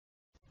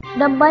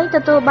ដើម្បីទ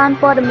ទួលបាន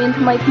ព័ត៌មាន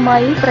ថ្មី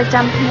ៗប្រ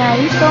ចាំថ្ងៃ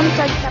សូម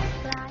ចុច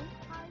Subscribe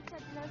ហើយចុ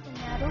ចលើសញ្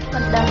ញារូបក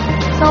ណ្ដឹង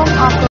សូម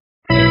អរគុណ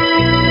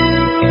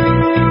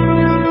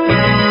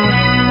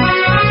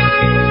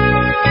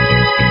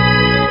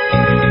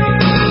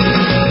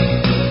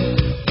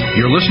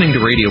You're listening to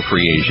Radio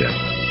Free Asia.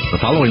 The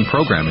following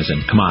program is in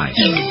Khmer.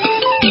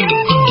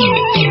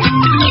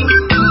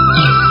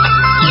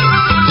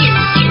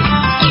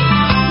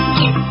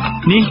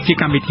នេះជា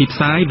កម្មវិធីផ្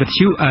សាយវិទ្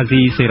យុអា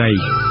ស៊ីសេរី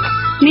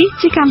នេះ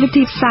ជាកម្មវិ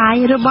ធីផ្សាយ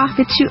របស់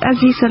វិទ្យុអា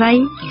ស៊ីសេរី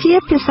ជា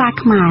ភាសា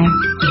ខ្មែរ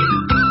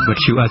វិ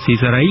ទ្យុអាស៊ី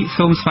សេរី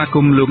សូមស្វាគ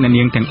មន៍លោកអ្នក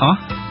នាងទាំងអស់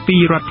ពី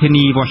រដ្ឋធា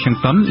នី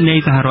Washington នៃ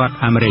សហរដ្ឋ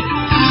អាមេរិក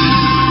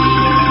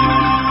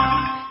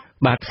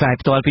បាទផ្សាយ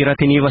ផ្ទាល់ពីរដ្ឋ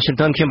ធានី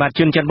Washington ខ្ញុំបាទ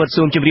ជួនច័ន្ទបុត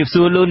ស៊ូមជម្រាប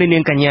សួរលោកនា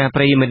ងកញ្ញា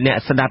ប្រិយមិត្តអ្នក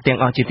ស្ដាប់ទាំង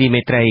អស់ជាទីមេ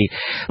ត្រី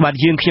បាទ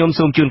យើងខ្ញុំ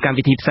សូមជូនកម្ម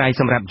វិធីផ្សាយ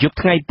សម្រាប់យប់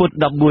ថ្ងៃពុធ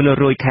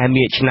 14 រោចខែ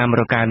មិញឆ្នាំ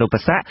រកានុប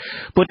ស័ក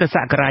ពុទ្ធស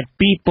ករាជ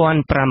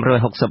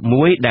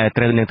 2561 ដែល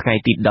ត្រូវនៅថ្ងៃ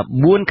ទី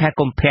 14 ខែ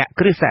កុម្ភៈ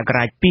គ្រិស្តសក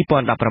រាជ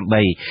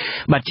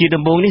 2018 បាទជា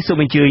ដំបូងនេះសូម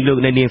អញ្ជើញលោក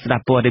នាងស្ដា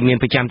ប់ព័ត៌មាន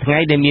ប្រចាំថ្ងៃ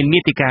ដែលមានមា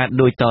តិកា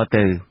ដូចត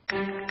ទៅ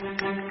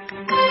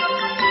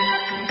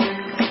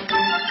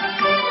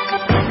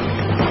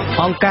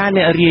អង្គការ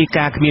អ្នករាយ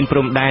ការណ៍គ្មានព្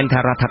រំដែនថា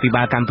រដ្ឋាភិ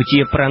បាលកម្ពុជា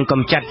ប្រឹងក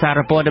ម្ចាត់សារ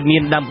ព័ត៌មា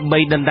នដើម្បី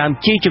ដណ្ដើម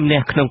ជ័យជំនះ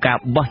ក្នុងការ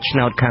បោះឆ្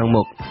នោតខាង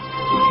មុខ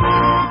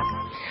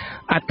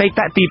អតីត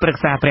ទីប្រឹ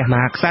ក្សាព្រះម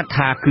ហាក្សត្រ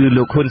ថាគឺ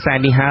លោកហ៊ុនសែន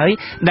នេះហើយ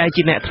ដែល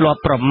ជាអ្នកធ្លាប់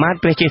ប្រមាថ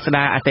ព្រះចេស្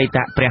តាអតីត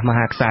ព្រះម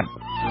ហាក្សត្រ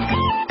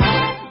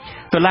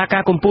តុលាកា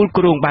រកំពូល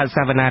គ្រងបើកស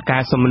វនាកា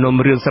រសំណុំ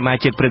រឿងសមា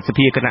ជិកព្រឹទ្ធស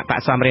ភាគណៈបក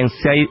សំរង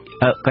ស៊ី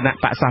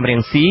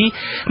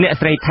អ្នក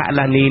ស្រីថា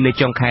ឡានីនៅ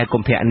ចុងខែកុ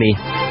ម្ភៈនេះ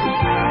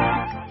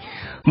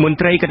មន្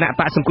ត្រីគណៈ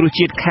បកសង្គ្រោះ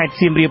ជាតិខេត្ត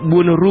សៀមរាប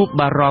 4 រូប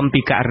បារម្ភ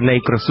ពីករណី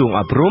ក្រសួង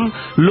អប់រំ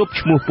លុប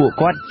ឈ្មោះពួក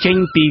គាត់ចេញ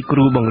ពីគ្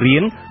រូបង្រៀ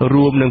ន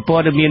រួមនឹងព័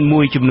ត៌មាន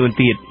មួយចំនួន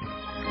ទៀត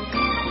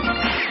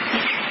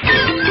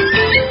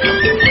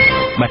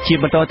បាទជា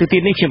បន្តទៅទៀ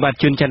តនេះខ្ញុំបាទ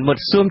ជួនច័ន្ទបុត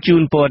ស៊ូមជូ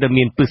នព័ត៌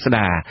មានពិស្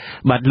ដា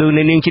បាទលោក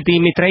នាងជាទី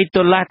មេត្រី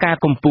តុលាការ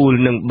កំពូល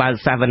នឹងបើក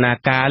សវនា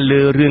ការ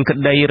លើរឿងក្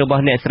តីរប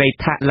ស់អ្នកស្រី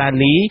ថាឡា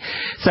នី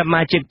ស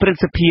មាជិកព្រឹទ្ធ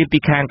សភាពី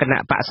ខាងគណៈ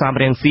បកសំ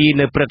រងស៊ី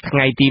នៅព្រឹកថ្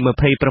ងៃទី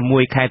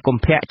 26 ខែកុ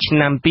ម្ភៈឆ្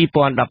នាំ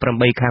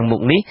 2018 ខាងមុ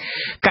ខនេះ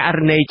ករ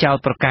ណីចោទ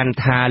ប្រកាន់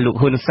ថាលោក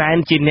ហ៊ុនសែន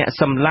ជាអ្នក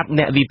សម្លាប់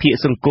អ្នកវិភាគ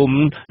សង្គម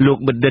លោក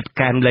បណ្ឌិត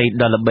កែមលី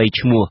ដល់ល្បី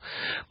ឈ្មោះ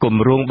គ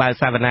ម្រោងបើក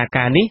សវនា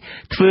ការនេះ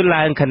ធ្វើ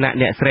ឡើងខណៈ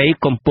អ្នកស្រី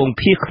កំពុង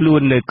ភៀសខ្លួ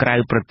ននៅក្រៅ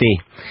ប្រទេស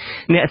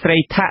អ្នកស្រី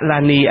ថាឡា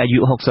នីអាយុ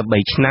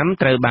 63 ឆ្នាំ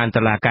ត្រូវបាន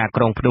តុលាការ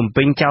ក្រុងភ្នំ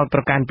ពេញចោទប្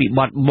រកាន់ពីប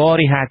ទប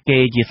រិហាកេ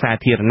រ្តិ៍ជាសា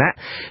ធារណៈ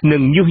និ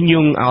ងញុះញ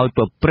ង់ឲ្យ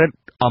ប្រព្រឹត្ត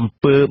អំ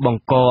ពើប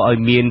ង្កឲ្យ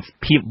មាន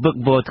ភាពវឹក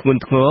វរធ្ង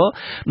ន់ធ្ងរ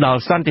ដ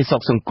ល់សន្តិសុ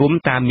ខសង្គម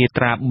តាមមា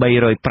ត្រា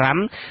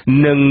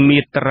 305 និងមា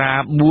ត្រា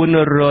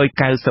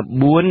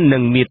 494 និ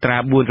ងមាត្រា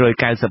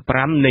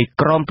 495 នៃ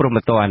ក្រមព្រហ្ម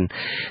ទណ្ឌ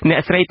អ្នក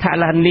ស្រីថា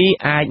ឡានី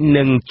អាច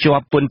នឹងជា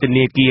ប់ពន្ធ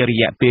នាគាររ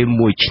យៈពេល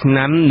 1 ឆ្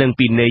នាំនិង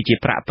ពិន័យជា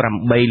ប្រាក់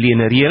 8 លា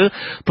នរៀល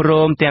ព្រ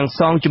មទាំង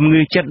សងជំ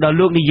ងឺចិត្តដល់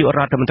លោកនាយករ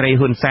ដ្ឋមន្ត្រី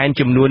ហ៊ុនសែន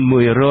ចំនួន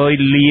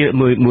 100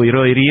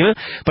 រៀល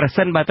ប្រ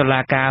សិនបើតុ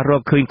លាការរ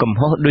កឃើញកំ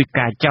ហុសដោយ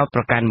ការចោទ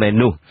ប្រកាន់មែន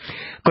នោះ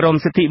ក្រម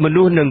សិទ្ធិម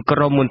នុស្សនិងក្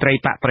រមមន្ត្រី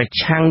បកប្រ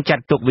ឆាំងចា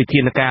ត់ទុកវិធា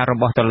នការរ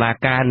បស់តុលា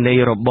ការនៃ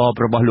របប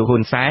របស់លោកហ៊ុ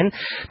នសែន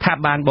ថា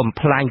បានបំ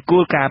ផ្លាញគោ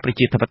លការណ៍ប្រ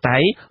ជាធិបតេ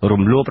យ្យ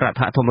រំលោភរដ្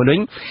ឋធម្មនុញ្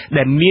ញ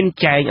ដែលមាន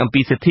ចែងអំ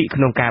ពីសិទ្ធិ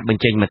ក្នុងការប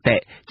ញ្ចេញមតិ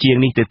ជាង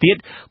នេះទៅទៀត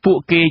ពួក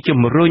គេជំ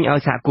រុញឲ្យ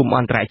សហគមន៍អ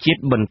ន្តរជាតិ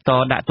បន្ត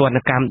ដាក់ទណ្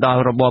ឌកម្មដ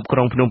ល់របបក្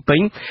រុងភ្នំពេ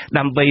ញ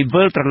ដើម្បី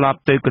វិលត្រឡប់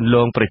ទៅគន្ល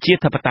ងប្រជា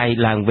ធិបតេយ្យ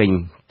ឡើងវិញ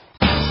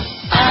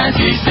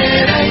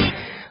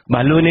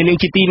បាទលោកនាង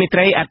ជាទីមេត្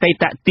រីអតី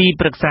តទី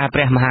ប្រឹក្សាព្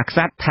រះមហាក្ស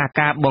ត្រថា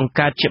ការបង្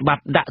កើតច្បា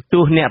ប់ដាក់ទោ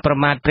សអ្នកប្រ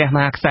មាថព្រះម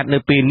ហាក្សត្រនៅ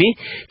ពេលនេះ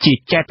ជា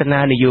ចេតនា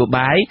នយោ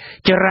បាយ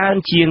ច្រើន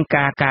ជាង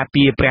ការការ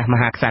ពារព្រះម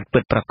ហាក្សត្រពិ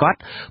តប្រាកដ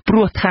ព្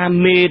រោះថា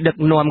មេដឹក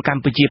នាំក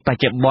ម្ពុជាប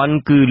ច្ចុប្បន្ន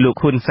គឺលោក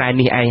ហ៊ុនសែន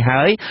នេះឯង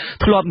ហើយ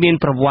ធ្លាប់មាន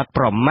ប្រវត្តិ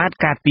ប្រមាថ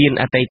ការពារ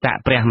អតីត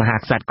ព្រះមហា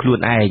ក្សត្រខ្លួន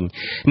ឯង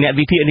អ្នក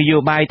វិភាគនយោ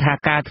បាយថា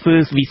ការធ្វើ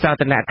វិសោ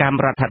ធនកម្ម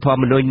រដ្ឋធ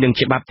ម្មនុញ្ញនិង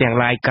ច្បាប់ទាំង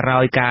ឡាយក្រោ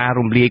យការ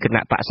រំលាយគ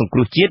ណៈបកសង្គ្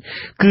រោះជាតិ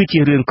គឺជា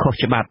រឿងខុ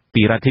សច្បាប់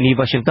ពីរដ្ឋធានី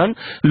Washington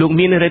លោក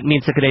មានរិទ្ធមាន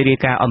សេចក្តីរាយ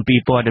ការណ៍អំពី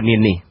ព័ត៌មាន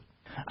នេះ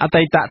អ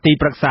តីតទី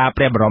ប្រឹក្សា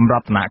ព្រះបរមរ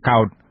ដ្ឋនកោ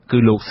ដ្ឋគឺ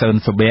លោកសឿន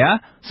សុប៊ែ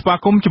ស្វា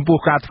គមន៍ចំពោះ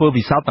ការធ្វើ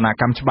វិសោធន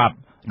កម្មច្បាប់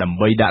ដើម្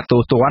បីដាក់ទោ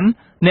សទណ្ឌ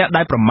អ្នក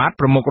ដែលប្រមាថ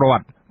ប្រមុខរ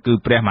ដ្ឋគឺ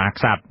ព្រះមហា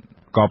ក្សត្រ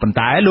ក៏ប៉ុន្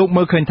តែលោក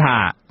មើលឃើញថា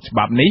ច្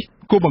បាប់នេះ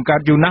គួរបង្កើត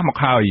យូរណាស់មក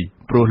ហើយ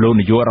ព្រោះលោក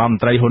នាយករដ្ឋម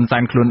ន្ត្រីហ៊ុនសែ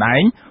នខ្លួនឯ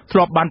ងធ្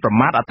លាប់បានប្រ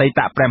មាថអតីត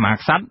ព្រះមហា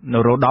ក្សត្រន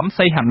រោត្តម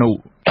សីហនុ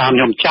តាមខ្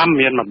ញុំចាំ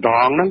មានម្ដ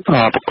ងហ្នឹង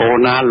បកគោ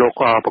ណាលោ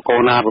កបកគោ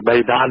ណាប្របី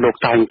តាលោក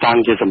តែងតាំង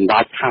ជាសម្ដេ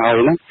ចហើយ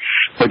ហ្នឹង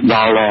ទៅដ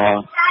ល់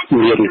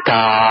មាន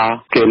ការ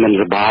គេមិន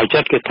សប្បាយចិ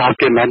ត្តគេថា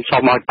គេមិន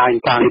សុំឲ្យតែង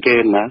តាំងគេ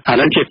ណាអាហ្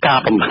នឹងជាការ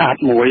បំផាត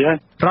មួយហើយ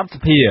រដ្ឋស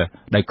ភា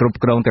ដែលគ្រប់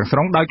គ្រងទាំងស្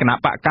រុងដោយគណៈ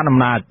បកកណ្ដាលអំ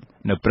ណាច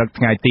នៅព្រឹក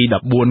ថ្ងៃទី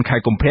 14 ខែ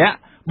កុម្ភៈ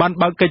បាន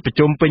បើកកិច្ចប្រ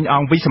ជុំពេញអ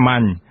ង្គវិសាម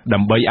ញ្ញដើ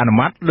ម្បីអនុ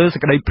ម័តលើសេ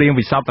ចក្តីព្រាង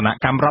វិសោធន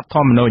កម្មរដ្ឋធ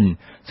ម្មនុញ្ញ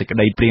សេចក្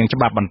តីព្រាងច្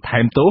បាប់បន្ថែ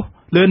មទោស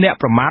លើអ្នក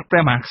ប្រមាថព្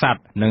រះមហាក្សត្រ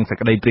និងសេច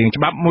ក្តីព្រាង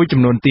ច្បាប់មួយចំ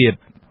នួនទៀត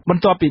ប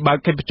ន្ទាប់ពីបើក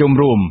កិច្ចប្រជុំ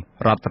រួម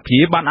រដ្ឋាភិ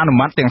បាលបានអនុ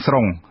ម័តទាំងស្រុ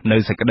ងនៅ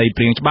សេចក្តី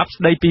ព្រាងច្បាប់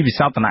ស្តីពីវិ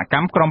សោធនក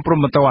ម្មក្រមព្រ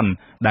ហ្មទណ្ឌ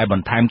ដែលប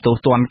ន្ថែមទោស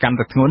ទណ្ឌកាន់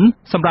តែធ្ងន់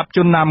សម្រាប់ជ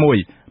នណាមួយ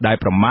ដែល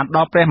ប្រមាថដ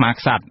ល់ព្រះមហា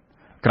ក្សត្រ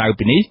ក្រៅ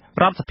ពីនេះ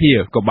រដ្ឋសភា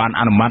ក៏បាន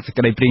អនុម័តសេច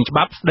ក្តីព្រាងច្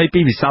បាប់ស្តីពី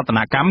វិសោធន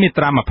កម្មមា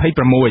ត្រា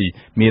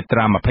26មាត្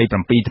រា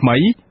27ថ្មី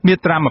មា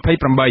ត្រា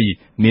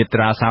28មាត្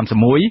រា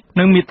31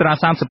និងមាត្រា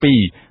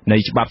32នៃ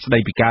ច្បាប់ស្តី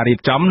ពីការរៀប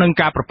ចំនិង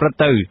ការប្រព្រឹត្ត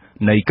ទៅ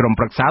នៃក្រម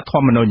ប្រឹក្សាធ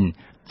ម្មនុញ្ញ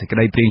សេចក្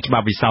តីព្រាងច្បា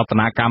ប់វិសោធ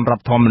នកម្មរ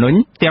ដ្ឋធម្មនុញ្ញ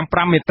ទាំង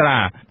5មាត្រា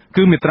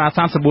គឺមាត្រា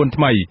34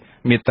ថ្មី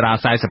មាត្រា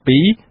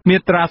42មា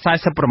ត្រា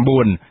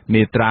49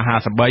មាត្រា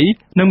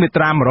53និងមា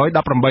ត្រា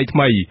118ថ្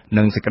មី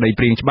និងសេចក្តី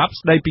ព្រាងច្បាប់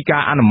ស្តីពីកា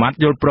រអនុម័ត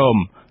យល់ព្រម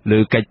លើ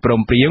កិច្ចព្រ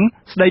មព្រៀង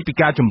ស្តីពី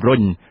ការជំរុ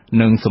ញ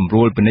និងសម្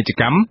រួលពាណិជ្ជ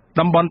កម្ម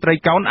តំបន់ត្រី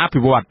កោណអ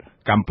ភិវឌ្ឍន៍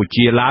កម្ពុ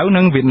ជាឡាវ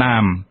និងវៀតណា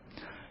ម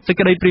សេច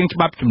ក្តីព្រាងច្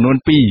បាប់ចំនួន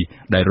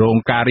2ដែលរង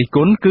ការរិះគ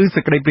ន់គឺ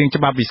សេចក្តីព្រាង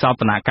ច្បាប់វិសោ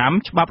ធនកម្ម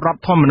ច្បាប់រដ្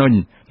ឋធម្មនុញ្ញ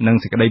និង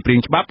សេចក្តីព្រាង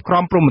ច្បាប់ក្រ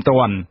មព្រហ្មទ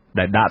ណ្ឌ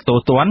ដែលដាក់ទោស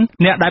ទណ្ឌ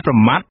អ្នកដែលប្រ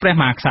មាថព្រះ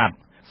មហាក្សត្រ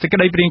សេចក្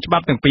តីព្រាងច្បា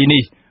ប់ទាំងពីរ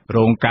នេះរ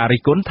ងការ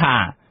រិះគន់ថា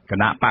គ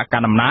ណៈបកក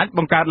ណ្ដាលអំណាចប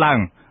ង្កើតឡើង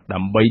ដើ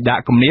ម្បីដា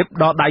ក់គំនាប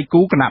ដល់ដៃ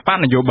គូគណៈបក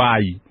នយោបា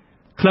យ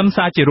ខ្លឹម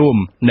សារជារួម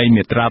នៃ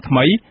មាត្រាថ្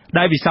មី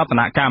ដែលវិសោធ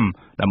នកម្ម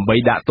ដើម្បី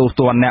ដាក់ទោស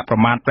ទណ្ឌអ្នកប្រ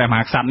មាថព្រះម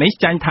ហាក្សត្រនេះ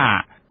ចែងថា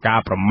ការ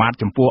ប្រមាថ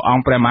ចំពោះអ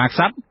ង្គព្រះមហាក្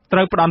សត្រត្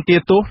រូវផ្តន្ទា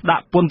ទោសដា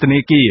ក់ពន្ធនា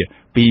គារ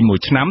ពី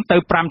1ឆ្នាំទៅ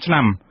5ឆ្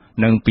នាំ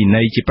និងពិ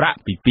ន័យជាប្រាក់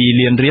ពី2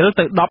លានរៀល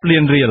ទៅ10លា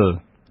នរៀល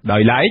ដោ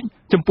យឡែក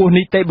ចំពោះ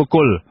នីតិបុគ្គ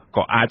ល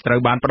ក៏អាចត្រូវ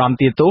បានផ្តន្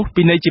ទាទោស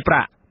ពិន័យជាប្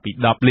រាក់ពី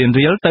10លាន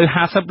រៀលទៅ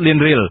50លាន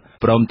រៀល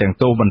ព្រមទាំង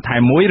ទោសបន្ថែ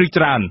មមួយឬ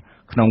ច្រើន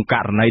ក្នុងក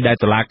រណីដែល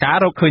តុលាការ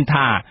រកឃើញ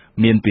ថា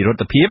មានពិរុទ្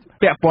ធភាព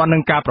ពាក់ព័ន្ធនឹ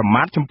ងការប្រ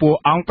មាថចំពោះ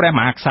អង្គព្រះម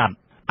ហាក្សត្រ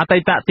អតី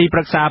តទីប្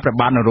រឹក្សាព្រះ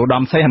បាទនរោត្ត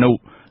មសីហនុ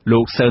លោ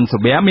កសឿនសុ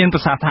ប៊ែមានប្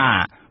រសាសន៍ថា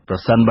ប្រ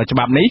សិនបើច្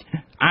បាប់នេះ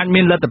អាច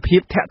មានលទ្ធភា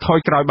ពធាក់ថយ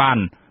ក្រោយបាន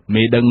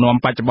មេដឹកនាំ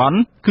បច្ចុប្បន្ន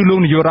គឺលោក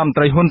នាយករដ្ឋមន្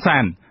ត្រីហ៊ុនសែ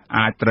ន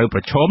អាចត្រូវប្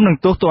រឈមនឹង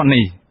ទោសទណ្ឌ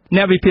នេះ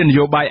អ្នកវិភាគន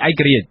យោបាយឯ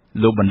ករាជ្យ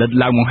លោកបណ្ឌិត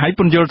ឡៅម៉ុងហៃ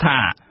ពន្យល់ថា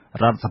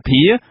រដ្ឋស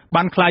ភា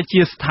បានក្លាយ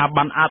ជាស្ថា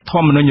ប័នអធ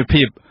ម្មនុញ្ញ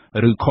ភាព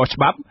ឬខុស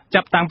ច្បាប់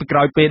ចាប់តាំងពីក្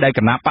រោយពេលដែលគ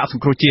ណៈបកស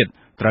ង្គ្រោះជាតិ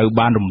ត្រូវ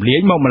បានរំលាយ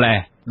មកម្ល៉េះ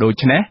ដូ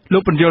ច្នេះលោ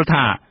កពន្យល់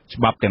ថា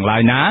ច្បាប់ទាំងឡា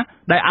យណា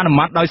ដែលអនុ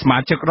ម័តដោយសមា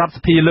ជិករដ្ឋស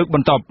ភាលើកប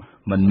ន្ទាប់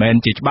មិនមែន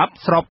ជាច្បាប់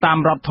ស្របតាម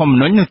រដ្ឋធម្ម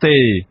នុញ្ញនោះទេរ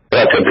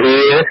ដ្ឋសភា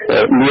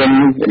មាន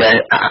ដែល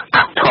អ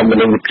ធម្ម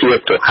នុញ្ញភាព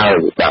ទៅហើយ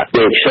បាទ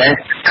ដូច្នេះ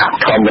អ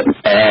ធម្មនុញ្ញ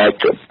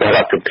រ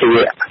ដ្ឋសភា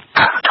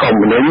អធម្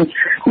មនុញ្ញ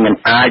មិន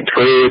អាចធ្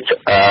វើ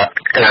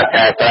ការ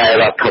កែប្រែ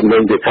រដ្ឋធម្មនុ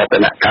ញ្ញវិសោធ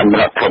នកម្ម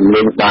រដ្ឋធម្ម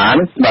នុញ្ញបាន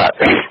បាទ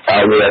ហើ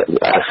យវា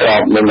ស្រ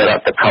បនឹងរ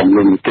ដ្ឋធម្ម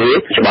នុញ្ញទេ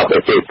ច្បាប់អេ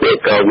ទេ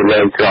ក៏វាលែ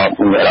ងស្រប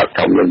នឹងរដ្ឋ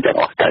ធម្មនុញ្ញទាំង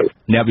អស់ទៅ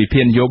អ្នកវិ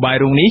ភាគនយោបាយ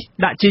រូបនេះ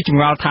ដាក់ជាចម្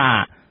ងល់ថា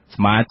ស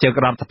មាជិក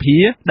រដ្ឋសភា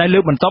ដែលលើ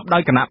កបន្ទប់ដោ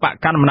យគណៈបក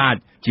កណ្ដាលអំណាច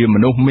ជាម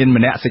នុស្សមានម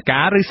នសិកា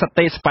រឬស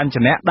តិស្បញ្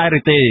ញៈដែរ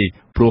ឬទេ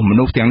ព្រោះម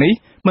នុស្សទាំងនេះ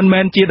មិនមែ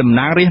នជាតំ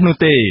ណាងរាស្ត្រនោះ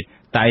ទេ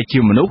តែជា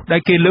មនុស្សដែ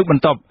លគេលើកប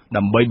ន្ទប់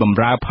ដើម្បីបម្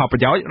រើផលប្រ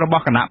យោជន៍រប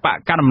ស់គណៈបក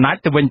កណ្ដាលអំណាច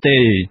ទៅវិញទេ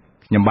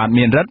ខ្ញុំបាទ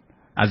មានរិទ្ធ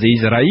អាស៊ី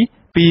សេរី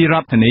ពីរ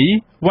ដ្ឋធានី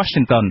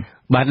Washington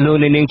បាទលោក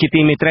នាងជា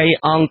ទីមេត្រី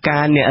អង្គកា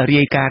រអ្នក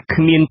រាយការណ៍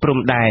គ្មានព្រំ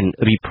ដែន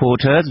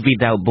Reporters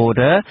Without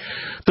Border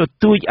ទ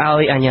ទូច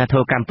ឲ្យអាជ្ញាធ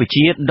រកម្ពុ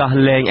ជាដោះ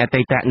លែងអ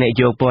តីតនា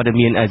យកព័ត៌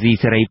មានអាស៊ី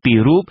សេរីពីរ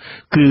រូប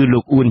គឺលោ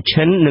កអ៊ួន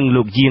ឈិននិង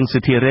លោកយាងសុ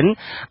ធិរិន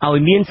ឲ្យ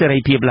មានសេរី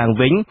ភាពឡើង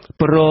វិញ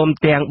ព្រម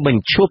ទាំងប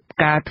ញ្ឈប់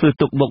ការធ្វើ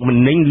ទុកបុក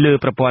ម្នេញលើ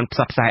ប្រព័ន្ធផ្ស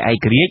ព្វផ្សាយឯ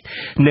ករាជ្យ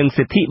និង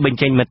សិទ្ធិបញ្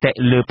ចេញមតិ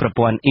លើប្រ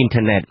ព័ន្ធអ៊ីន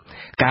ធឺណិត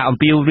ការអំ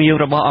ពាវនាវ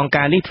របស់អង្គ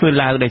ការនេះធ្វើ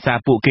ឡើងដោយសារ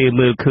ពួកគេ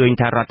មើលឃើញ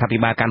ថារដ្ឋាភិ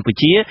បាលកម្ពុ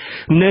ជា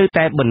នៅ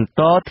តែបន្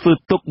តធ្វើ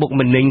ទុកបុក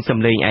ម្នេញស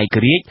ម្លេងឯក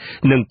រាជ្យ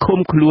និងឃុំ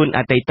ខ្លួនអ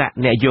តីត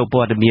អ្នកយក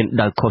ព័ត៌មាន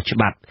ដោយខុសច្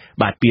បាប់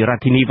បាទពីរដ្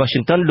ឋធានី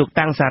Washington លោក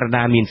តាំងសារ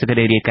ដាមានសេចក្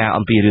តីរាយការណ៍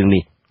អំពីរឿង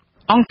នេះ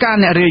អង្គការ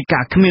អ្នករាយកា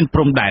រណ៍គ្មានព្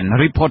រំដែន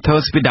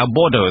Reporters Without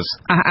Borders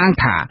អះអាង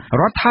ថារ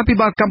ដ្ឋាភិ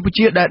បាលកម្ពុ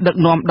ជាដែលដឹក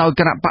នាំដោយ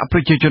គណៈបកប្រ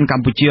ជាជនក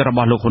ម្ពុជារប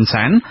ស់លោកហ៊ុន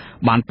សែន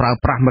បានប្រើ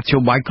ប្រាស់មធ្យោ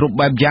បាយគ្រប់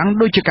បែបយ៉ាង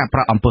ដូចជាការប្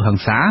រើអំពើហិ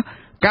ង្សា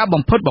ការ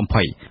បំផិតបំ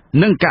ភ័យ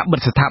និងការបិទ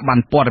ស្ថាប័ន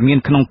ព័ត៌មាន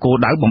ក្នុងគោល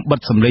ដៅបំបិទ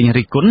សម្លេង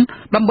រិះគន់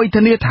ដើម្បី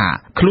ធានាថា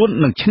ខ្លួន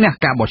នឹងឈ្នះ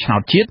ការបោះឆ្នោ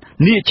តជាតិ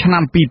នាឆ្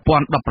នាំ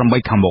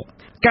2018ខាងមុខ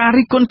ការ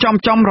រិះគន់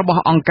ចំរប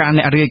ស់អង្គការ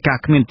អ្នករាយការ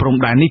ណ៍គ្មានព្រំ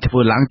ដែននេះធ្វើ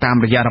ឡើងតាម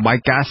រយៈរបាយ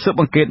ការណ៍ស៊ើប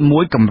អង្កេតមួ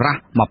យកម្រាស់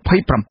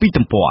27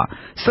ទំព័រ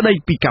ស្ដី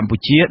ពីកម្ពុ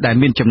ជាដែល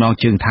មានចំណង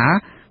ជើងថា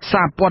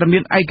សារព័ត៌មា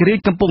នឯករាជ្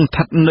យកំពុងស្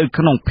ថិតនៅ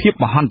ក្នុងភាព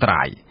មហន្ត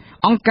រាយ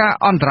អង្គការ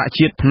អន្តរ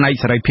ជាតិផ្នែក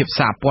សេរីភាព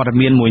សារព័ត៌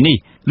មានមួយនេះ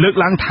លើក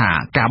ឡើងថា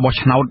ការបោះ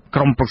ឆ្នោត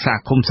ក្រុមប្រឹក្សា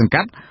ឃុំសង្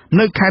កាត់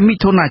នៅខែមិ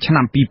ថុនាឆ្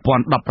នាំ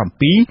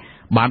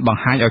2017បានប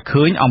ង្ហាញឲ្យ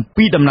ឃើញអំ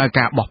ពីដំណើរ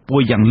ការបោះពុ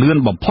យយ៉ាងលឿន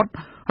បំផុត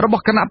រប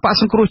ស់គណៈបក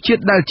សង្គ្រោះជា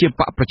តិដែលជា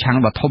បកប្រឆាំង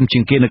ដ៏ធំជា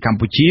ងគេនៅកម្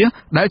ពុជា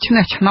ដែលឈ្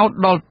នះឆ្នោត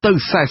ដល់ទៅ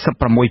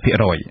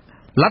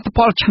 46%លទ្ធផ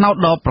លឆ្នោត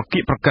ដ៏ប្រកៀ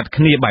កប្រកិត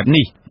គ្នាបែប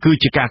នេះគឺ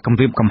ជាការគំ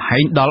រាមកំហែ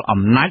ងដល់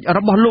អំណាចរ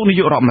បស់លោកនា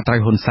យករដ្ឋមន្ត្រី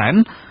ហ៊ុនសែន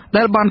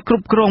ដែលបានគ្រ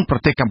ប់គ្រងប្រ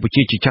ទេសកម្ពុ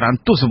ជាជាច្រើន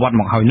ទសវត្សរ៍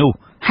មកហើយនោះ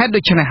ហេតុដូ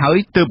ច្នេះហើយ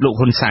ទើបលោក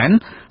ហ៊ុនសែន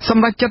ស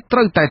ម្រេចចិត្តត្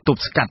រូវតែទ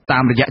ប់ស្កាត់តា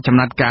មរយៈចំ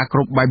ណាត់ការគ្រ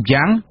ប់បែប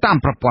យ៉ាងតាម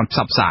ប្រព័ន្ធផ្ស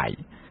ព្វផ្សាយ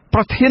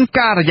ប្រធាន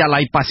ការិយាល័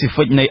យ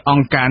Pacific នៃអ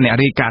ង្គការអ្នក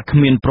រាយការណ៍គ្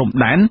មានព្រំ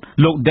ដែន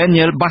លោក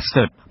Daniel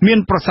Bastard មាន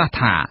ប្រសាសន៍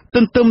ថាទ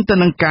ន្ទឹមទៅ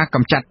នឹងការក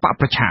ម្ចាត់បក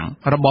ប្រឆាំង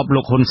របប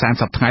លោកហ៊ុនសែន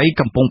សប្តាហ៍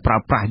កំពុងប្រើ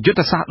ប្រាស់យុទ្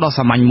ធសាស្ត្រដ៏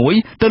សាមញ្ញមួយ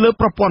ទៅលើ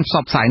ប្រព័ន្ធផ្ស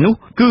ព្វផ្សាយនោះ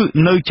គឺ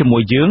នៅជាមួ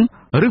យយើង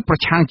ឬប្រ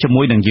ឆាំងជា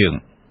មួយនឹងយើង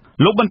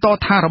លោកបន្ត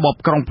ថារបប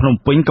ក្រុងភ្នំ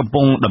ពេញកំ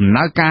ពុងដំ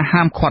ណើរការ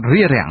ហាមឃាត់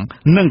រារាំង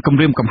និងគំ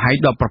រាមកំហែង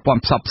ដល់ប្រព័ន្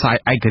ធផ្សព្វផ្សាយ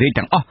ឯករាជ្យ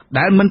ទាំងអស់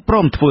ដែលមិនព្រ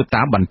មធ្វើ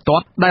តាមបន្ទា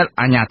ត់ដែល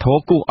អាជ្ញាធរ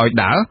គូសឲ្យ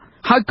ដើរ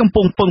ហើយកំ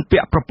ពុងពឹងពា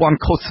ក់ប្រព័ន្ធ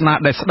ឃោសនា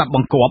ដែលស្ដាប់ប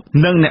ង្គាប់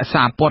និងអ្នក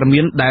សារព័ត៌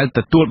មានដែលទ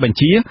ទួលបញ្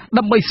ជា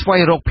ដើម្បីស្វែ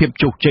ងរកភាព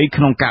ជោគជ័យ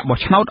ក្នុងការបោះ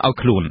ឆ្នោតឲ្យ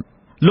ខ្លួន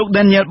លោក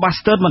Daniel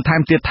Bastard បន្ថែ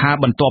មទៀតថា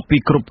បន្ទាប់ពី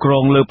គ្រប់គ្រ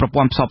ងលើប្រ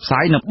ព័ន្ធផ្សព្វផ្សា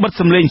យនិងបិទ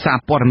សម្លេងសារ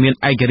ព័ត៌មាន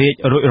ឯករាជ្យ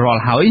រួចរា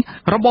ល់ហើយ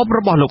របបរ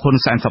បស់លោកហ៊ុន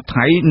សែនសប្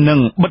តាហ៍នឹង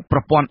បិទប្រ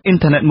ព័ន្ធអ៊ីន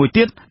ធឺណិតមួយ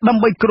ទៀតដើ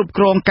ម្បីគ្រប់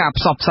គ្រងការ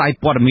ផ្សព្វផ្សាយ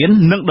ព័ត៌មាន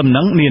និងដំ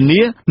ណឹងនា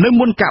នានៅ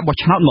មុនការបោះ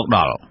ឆ្នោតមកដ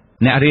ល់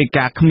អ្នករាយ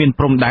ការណ៍គ្មាន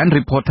ព្រំដែន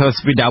Reporters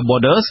Without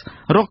Borders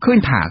រកឃើញ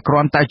ថាគ្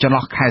រាន់តែចន្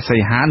លោះខែសី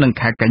ហានិង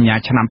ខែកញ្ញា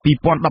ឆ្នាំ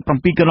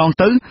2017កន្លង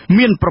ទៅ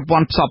មានប្រព័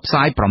ន្ធផ្សព្វផ្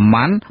សាយប្រ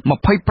មាណ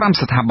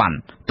25ស្ថាប័ន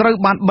ត្រូវ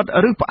បានបិទ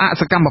ឬផ្អាក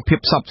សកម្មភាព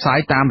ផ្សព្វផ្សាយ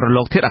តាមរល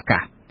កធាតុអាកា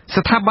ស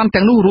ស្ថាប័ន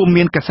ទាំងនោះរួម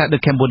មានកាសែត The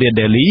Cambodia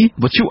Daily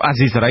វិទ្យុអា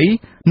ស៊ីសេរី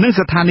និង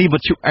ស្ថានីយ៍វិ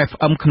ទ្យុ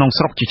FM ក្នុង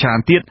ស្រុកជាច្រើន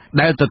ទៀត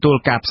ដែលទទួល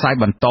ការផ្សាយ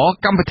បន្ត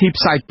កម្មវិធី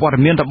ផ្សាយព័ត៌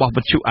មានរបស់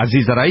វិទ្យុអា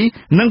ស៊ីសេរី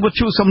និងវិទ្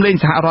យុសំឡេង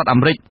សហរដ្ឋអា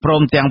មេរិកព្រ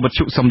មទាំងវិទ្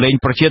យុសំឡេង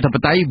ប្រជាធិប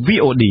តេយ្យ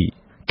VOD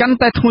កាន់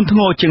តែធ្ងន់ធ្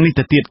ងរជាងនេះ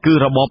ទៅទៀតគឺ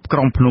របបក្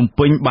រុងភ្នំ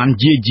ពេញបាន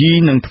យាយី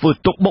នឹងធ្វើ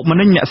ទុកបុកម្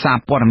នេញអ្នកសារ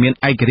ព័ត៌មាន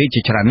ឯករាជ្យ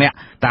ជាច្រើនអ្នក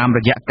តាមរ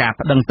យៈការ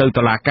ប្តឹងទៅ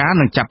តុលាការ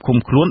និងចាប់ឃុំ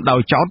ខ្លួនដោយ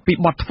ចោទពី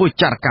បទធ្វើ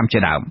ចារកម្មជា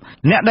ដើម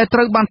អ្នកដែលត្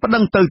រូវបានប្តឹ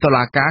ងទៅតុ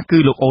លាការគឺ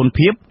លោកអូន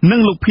ភៀបនិង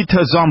លោក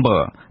Peter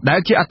Zomber ដែល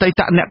ជាអតី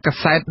តអ្នកកា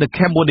សែត The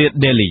Cambodia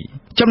Daily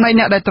ចំណែក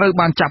អ្នកដែលត្រូវ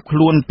បានចាប់ខ្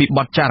លួនពីប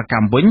ទចារក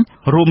ម្មវិញ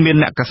រួមមាន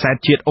អ្នកកាសែត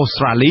ជាតិអូស្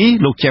ត្រាលី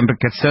លោក James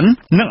Richardson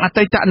និងអ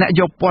តីតអ្នក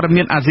យកព័ត៌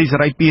មានអាស៊ីសេ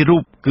រីពីររូ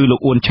បគឺលោ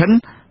កអ៊ុនឈិន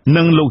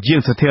និងលោកយា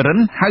ងសុធិរិន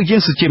ហើយយា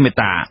ងសុជាមេ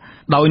តា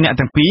ដោយអ្នក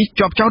ទាំងពីរ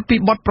ជាប់ចោទពី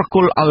បទប្រគ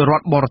ល់ឲ្យរ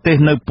ដ្ឋបរទេស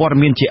នៅព័ត៌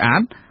មានជាអា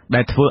ត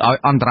ដែលធ្វើឲ្យ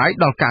អន្តរាយ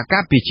ដល់ការកា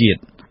រពារជាតិ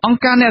អង្គ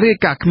ការអ្នករាយ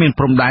ការណ៍គ្មាន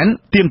ព្រំដែន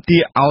ទាមទា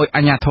រឲ្យ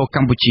អាជ្ញាធរក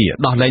ម្ពុជា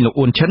ដោះលែងលោក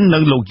អ៊ុនឈិននិ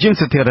ងលោកយាង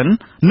សុធិរិន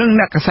និង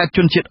អ្នកកាសែតជ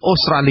នជាតិអូ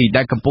ស្ត្រាលី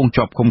ដែលកំពុង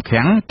ជាប់ឃុំ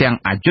ឃាំងទាំង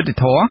អយុត្តិ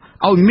ធម៌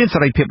ឲ្យមានសេ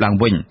រីភាពឡើង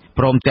វិញ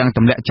ព្រមទាំងទ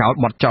ម្លាក់ចោល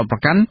បទចោទប្រ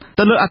កាន់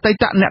ទៅលើអតី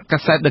តអ្នកកា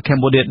សែត The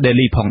Cambodia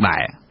Daily ផងដែ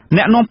រ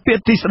អ្នកនាំពាក្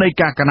យទីស្តី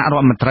ការគណៈរ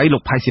ដ្ឋមន្ត្រីលោ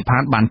កផៃស៊ីផា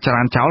នបានច្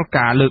រានចោល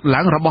ការលើក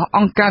ឡើងរបស់អ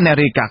ង្គការអ្នក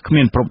រាយការណ៍គ្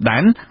មានព្រំដែ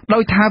នដោ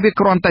យថាវា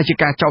គ្រាន់តែជា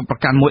ការចោទប្រ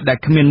កាន់មួយដែល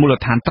គ្មានមូល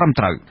ដ្ឋានត្រឹម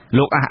ត្រូវ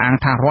លោកអះអាង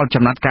ថារាល់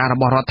ចំណាត់ការរ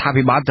បស់រដ្ឋា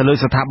ភិបាលទៅលើ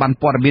ស្ថាប័ន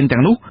ព័ត៌មានទាំ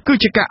ងនោះគឺ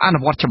ជាការអនុ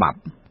វត្តច្បាប់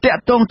តា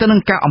ក់ទងទៅនឹ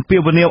ងការអំពា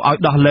វនាវឲ្យ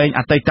ដោះលែង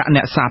អតីតអ្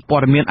នកសារព័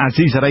ត៌មានអា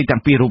ស៊ីសេរីទាំ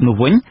ងពីររូបនោះ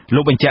វិញ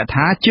លោកបញ្ជាក់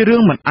ថាជារឿ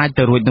ងមិនអាច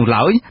ទៅរួចនោះ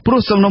ឡើយព្រោះ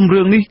សំណុំ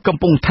រឿងនេះកំ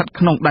ពុងស្ថិត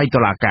ក្នុងដៃតុ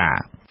លាការ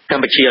ក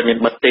ម្ពុជាអត់មាន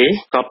បិទទេ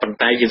ក៏ប៉ុន្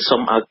តែយើងសូ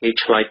មឲ្យគេ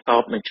ឆ្លើយត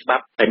បនឹងច្បា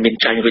ប់ដែលមាន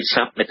ចាញ់រួចស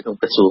ពនៅក្នុង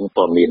ក្រសួង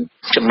ព័ត៌មាន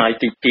ចំណែក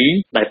ទី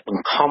2ដែលប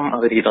ង្ខំ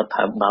ឲ្យរដ្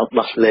ឋាភិបាល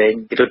ដោះលែង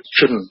វិរុទ្ធជ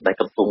នដែល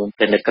កំពុង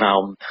តែនៅក្រោ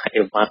ម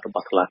អេវ៉ាត់រប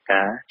ស់តុលា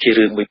ការជា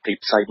រឿងមួយព្រៃ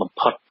ផ្សៃបំ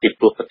ផុតពី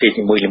ព្រោះប្រទេស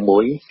នីមួ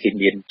យៗគេ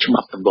មានច្បា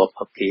ប់ទម្លាប់រប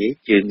ស់គេ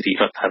យើងរ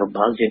ដ្ឋាភិ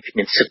បាលយើងគ្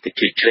មានសិទ្ធិ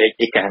ទៅជ្រែក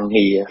ពីការ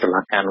ងារតុ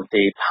លាការនោះ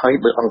ទេហើយ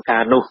បើអង្គកា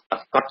រនោះប្រ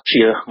កាស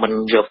ជាមិន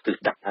យកទិស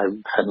ដៅ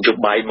នយោ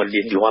បាយមក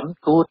លៀងលាន់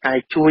គួរតែ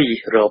ជួយ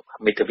រក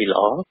មេធាវីល្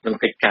អនិង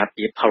កិច្ចការ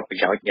ពីផលប្រ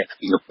យោជន៍អ្នក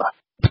ទីនោះបាទ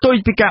ផ្ទុយ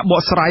ពីការប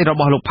កស្រាយរ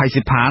បស់លោកផៃ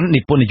ស៊ីផាន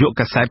និពន្ធនាយក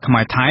កាសែតខ្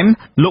មែរ Time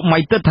លោកម៉ៃ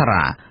ទិដ្ឋា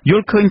រាយ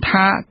ល់ឃើញ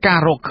ថាការ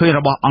រកឃើញរ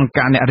បស់អង្គ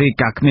ការអ្នករាយ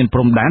ការណ៍គ្មានព្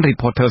រំដែន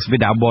Reporters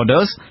Without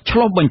Borders ឆ្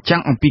លុះបញ្ចាំ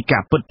ងអំពីកា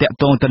រពិតតាក់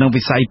ទងទៅនឹង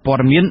វិស័យព័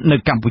ត៌មាននៅ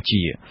កម្ពុ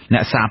ជាអ្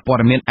នកសារព័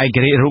ត៌មានឯក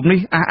រាជ្យរូបនេះ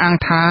អះអាង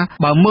ថា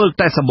បើមើល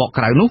តែសម្បក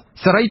ក្រៅនោះ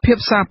សេរីភាព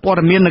សារព័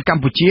ត៌មាននៅក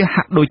ម្ពុជា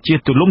ហាក់ដូចជា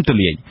ទូលំទូ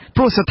លាយ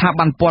ព្រោះស្ថា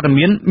ប័នព័ត៌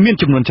មានមាន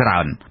ចំនួនច្រើ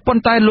នប៉ុ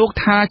ន្តែលោក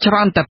ថាច្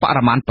រើនតែប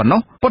រិមាណប៉ុណ្ណោះ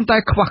ប៉ុន្តែ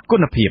ខ្វះគុ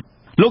ណភាព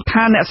លោក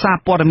ថាអ្នកសារ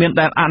ព័ត៌មាន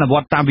ដែលអនុវ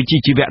ត្តតាមវិជ្ជា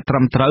ជីវៈត្រឹ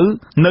មត្រូវ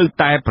នៅ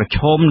តែប្រឈ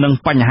មនឹង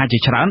បញ្ហាជា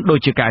ច្រើនដូច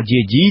ជាការយា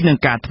យីនិង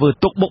ការធ្វើ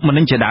ទុកបុកម្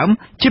នេញជាដើម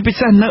ជាពិ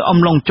សេសនៅអំ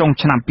ឡុងចុង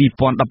ឆ្នាំ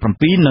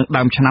2017និង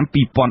ដើមឆ្នាំ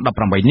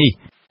2018នេះ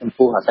ចំ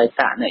ពោះអតី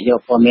តអ្នកយក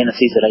ព័ត៌មានអា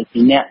ស៊ីសេរី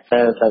2នាក់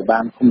ត្រូវបា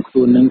នឃុំខ្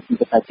លួននឹងគឺ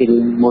ថាជារឿ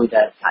ងមួយ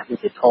ដែលអយុ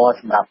ត្តិធម៌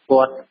សម្រាប់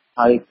គាត់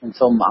ហើយខ្ញុំ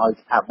សូមឲ្យ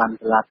ស្ថាប័ន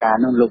តុលាការ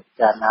នោះលោកពិ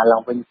ចារណាឡើ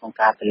ងវិញក្នុង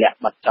ការទម្លាក់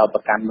បទចោទប្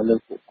រកាន់មកលើ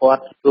ពួកគា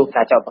ត់ព្រោះ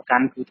ការចោទប្រកា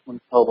ន់គឺធ្ងន់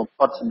ធ្ងរបំ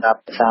ផុតសម្រាប់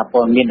សារព័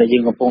ត៌មានដែលយើ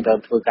ងកំពុងតែ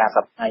ធ្វើការស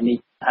ប្តាហ៍នេះ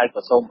ហើយ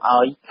ក៏សូម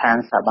ឲ្យខាង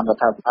ស្ថាប័នរ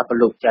ដ្ឋាភិបាល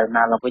លោកពិចារ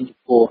ណាឡើងវិញចំ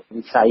ពោះ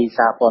វិស័យ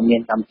សារព័ត៌មា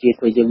នកម្ពុជា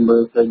ធ្វើយើងមើ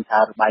លឃើញថា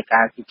របាយកា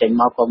រណ៍គឺចេញ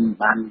មកក៏មិន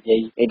បាននិយាយ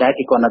ពេលដែរ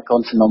គឺគាត់នៅកូ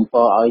នសំណុំព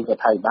រឲ្យរ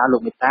ដ្ឋាភិបាលលោ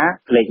កមេតា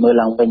ក្លែកមើល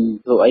ឡើងវិញ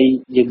ព្រោះអី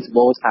យើងសម្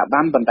បូរស្ថាប័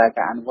នប៉ុន្តែ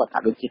ការអនុវត្តហា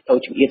ក់ដូចជាតូច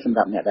ចង្អៀតសម្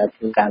រាប់អ្នកដែល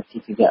ធ្វើការជី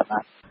វៈបា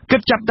ទគិ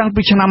តចាប់តាំង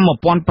ពីឆ្នាំ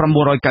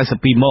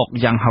1992មក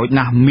យ៉ាងហោច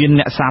ណាស់មាន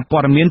អ្នកសារព័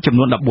ត៌មានចំ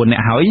នួន14នា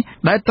ក់ហើយ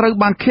ដែលត្រូវ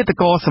បានឃាត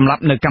ករសម្លា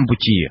ប់នៅកម្ពុ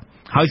ជា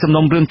ហើយសំ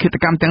ណុំរឿងឃាត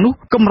កម្មទាំងនោះ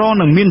កម្រ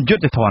នឹងមានយុ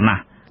ត្តិធម៌ណា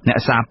ស់អ្នក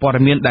សារព័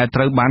ត៌មានដែលត្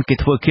រូវបានគេ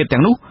ធ្វើឃាតទាំ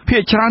ងនោះភា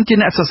គច្រើនជា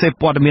អ្នកសរសេរ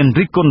ព័ត៌មាន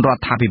រិះគន់រ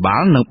ដ្ឋាភិបា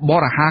លនិងប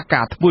រិហា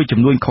ការធ្វើជំ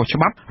នួញខុសច្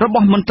បាប់រប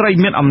ស់មន្ត្រី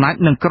មានអំណាច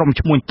និងក្រុម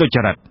ឈ្មួញទុច្ច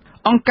រិត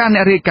អង្គការអ្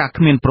នករាយការណ៍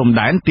គ្មានព្រំ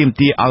ដែនទាម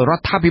ទារឲ្យរ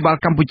ដ្ឋាភិបាល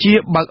កម្ពុជា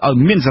បើកឲ្យ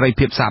មានសេរី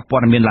ភាពសារព័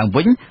ត៌មានឡើង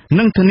វិញ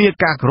និងធានា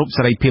ការគោរព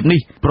សេរីភាពនេះ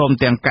ព្រម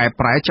ទាំងកែ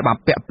ប្រែច្បាប់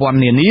ពាក់ព័ន្ធ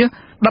នានា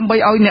ដើម្បី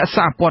ឲ្យអ្នក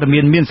សារព័ត៌មា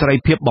នមានសេរី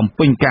ភាពបំ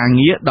ពេញការ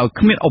ងារដោយ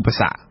គ្មានឧប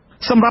សគ្គ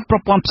សម្រាប់ប្រ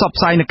ព័ន្ធផ្សព្វ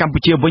ផ្សាយនៅកម្ពុ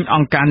ជាវិញអ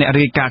ង្គការអ្នក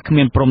រាយការណ៍គ្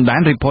មានព្រំដែ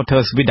ន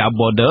Reporters Without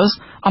Borders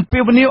អំពា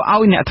វនាវឲ្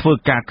យអ្នកធ្វើ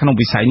ការក្នុង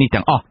វិស័យនេះ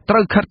ទាំងអស់ត្រូ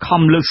វខិត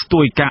ខំលើកស្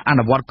ទួយការអ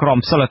នុវត្តក្រម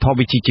សីលធម៌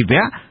វិជ្ជាជី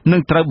វៈនិ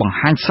ងត្រូវបង្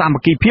ហាញសាម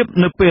គ្គីភាព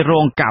នៅពេលរ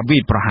ងការវា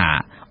យប្រហារ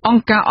អ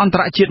ង្គការអន្ត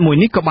រជាតិមួយ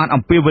នេះក៏បាន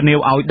អំពាវនាវ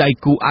ឲ្យដៃ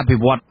គូអភិ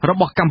វឌ្ឍន៍រ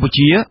បស់កម្ពុ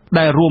ជា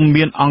ដែលរួម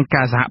មានអង្គ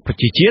ការសហប្រ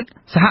ជាជាតិ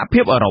សហ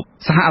ភាពអឺរ៉ុប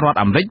សហរដ្ឋ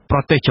អាមេរិកប្រ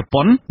ទេសជ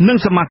ប៉ុននិង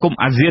សមាគម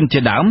អាស៊ាន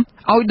ជាដើម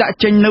ឲ្យដាក់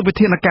ចេញនូវវិ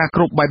ធានការ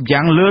គ្រប់បែប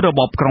យ៉ាងលើរ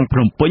បបក្រុងភ្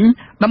នំពេញ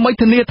ដើម្បី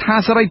ធានាថា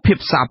សេរីភាព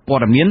សារព័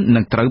ត៌មាននឹ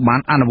ងត្រូវបា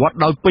នអនុវត្ត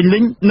ដោយពេញលេ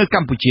ញនៅក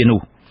ម្ពុជានោះ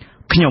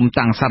ខ្ញុំ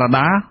តាំងសា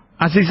រ៉ា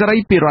អាស៊ីសេរី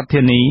ពីរដ្ឋ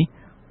ធានី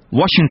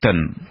Washington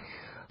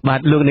បា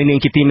ទលោកនាង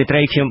ជាទីមេត្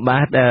រីខ្ញុំបា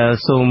ទ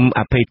សូម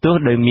អភ័យទោស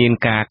ដោយមាន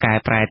ការកែ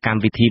ប្រែកម្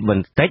មវិធីប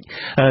ន្តិច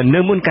នៅ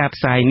មុនការ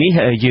ផ្សាយនេះ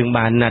យើង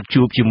បានណាត់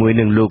ជួបជាមួយ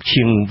នឹងលោក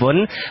ឈៀងវុន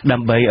ដើ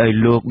ម្បីឲ្យ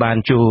លោកបាន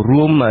ចូល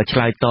រួមឆ្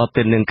លើយតប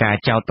ទៅនឹងការ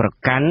ចោទប្រ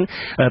កាន់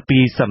ពី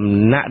សំ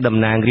ណាក់តំ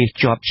ណាងរាស្ត្រ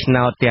ជាប់ឆ្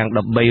នោតទាំង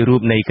13រូ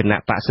បនៃគណៈ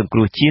បក្សសង្គ្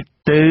រោះជាតិ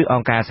ទៅអ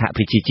ង្គការសហ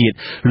ប្រជាជាតិ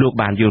លោក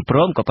បានយល់ព្រ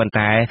មក៏ប៉ុន្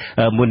តែ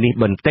មុននេះ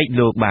បន្តិច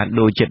លោកបាន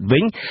ដូរចិត្តវិ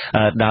ញ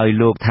ដោយ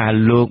លោកថា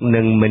លោក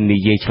នឹងមិននិ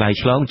យាយឆ្លើយ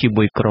ឆ្លងជា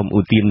មួយក្រុមឧ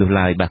ទាមនោះ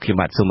ឡើយបាទខ្ញុំ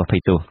បាទសូមអភ័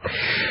យទោស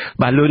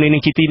បាទលោកនា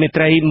ងជាទីមេ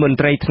ត្រីមន្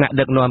ត្រីថ្នាក់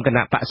ដឹកនាំគ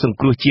ណៈបក្សសង្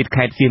គ្រោះជាតិ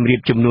ខេត្តសៀមរាប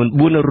ចំនួន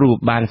4រូប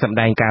បានសម្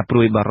ដែងការព្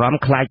រួយបារម្ភ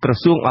ខ្លាចក្រ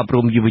សួងអប់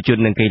រំយុវជន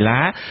និងកីឡា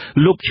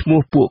លុបឈ្មោះ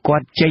ពួកគា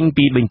ត់ចេញ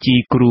ពីបញ្ជី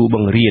គ្រូប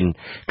ង្រៀន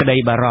ក្តី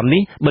បារម្ភ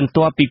នេះបន្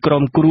ទាប់ពីក្រុ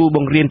មគ្រូប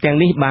ង្រៀនទាំង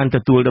នេះបានទ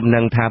ទួលដំណឹ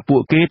ងថាពួ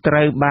កគេត្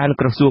រូវបាន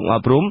ក្រសួងអ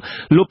ប់រំ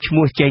លុបឈ្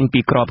មោះចេញពី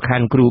ក្របខ័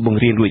ណ្ឌគ្រូប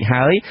ង្រៀនរួច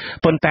ហើយ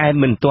ប៉ុន្តែ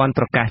មិនទាន់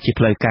ប្រកាសជា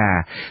ផ្លូវការ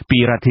ពី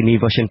រដ្ឋធានី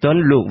Washington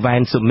លោកវ៉ែ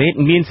នសុមេត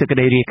មានសេចក្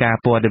តីរាយការណ៍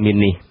ព័ត៌មាន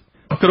នេះ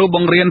គ្រូប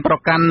ង្រៀនប្រ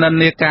កាន់និន្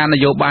នាការន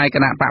យោបាយគ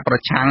ណៈបកប្រ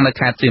ឆាំងនៅ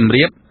ខេត្តសៀម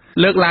រាប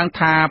លើកឡើង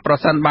ថាប្រ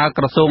សិនបើ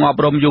ក្រសួងអ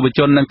ប់រំយុវជ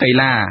ននិងកី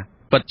ឡា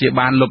ពិតជា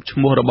បានលុបឈ្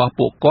មោះរបស់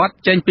ពួកគាត់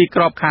ចេញពី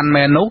ក្របខ័ណ្ឌ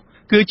មែននោះ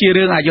គឺជា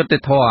រឿងអយុត្តិ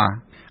ធម៌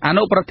អ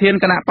នុប្រធាន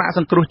គណៈបកស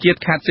ង្គ្រោះជាតិ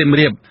ខេត្តសៀម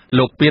រាប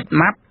លោកពៀត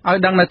ម៉ាប់ឲ្យ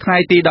ដឹងនៅថ្ងៃ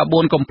ទី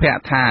14កុម្ភៈ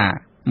ថា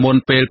មុន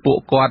ពេលពួក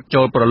គាត់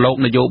ចូលប្រឡូក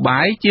នយោបា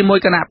យជាមួយ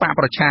គណៈបក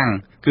ប្រឆាំង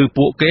គឺ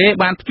ពួកគេ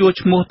បានផ្ជួស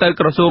ឈ្មោះទៅ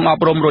ក្រសួងអ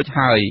ប់រំរួច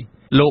ហើយ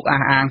លោក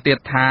អះអាងទៀត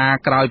ថា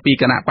ក្រោយពី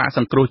គណៈបកស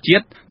ង្គ្រោះជា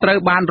តិត្រូវ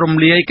បានរំ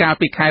លាយកាល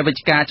ពីខែវិច្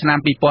ឆិកាឆ្នាំ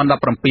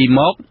2017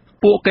មក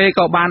ពួកគេ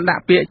ក៏បានដា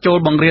ក់ពាក្យចូល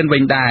បង្រៀនវិ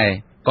ញដែរ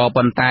ក៏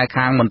ប៉ុន្តែ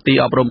ខាងមន្ទីរ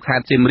អប់រំខេ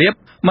ត្តសៀមរាប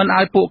មិន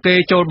ឲ្យពួកគេ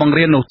ចូលបង្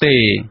រៀននោះទេ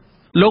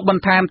លោកប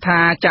ន្ថែមថា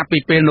ចាប់ពី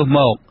ពេលនោះម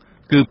ក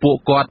គឺពួក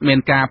គាត់មាន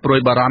ការព្រួយ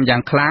បារម្ភយ៉ា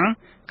ងខ្លាំង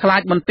ខ្លា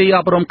ចមន្ទីរអ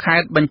ប់រំខេ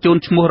ត្តបញ្ជូន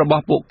ឈ្មោះរប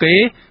ស់ពួកគេ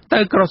ទៅ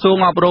ក្រសួង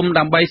អប់រំ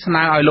ដើម្បីស្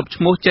នើឲ្យលុប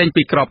ឈ្មោះចេញ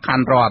ពីក្របខ័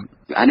ណ្ឌរដ្ឋ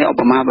អានេះឧ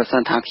បមាបើសិ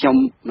នថាខ្ញុំ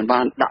មិន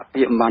បានដាក់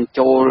ពាក្យមិនបាន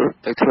ចូល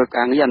ទៅធ្វើ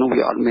ការងារអានោះ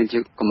វាអត់មានជា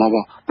កំហុសរប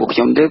ស់ពួកខ្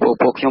ញុំទេព្រោះ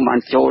ពួកខ្ញុំបាន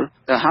ចូល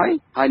ទៅហើយ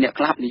អ្នក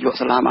ខ្លះនាយក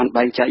សាលាបាន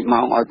បែងចែក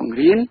ម៉ោងឲ្យបង្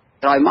រៀន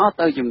ក្រោយមក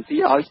ទៅជំទា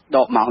វឲ្យដ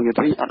កម៉ោងទៅ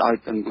វិញអត់ឲ្យ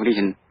ទៅបង្រៀ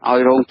នឲ្យ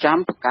រងចាំ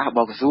ប្រកាសរប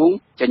ស់ក្រសួង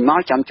ចេញមក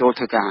ចាំចូល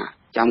ធ្វើការ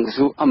ចាំក្រ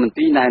សួងអមន្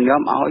ទីរណែ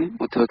នាំឲ្យ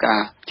មកធ្វើការ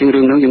ជាង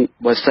រឿងនោះយើង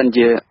បើសិន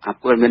ជាអា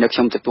ពលមានខ្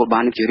ញុំទទួល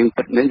បានជារឿង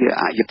ពិតមែនវា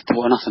អយុត្តិធ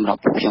ម៌ណាស់សម្រាប់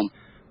ពួកខ្ញុំ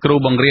គ្រូ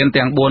បង្រៀន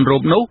ទាំង4រូ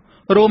បនោះ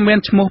រួមមាន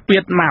ឈ្មោះពៀ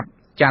តម៉ាប់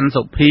ច័ន្ទ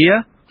សុភា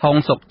ហុង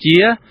សុកជា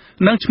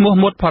និងឈ្មោះ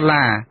មុតផល្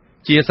លា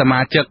ជាសមា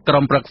ជិកក្រុ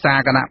មប្រឹក្សា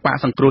គណៈបក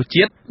សង្គ្រោះ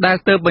ជាតិដែល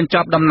ទើបបញ្ច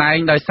ប់តំណែង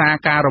ដោយសារ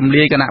ការរំ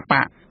លាយគណៈប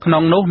កក្នុ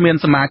ងនោះមាន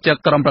សមាជិក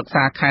ក្រុមប្រឹក្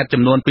សាខេត្ត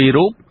ចំនួន2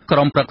រូបក្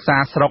រុមប្រឹក្សា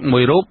ស្រុក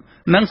1រូប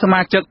និងស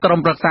មាជិកក្រុម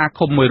ប្រឹក្សា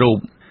ឃុំ1រូប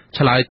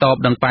ឆ្លើយតប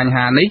នឹងបញ្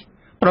ហានេះ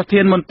ប្រ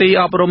ធានមន្ទីរ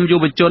អប់រំយុ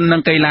វជននិ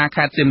ងកីឡា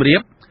ខេត្តសៀមរា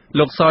ប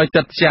លោកសយ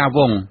ទឹកជាវ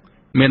ង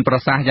មានប្រ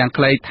សាសន៍យ៉ាង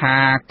ខ្លីថា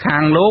ខា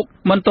ងលោក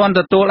មិនទាន់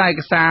ទទួលឯ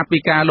កសារពី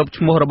ការលុប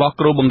ឈ្មោះរបស់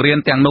គ្រូបង្រៀន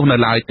ទាំងនោះនៅ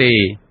ឡើយទេ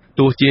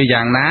ទោះជា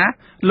យ៉ាងណា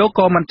លោក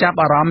ក៏មិនចាប់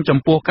អារម្មណ៍ចំ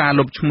ពោះការ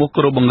លុបឈ្មោះ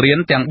គ្រូបង្រៀន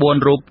ទាំង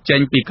4រូបចេ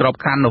ញពីក្រប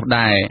ខ័ណ្ឌនោះ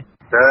ដែរ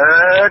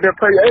ទៅ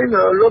ភ័យអី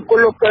លោកក៏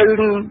លោកទៅ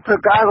ធ្វើ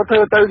ការក៏ធ្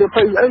វើទៅ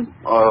ភ័យអី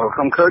ខ្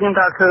ញុំឃើញ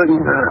ថាឃើញ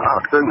អ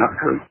ត់ឃើញ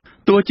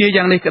ទោះជា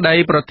យ៉ាងនេះក្តី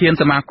ប្រធាន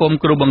សមាគម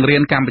គ្រូបង្រៀ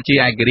នកម្ពុជា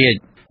ឯករាជ្យ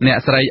អ្នក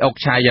ស្រីអុក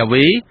ឆាយា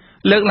វី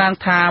លើកឡើង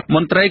ថាម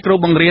ន្ត្រីគ្រូ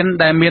បង្រៀន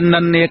ដែលមាន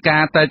និន្នាកា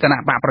រទៅគណៈ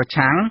បកប្រ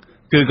ឆាំង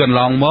គឺកន្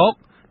លងមក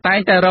តែង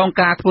តែរង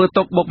ការធ្វើ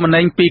ទុកបុកម្នេ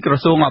ញពីក្រ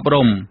សួងអប់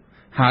រំ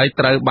ហើយ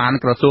ត្រូវបាន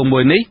ក្រសួងមួ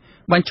យនេះ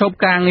បញ្ឈប់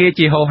ការងារ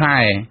ជាហូរហែ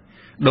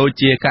ដូច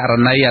ជាករ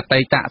ណីអតី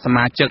តស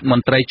មាជិកម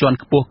ន្ត្រីជាន់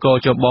ខ្ពស់កោ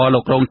ជបលោ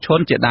ករងឈុន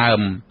ជាដើម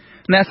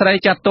អ្នកស្រី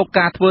ចាត់ទុក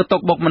ការធ្វើទុ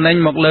កបុកម្នេញ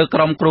មកលើក្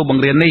រុមគ្រូប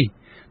ង្រៀននេះ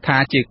ថា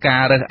ជាកា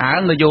ររើសអើ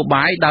ងនយោ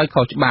បាយដោយ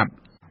ខុសច្បាប់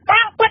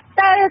តាមពិត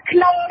ទៅក្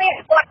នុងនេះ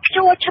គាត់ព្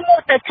យួរឈ្មោះ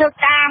ទៅធ្វើ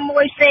ការមួ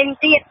យផ្សេង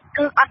ទៀត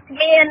គឺអត់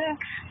មាន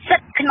សិ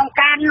ទ្ធិក្នុង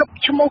ការលុប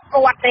ឈ្មោះ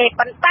គាត់ទេ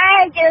ប៉ុន្តែ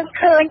យើង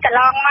ឃើញកន្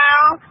លងម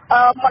ក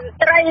មន្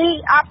ត្រី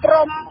អប់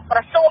រំក្រ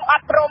សួងអ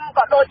ប់រំ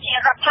ក៏ដូចជារ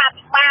ដ្ឋា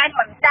ភិបាល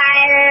មិនដែ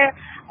ល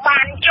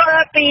បានយ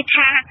ល់ពី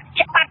ថា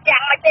ច្បាប់យ៉ា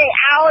ងម៉េចទេ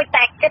ឲ្យ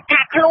តែគិត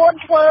ថាខ្លួន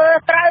ធ្វើ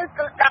ត្រូវ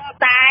គឺដឹង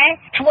តែ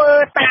ធ្វើ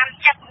តាម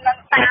ចិត្តនិង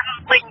តាម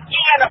បញ្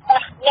ជារប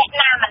ស់អ្នក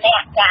ណាម្នា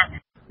ក់ចា៎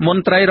ម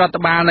ន្ត្រីរដ្ឋ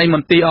បាលនៃម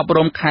ន្ទីរអប់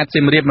រំខេត្ត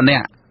សៀមរាបម្នា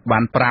ក់បា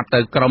នប្រាប់ទៅ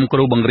ក្រុមគ្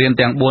រូបង្រៀន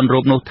ទាំង4រូ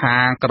បនោះថា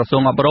ក្រសួ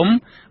ងអប់រំ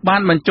បា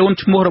នបញ្ជូន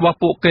ឈ្មោះរបស់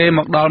ពួកគេម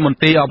កដល់មន្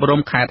ទីរអប់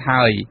រំខេត្ត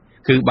ហើយ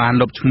គឺបាន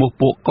លុបឈ្មោះ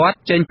ពួកគាត់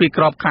ចេញពី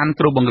ក្របខ័ណ្ឌ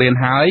គ្រូបង្រៀន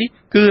ហើយ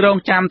គឺរង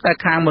ចាំតែ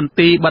ខាងមន្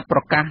ទីរបិទប្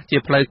រកាសជា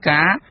ផ្លូវ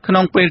ការក្នុ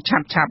ងពេល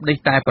ឆាប់ៗនេះ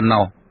តែប៉ុណ្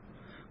ណោះ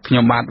ខ្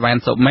ញុំបាទវ៉ែន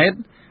សុមេត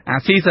អា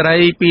ស៊ីសេរី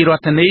ពីរ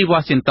ដ្ឋធានី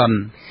Washington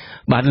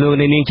បាទលោក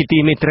នាងជាទី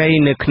មេត្រី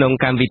នៅក្នុង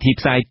កម្មវិធី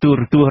ផ្សាយទូ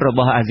រទស្សន៍រប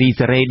ស់អាស៊ី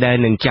សេរីដែល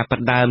នឹងចាប់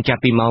ផ្ដើមចា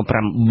ប់ពីម៉ោង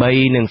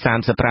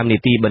 8:35 នា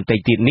ទីបន្តិច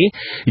ទៀតនេះ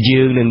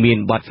យើងនឹងមាន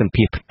បទសម្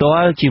ភាសន៍ផ្ទា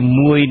ល់ជា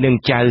មួយនឹង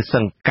ចៅស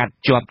ង្កាត់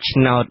ជាប់ឆ្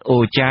នោតអូ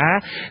ចា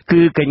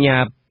គឺកញ្ញា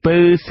ពើ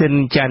សិន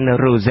ច័ន្ទ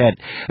រ៉ូសេត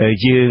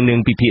យើងនឹង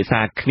ពិភាក្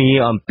សាគ្នា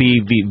អំពី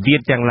វិវា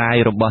ទទាំងឡាយ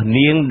របស់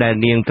នាងដែល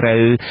នាងត្រូ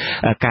វ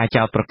ការ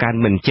ចោទប្រកាន់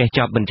មិនចេះច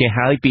ប់មិនចេះ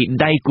ហើយពី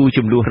ដៃគូ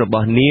ចំនួនរប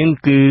ស់នាង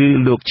គឺ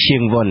លោកឈៀ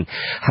ងវុន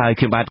ហើយ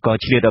ខ្ញុំបាទក៏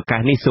ឆ្លៀតឱកា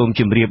សនេះសូម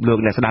ជម្រាបលោក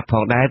អ្នកស្ដាប់ផ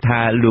ងដែរថា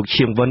លោក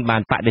ឈៀងវុនបា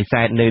នបដិ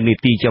សេធនៅនា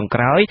ទីចុង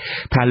ក្រោយ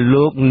ថា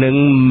លោកនឹង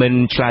មិន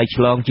ឆ្លើយ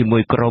ឆ្លងជាមួ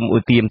យក្រុមឧ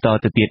ទាមត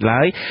ទៅទៀត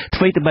ឡើយ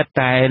អ្វីត្បិត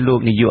តែលោក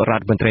នាយករ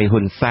ដ្ឋមន្ត្រីហ៊ុ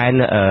នសែន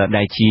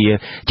ដែលជា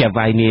ចៅហ្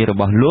វាយនាយរ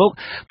បស់លោក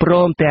ព្រ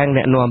មទាំង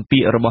អ្នកនាំពា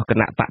ក្យរបស់គ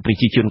ណៈបកប្រ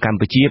ជាជនកម្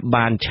ពុជា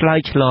បានឆ្លើយ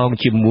ឆ្លង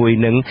ជាមួយ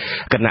នឹង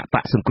គណៈប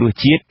កសង្គ្រោះ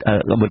ជាតិ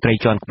មន្ត្រី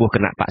ជាន់ខ្ពស់គ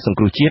ណៈបកសង្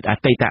គ្រោះជាតិអ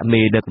តីត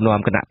មេដឹកនាំ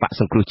គណៈបក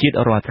សង្គ្រោះជាតិ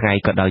រាល់ថ្ងៃ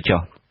ក៏ដោយ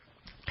ចុះ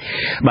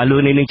បាទលោក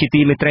នាងជា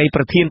ទីមេត្រី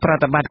ប្រធានប្រ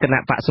តិបត្តិគណៈ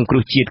បកសង្គ្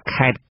រោះជាតិ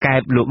ខេត្តកែ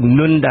បលោក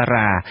នុនដា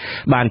រ៉ា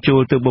បានចូ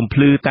លទៅបំភ្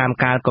លឺតាម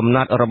ការកំណ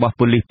ត់របស់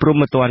ប៉ូលីសព្រហ្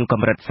មទណ្ឌក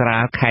ម្រិតស្រា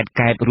លខេត្ត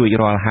កែបរួច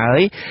រាល់ហើ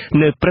យ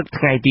នៅព្រឹក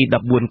ថ្ងៃទី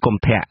14កុ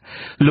ម្ភៈ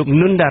លោក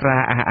នុនដារ៉ា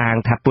អះអាង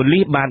ថាប៉ូលី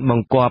សបានប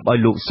ង្គាប់ឲ្យ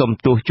លោកសុំ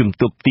ទោសជំ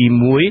ទប់ទី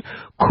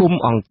1ឃុំ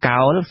អង្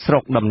កោលស្រុ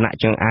កដំណាក់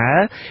ចង្អើ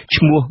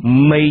ឈ្មោះ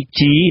មេ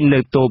ជីនៅ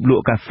តូបល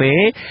ក់កាហ្វេ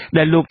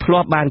ដែលលោកធ្លា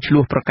ប់បានឆ្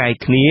លោះប្រកែក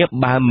គ្នា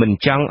បើមិន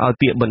ចង់ឲ្យ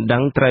ពាក្យបណ្ដឹ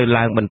ងត្រូវ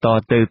ឡើងបន្ត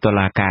ទៅតុ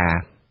លាការ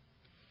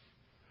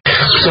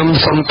ខ្ញុំ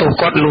សូមទោស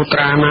គាត់លូត្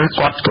រាណា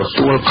គាត់ទ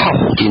ទួលខុស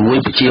ជាមួយ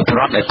ប្រជាពល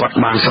រដ្ឋដែលគាត់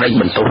បានស្រែក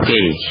បន្ទោស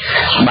គេ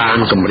បាន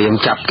គម្រាម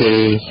ចាប់គេ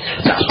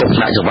ដាក់ទុក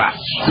ដាក់ច្បាប់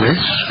ណា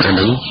អា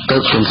នឹងទៅ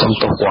ខ្ញុំសូម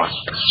ទោសគាត់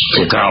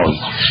ជាក្រោយ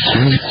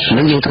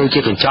នឹងយើងធ្វើជា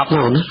កញ្ចប់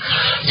ណា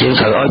យើង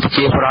ត្រូវឲ្យប្រ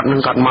ជាពលរដ្ឋនឹ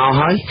ងគាត់មក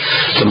ហើយ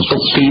ជំទុ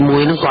កទី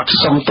1នឹងគាត់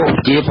សុំទោស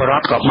ប្រជាពលរ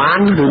ដ្ឋក៏បាន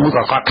ឬមួយ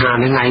ក៏គាត់ថា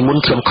ថ្ងៃមុន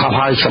ខ្ញុំខុស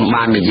ហើយខ្ញុំ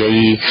បាននិយាយ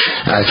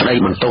ស្ដី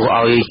បន្ទោស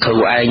ឲ្យគ្រូ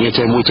ឯង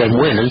ចេះ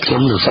មួយអានឹងខ្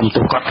ញុំនឹងសុំ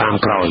ទោសគាត់តាម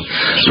ក្រោយ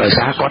ដោយ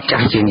សារគាត់ចា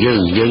ស់ជាង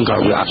យើងក៏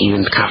វាអត់មា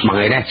នខាប់មក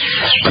អីដែរ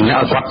ប៉ុន្តែ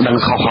ឲ្យគាត់ដឹង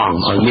ខុសផង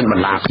ឲ្យមានប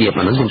ន្លាភាព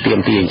អាហ្នឹងខ្ញុំទាម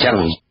ទារអញ្ចឹង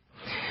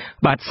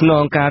បាទស្ន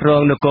ងការរ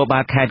ងនគរបា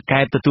លខេត្ត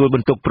កែបទទួលប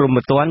ន្ទុកព្រហ្ម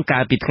ទណ្ឌកា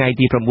លពីថ្ងៃ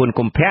ទី9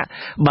កុម្ភៈ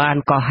បាន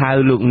ក៏ហៅ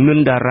លោកនុន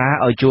ដារ៉ា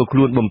ឲ្យចូលខ្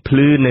លួនបំភ្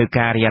លឺនៅ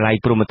ការិយាល័យ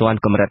ព្រហ្មទណ្ឌ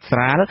កម្រិតស្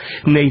រាល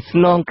នៃស្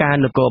នងការ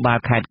នគរបាល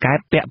ខេត្តកែប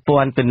ពាក់ព័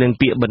ន្ធទៅនឹង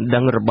ពាក្យបណ្ដឹ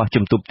ងរបស់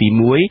ជំទប់ទី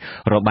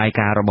1របាយ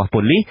ការណ៍របស់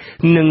ប៉ូលីស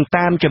និង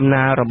តាមចំ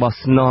ណារបស់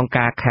ស្នង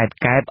ការខេត្ត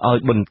កែបឲ្យ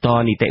បន្ត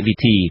នីតិវិ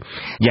ធី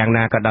យ៉ាង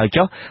ណាក៏ដោយ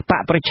ចុះប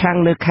កប្រឆាំង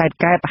នៅខេត្ត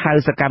កែបហៅ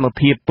សកម្ម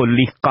ភាពប៉ូ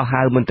លីសក៏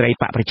ហៅមន្ត្រី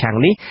បកប្រឆាំង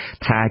នេះ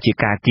ថាជា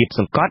ការគៀប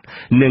សង្កត់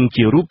និង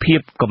ជារូបភាព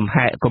គ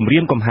ម្រា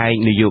មកំហែង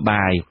នយោ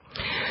បាយ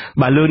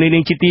បាទលោកនា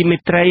ងជាទីមេ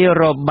ត្រី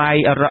រ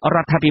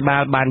ដ្ឋាភិបា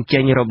លបានចេ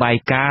ញរបាយ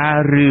ការ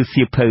ណ៍ឬ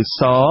សៀវភៅ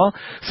ស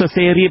រ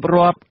សេររៀប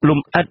រាប់ល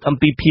ម្អិតអំ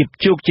ពីភាព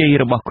ជោគជ័យ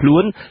របស់ខ្លួ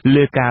ន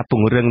លើការព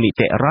ង្រឹងនី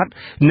តិរដ្ឋ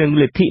និង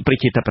លទ្ធិប្រ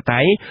ជាធិប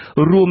តេយ្យ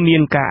រួមមា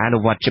នការអនុ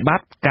វត្តច្បា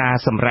ប់ការ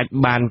សម្រេច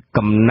បាន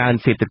កំណើន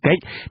សេដ្ឋកិច្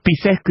ចពិ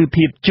សេសគឺ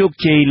ភាពជោគ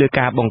ជ័យលើ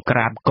ការបង្ក្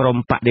រាបក្រុម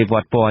បដិវ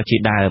ត្តពណ៌ជា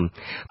ដើម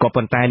ក៏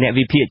ប៉ុន្តែអ្នក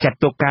វិភាគចាត់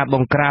ទុកការប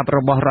ង្ក្រាបរ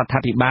បស់រដ្ឋា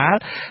ភិបាល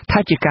ថា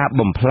ជាការ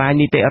បំផ្លាញ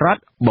នីតិរដ្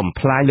ឋបំ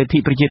ផ្លាញលទ្ធិ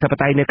ប្រជាធិប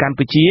តេយ្យនៅកម្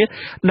ពុជា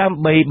ដើម្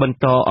បីបន្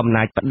តអំ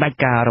ណាចផ្ដាច់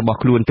ការរបស់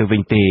ខ្លួនទៅវិ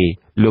ញទេ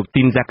លោក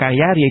ទីនហ្សាកា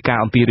យ៉ារាយការ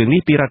ណ៍អំពីរឿង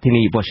នេះពីរដ្ឋធា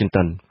នី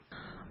Washington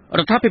រ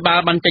ដ្ឋាភិបាល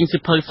បានចេញសៀ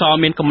វភៅស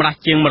មានកម្រាស់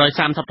ជាង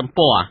130ទំ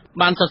ព័រ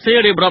បានសរសេរ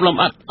រៀបរាប់ល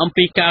ម្អិតអំ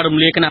ពីការរំ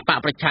លាយគណៈបក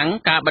ប្រឆាំង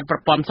ការបិទប្រ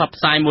ព័ន្ធផ្សព្វ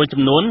ផ្សាយមួយ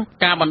ចំនួន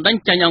ការបណ្តេញ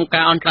ចេញអង្គ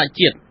ការអន្តរ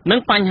ជាតិនិង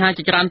បញ្ហា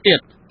ជាច្រើនទៀត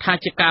ថា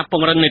ជាការព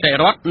ង្រឹងនីតិ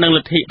រដ្ឋនិងល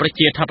ទ្ធិប្រ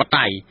ជាធិប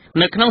តេយ្យ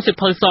នៅក្នុងសៀវ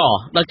ភៅស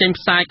ដែលចេញ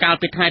ផ្សាយកាល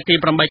ពីថ្ងៃទី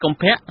8កុម្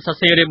ភៈសរ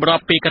សេររៀបរា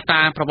ប់ពីកត្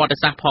តាប្រវត្តិ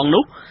សាស្ត្រផង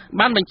នោះ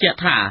បានបញ្ជាក់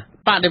ថា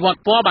បដិវត្ត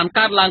ពណ៌បាន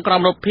កើតឡើងក្រោ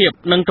មរូបភាព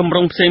និងទម្រ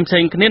ង់ផ្សេងៗ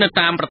គ្នានៅ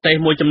តាមប្រទេស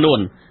មួយចំនួន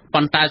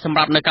ប៉ុន្តែសម្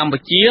រាប់នៅកម្ពុ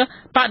ជា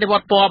បដិវ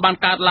ត្តពណ៌បាន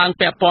កើតឡើង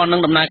ពាក់ព័ន្ធនឹ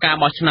ងដំណើរការ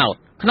បោះឆ្នោត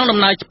ក្នុងដំ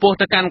ណើរចំពោះ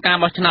ទៅកាន់ការ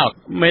បោះឆ្នោត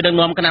មេដឹក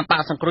នាំគណៈប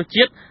កសង្គ្រោះ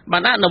ជាតិបា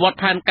នអនុវត្ត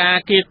ផែនការ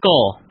គៀក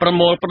ប្រ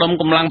មូលផ្ដុំ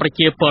កម្លាំងប្រ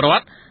ជាពលរ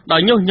ដ្ឋដោ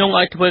យញុះញង់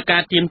ឲ្យធ្វើកា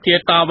រទាមទារ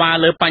តវ៉ា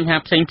លើបញ្ហា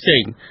ផ្សេង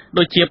ៗ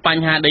ដូចជាប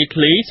ញ្ហាដី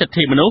ធ្លីសិទ្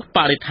ធិមនុស្សប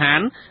រិស្ថាន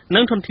និ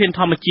ងធនធានធ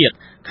ម្មជាតិ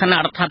ខណៈ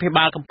រដ្ឋាភិ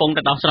បាលកំពុង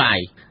តែដោះស្រាយ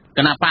គ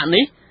ណៈបក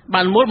នេះ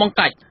បានមូលបង្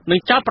កាច់និង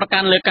ចោទប្រកា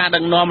ន់លើការដឹ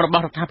កនាំរប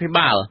ស់រដ្ឋាភិ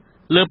បាល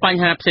លើប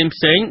ញ្ហាផ្សេ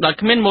ងៗដោយ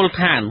គ្មានមូលដ្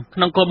ឋានក្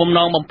នុងគោលបំណ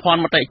ងបំភាន់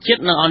មតិជា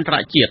តិនិងអន្តរ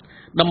ជាតិ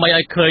ដើម្បី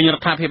ឲ្យឃើញរ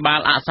ដ្ឋាភិបាល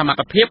អសមត្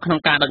ថភាពក្នុង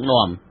ការដឹក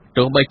នាំ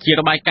ទោះបីជា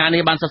របាយការណ៍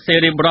នេះបានសរសេរ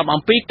រៀបរាប់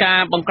អំពីកា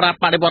របង្ក្រាប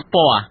បដិវត្តព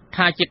ណ៌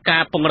ថាជាកា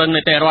រពង្រឹង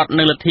នីតិរដ្ឋ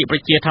និងលទ្ធិប្រ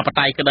ជាធិប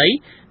តេយ្យក្តី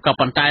ក៏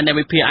ប៉ុន្តែអ្នក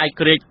វិភាគឯក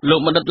ក្រិចលោក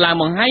បណ្ឌិតឡាវ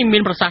ម៉ុងហៃមា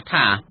នប្រសាសន៍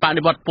ថាប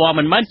ដិវត្តពណ៌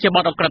មិនមែនជាប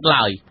ទអក្រិត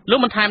ឡើយលោក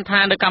បានថែមថា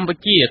នៅកម្ពុ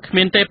ជាគ្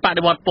មានទេប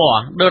ដិវត្តពណ៌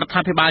ដោយរដ្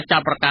ឋាភិបាលចោ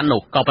ទប្រកាន់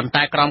នោះក៏ប៉ុន្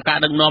តែក្រោមការ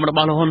ដឹកនាំរប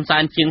ស់លោកហ៊ុនសែ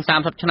នជាង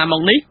30ឆ្នាំម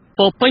កនេះ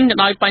ពោពេញទៅ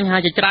ដោយបញ្ហា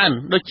ជាច្រើន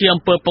ដូចជាអំ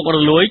ពើពុករ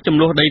លួយចំ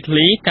នួនដីធ្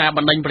លីការប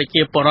ណ្ដេញប្រ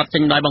ជាពលរដ្ឋចេ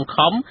ញដោយបង្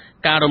ខំ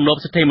ការរំលោភ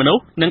សិទ្ធិមនុស្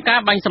សនិងការ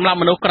បាញ់សម្លាប់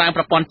មនុស្សក្រៅ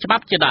ប្រព័ន្ធច្បា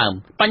ប់ជាដើម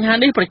បញ្ហា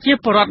នេះប្រជា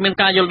ពលរដ្ឋមាន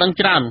ការយល់ដឹង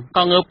ច្រើន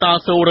ក៏ងើបត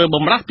ស៊ូឬ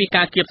បំរាស់ពី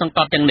ការគៀបសង្ក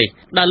ត់ទាំងនេះ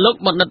ដែលលោក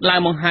បណ្ឌិតឡាវ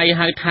ម៉ុងហៃ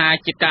ហៅថា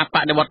ជាការប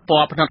ដិវត្តព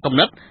ណ៌ផ្នែកគំ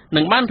និត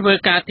និងបានធ្វើ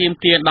ការទាម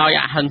ទារដោយ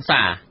អហិង្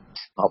សា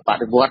ប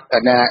ដិវត្ត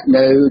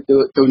នៅ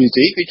ទូនី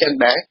តិគឺចឹង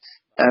ដែរ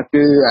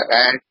គឺ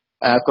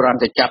គ្រាន់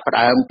តែចាប់ផ្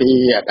ដើមពី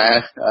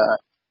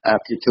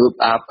ពីធ្វើ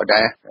បាប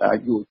ដែរ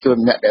យុវជន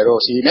អ្នកដែលរ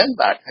ស់ស៊ីហ្នឹង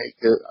បាទហើយ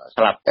គឺ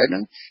ស្លាប់ទៅហ្នឹ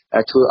ង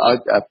ធ្វើឲ្យ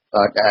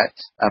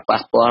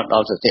ប៉ះពាល់ដ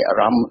ល់សតិអា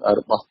រម្មណ៍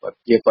របស់ប្រ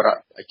ជាពលរដ្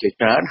ឋជា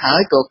ច្រើនហើ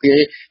យក៏គេ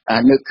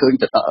នឹកឃើញ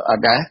ទៅ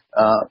ដែរ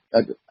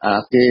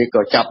គេ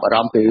ក៏ចាប់អារ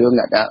ម្មណ៍ពីរឿង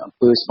អំ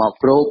ពើស្មោក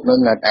គ្រោកនិង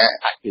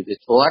អយុត្តិ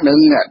ធម៌និង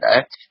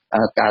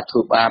ការធ្វើ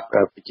បាបប្រ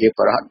ជាព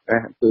លរដ្ឋ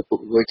អំពើពុក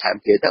រលួយថែម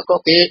ទៀតក៏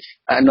គេ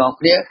នាំ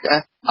គ្នា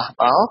បះ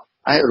បោ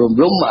ហើយរំ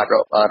លំរ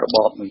ប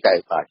បនឹងទៅ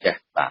បាទចា៎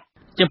បាទ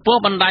ចំពោះ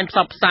បណ្ដាញផ្ស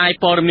ព្វផ្សាយ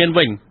ព័ត៌មាន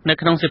វិញនៅ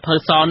ក្នុងសិភៅ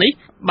សនេះ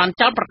បាន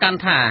ចោទប្រកាន់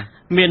ថា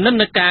មាននិន្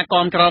នាការ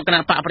គាំទ្រគណ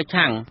បកប្រ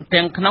ឆាំង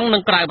ទាំងក្នុងនិ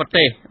ងក្រៅប្រ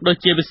ទេសដូច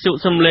ជាវិទ្យុ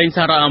សំឡេងស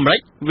ហរដ្ឋអាមេរិក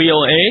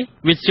VOA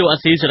វិទ្យុអា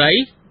ស៊ីសេរី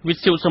វិ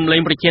ទ្យុសំឡេង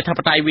ប្រជាធិប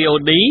តេយ្យ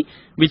VOD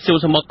វិទ្យុ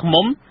សមុទ្រឃ្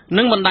មុំ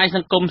និងបណ្ដាញស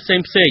ង្គមផ្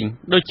សេងៗ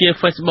ដូចជា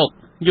Facebook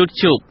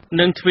YouTube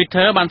និង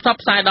Twitter បានផ្សព្វ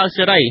ផ្សាយដោយ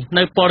សេរី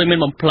នៅព័ត៌មាន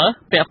បំផ្លើស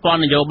ពាក់ព័ន្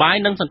ធនយោបាយ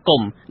និងសង្គ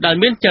មដែល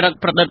មានចរិត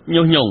ប្រឌិត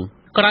ញុះញង់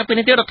ក្រៅពី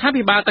នេះរដ្ឋា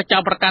ភិបាលក៏ចោ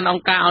ទប្រកាន់អ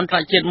ង្គការអន្តរ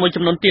ជាតិមួយ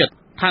ចំនួនទៀត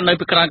ថានៅ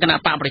ពីក្រោយគណៈ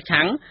បកប្រ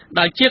ឆាំង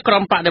ដែលជាក្រុ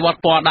មបដិវត្ត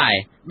ពណ៌ដែរ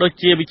ដូច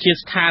ជាវិជា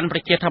ស្ថានប្រ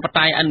ជាធិប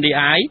តេយ្យ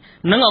NDI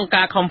និងអង្គ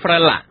ការ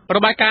Conferella រ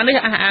បាយការណ៍នេះ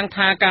អះអាង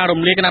ថាការរំ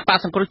លាយគណៈបក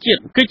សង្គ្រោះជាតិ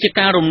គឺជា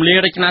ការរំលាយ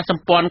រចនាស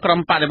ម្ព័ន្ធក្រុម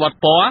បដិវត្ត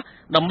ពណ៌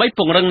ដើម្បីព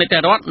ង្រឹងនីតិ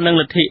រដ្ឋនិង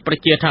លទ្ធិប្រ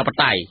ជាធិប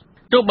តេយ្យ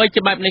ទោះបី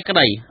ជាបែបនេះក្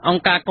តីអង្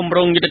គការគម្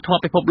រោងយុត្តិធ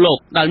ម៌ពិភពលោក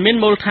ដែលមាន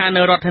មូលដ្ឋាន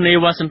នៅរដ្ឋធានី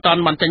Washington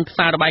បានចេញផ្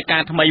សាយរបាយកា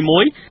រណ៍ថ្មីមួ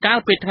យកាល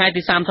ពីថ្ងៃ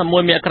ទី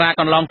31មករា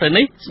កន្លងទៅ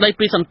នេះស្ដី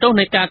ពីសន្ទុះ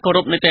នៃការគោរ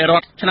ពនីតិរ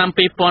ដ្ឋឆ្នាំ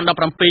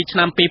2017ឆ្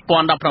នាំ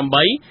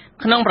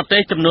2018ក្នុងប្រទេ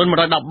សចំនួន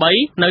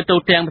113នៅទូ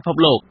ទាំងពិភព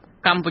លោក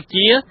កម្ពុ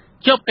ជា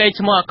ជាប់កេរ្តិ៍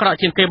ឈ្មោះអាក្រក់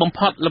ជាងគេបំ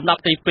ផុតលំដា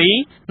ប់ទី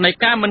2នៃ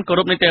ការមិនគោរ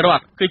ពនីតិរ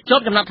ដ្ឋគឺជា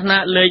ប់ចំណាត់ថ្នា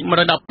ក់លេខ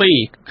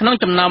112ក្នុង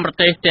ចំណោមប្រ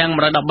ទេសទាំង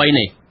113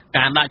នេះ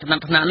ការដាក់ចំណា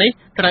ត់ថ្នាក់នេះ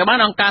ត្រូវបាន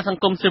អង្គការស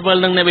ង្គមស៊ីវិល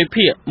និងអ្នកវិ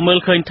ភាគមើល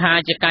ឃើញថា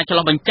ជាការឆ្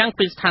លុះបញ្ចាំង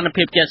ពីស្ថាន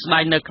ភាពជាក់ស្ដែ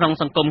ងនៅក្នុង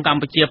សង្គមក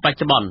ម្ពុជាបច្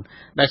ចុប្បន្ន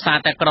ដោយសារ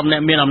តែក្រុមអ្ន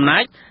កមានអំណា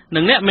ចនិ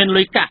ងអ្នកមាន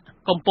លុយកាក់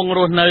កំពុងរ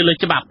ស់នៅលើ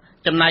ច្បាប់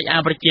ចំណែកឯ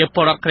ប្រជាព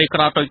លរដ្ឋក្រីក្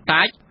រតូច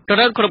តាចត្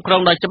រូវគ្រប់គ្រ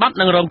ងដោយច្បាប់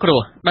និងរងគ្រោះ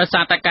ដោយសា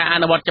រតែការអ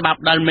នុវត្តច្បាប់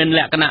ដែលមានល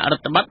ក្ខណៈរ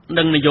ដ្ឋបတ်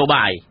និងនយោ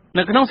បាយ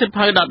នៅក្នុងសិ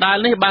ភៅដដែល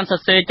នេះបានសរ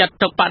សេរចាត់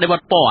ទុកបដិវ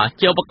ត្តពណ៌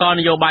ជាឧបករណ៍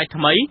នយោបាយ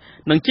ថ្មី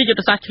និងជាយុទ្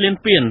ធសាស្ត្រឈ្លាន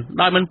ពាន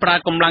ដោយមិនប្រើ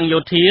កម្លាំងយោ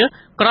ធា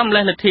ក្រមលេ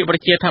សលទ្ធិប្រ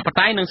ជាធិប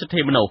តេយ្យនិងសិទ្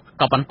ធិមនុស្ស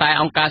ក៏ប៉ុន្តែ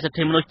អង្គការសិទ្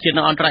ធិមនុស្សជាតិ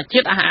និងអន្តរជា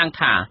តិអះអាង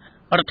ថារ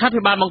ដ្ឋា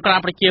ភិបាលបង្ក្រាប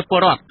ប្រជាពល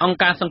រដ្ឋអង្គ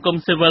ការសង្គម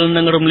ស៊ីវិល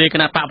និងរំលាយគ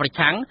ណបកប្រ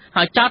ឆាំង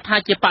ហើយចោទថា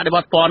ជាបដិវ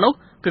ត្តពណ៌នោះ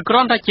គឺគ្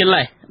រាន់តែជា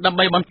លេសដើម្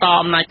បីបន្ត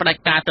អំណាចផ្ដា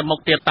ច់ការទៅមុខ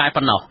ទៀតតែ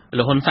ប៉ុណ្ណោះ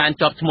លោកហ៊ុនសែន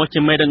ជាប់ឈ្មោះ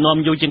ជាមេដឹកនាំ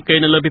យូរជាងគេ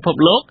នៅលើពិភព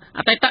លោក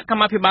អតីតកម្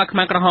មាភិបាលខ្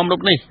មែរក្រហមរូ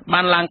បនេះ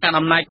បានឡើងកាន់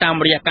អំណាចតាម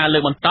រយៈការលើ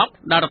កបន្ទប់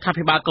ដល់រដ្ឋា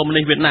ភិបាលកុម្មុយ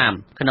នីសវៀតណាម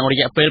ក្នុងរ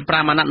យៈពេល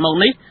5អាណត្តិមក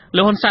នេះ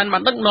លោកហ៊ុនសែនបា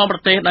នដឹកនាំប្រ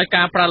ទេសដោយ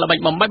ការប្រើល្បិច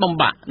បំបីបំ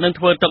បាក់និង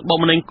ធ្វើទុកបុក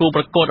ម្នេញគូ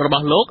ប្រកួតរប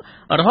ស់លោក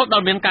រហូតដ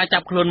ល់មានការចា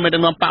ប់ខ្លួនមេដឹ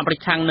កនាំបកប្រ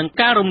ឆាំងនិង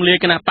ការរំលាយ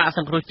គណបកស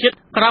ង្គ្រោះជាតិ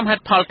ក្រោមហេ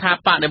តុផលថា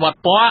បដិវត្ត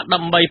ពណ៌ដើ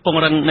ម្បីព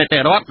ង្រឹងនីតិ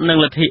រដ្ឋនិង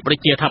លទ្ធិប្រ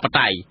ជាធិប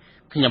តេយ្យ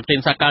ខ្ញុំទីន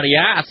សាការី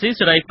យ៉ាអាស៊ី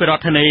សេរីពីរដ្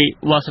ឋធានី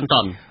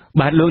Washington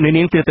បាទលោកអ្នក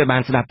នាងទើបតែបា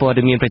នស្ដាប់ព័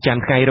ត៌មានប្រចាំ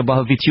ថ្ងៃរប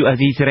ស់វិទ្យុអា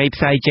ស៊ីសេរី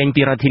ផ្សាយចេញ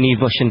ពីរដ្ឋធានី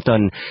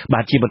Washington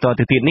បាទជាបន្ត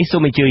ទៅទៀតនេះសូ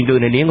មអញ្ជើញលោក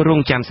អ្នកនាងរង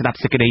ចាំស្ដាប់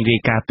សេចក្តីរា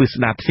យការណ៍ពិស្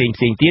ដារផ្សេងៗ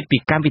ទៀតពី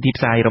កម្មវិធី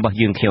ផ្សាយរបស់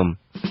យើងខ្ញុំ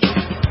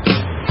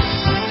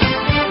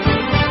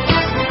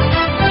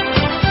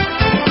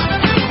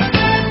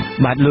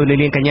បាទលោកអ្នក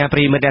នាងកញ្ញាប្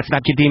រិយមិត្តដែលស្ដា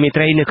ប់ជាទីមេ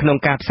ត្រីនៅក្នុង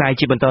ការផ្សាយ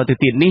ជាបន្តទៅ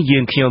ទៀតនេះយើ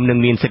ងខ្ញុំនឹង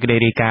មានសេចក្តី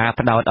រាយការណ៍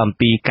ផ្ដោតអំ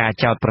ពីការ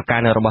ចោទប្រកា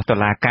ន់របស់តុ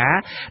លាការ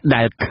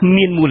ដែលគ្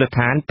មានមូលដ្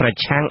ឋានប្រ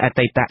ឆាំងអ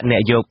តីតអ្ន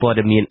កយកព័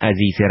ត៌មានអា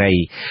ស៊ីសេរី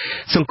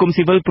សង្គម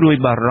ស៊ីវិលព្រួយ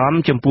បារម្ភ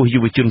ចំពោះយុ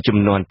វជនជំ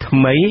នាន់ថ្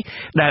មី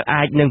ដែល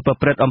អាចនឹងប្រ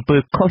ព្រឹត្តអំពើ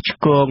ខុសឆ្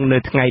គងនៅ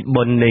ថ្ងៃ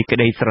បុណ្យនៃក្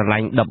តីស្រឡា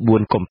ញ់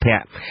14កុម្ភៈ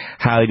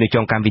ហើយនៅ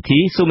ចុងកម្មវិធី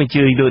សូមអញ្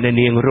ជើញលោកអ្នក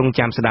នាងរង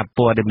ចាំស្ដាប់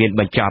ព័ត៌មាន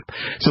បញ្ចប់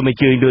សូមអញ្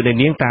ជើញលោកអ្នក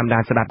នាងតាមដា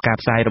នស្ដាប់ការ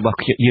ផ្សាយរបស់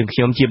យើងខ្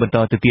ញុំជាបន្ត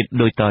ទៅទៀត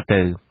ដូចត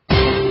ទៅ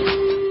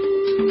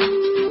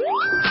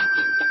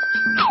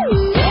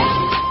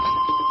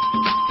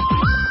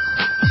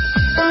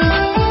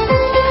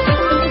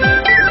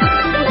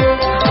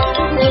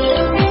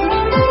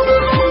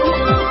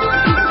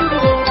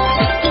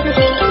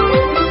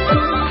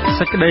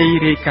សេចក្តី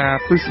រាយការ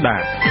ណ៍ពិស្ដា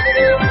រ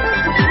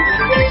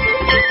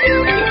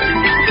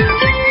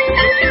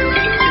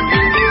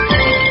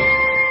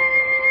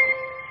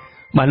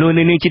បាទលោក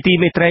នាងជាទី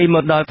មេត្រីម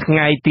កដល់ថ្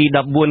ងៃទី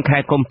14ខែ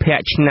កុម្ភៈ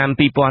ឆ្នាំ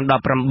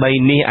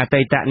2018នេះអ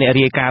តីតអ្នក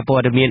រាយការណ៍ព័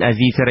ត៌មានអា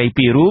ស៊ីសេរី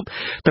ពីររូប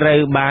ត្រូវ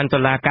បានតុ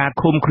លាការ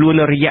ឃុំខ្លួន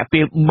រយៈ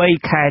ពេល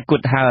3ខែគ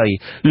ត់ហើយ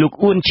លោក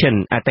អ៊ួនឈិន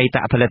អតីត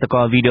ផលិតក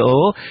រវីដេអូ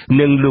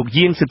និងលោក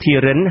យាងសុធា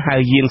រិនហើ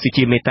យយាងសុ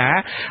ជាមេតា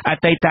អ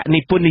តីតនិ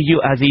ពន្ធនាយក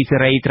អាស៊ីសេ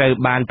រីត្រូវ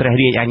បានព្រះ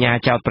រាជអាជ្ញា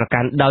ចោទប្រកា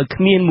ន់ដោយ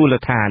គ្មានមូល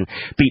ដ្ឋាន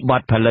ពីប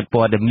ទផលិត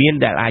ព័ត៌មាន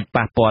ដែលអាច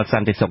ប៉ះពាល់ស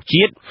ន្តិសុខ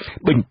ជាតិ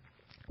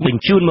ប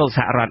ញ្ជូនមកស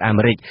ហរដ្ឋអា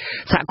មេរិក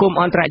សហគមន៍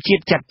អន្តរជា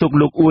តិចាត់ទុក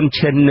លោកអ៊ួន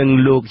ឈិននិង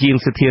លោកយាង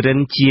សុធារិន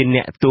ជាអ្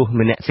នកទោស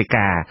មនសិ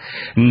ការ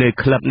នៅ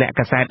ក្លឹបអ្នក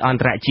កាសែតអន្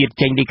តរជាតិ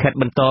ចេញលិខិត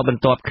បន្តប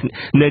ន្ទាប់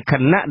នៅខ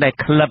ណៈដែល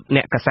ក្លឹបអ្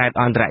នកកាសែត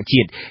អន្តរ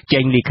ជាតិចេ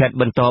ញលិខិត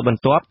បន្តប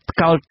ន្ទាប់ថ្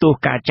កោលទោស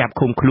ការចាប់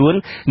ឃុំខ្លួន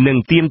និង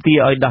ទាមទារ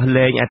ឲ្យដោះ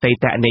លែងអតី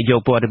តនាយក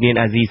ព័ត៌មាន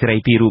អាស៊ីសេរី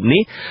ពីររូប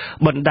នេះ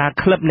បណ្ដា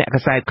ក្លឹបអ្នក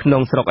កាសែតក្នុ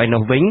ងស្រុកឯ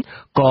នោះវិញ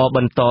ក៏ប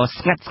ន្ត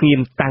ស្ងាត់ស្ងៀម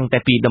តាំងតែ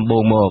ពីដំបូ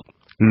ងមក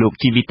លោក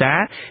ជីវិតា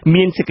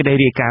មានសេចក្តី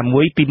រាយការណ៍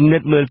មួយពិនិ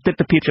ត្យមើលទស្សន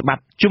វិជ្ជាច្បា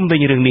ប់ជុំវិញ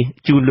រឿងនេះ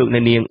ជូនលោកអ្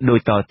នកនាងដូច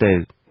តទៅ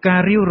កា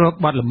ររាវរក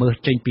បទល្មើស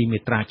ចេញពីមា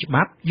ត្រាច្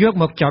បាប់យក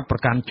មកចោទប្រ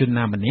កាន់ជន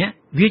ណាម្នាក់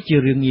វាជា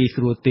រឿងងាយ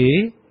ស្រួលទេ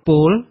ព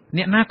ល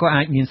អ្នកណាក៏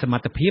អាចមានសម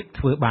ត្ថភាព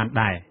ធ្វើបាន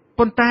ដែរ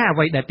ប៉ុន្តែអ្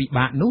វីដែលពិ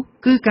បាកនោះ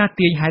គឺការ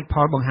ទាញហេតុផ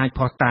លបង្ហាញភ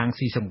ស្តុតាង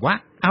ស៊ីសង្វា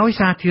ក់ឲ្យ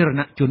សាធារ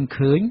ណជន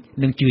ឃើញ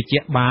និងជឿជា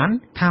ក់បាន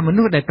ថាម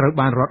នុស្សដែលត្រូវ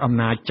បានរដ្ឋអំ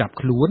ណាចចាប់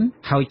ខ្លួន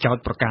ហើយចោទ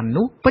ប្រកាន់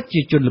នោះពិត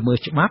ជាជនល្មើ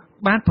សច្បាប់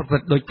បានប្រព្រឹ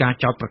ត្តដោយការ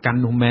ចោទប្រកាន់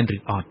នោះមែនឬ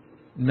អត់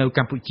នៅក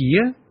ម្ពុជា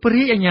ព្រះ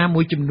រាជអាជ្ញា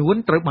មួយចំនួន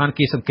ត្រូវបាន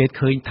គេសង្កេត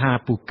ឃើញថា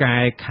ពូកែ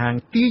ខាង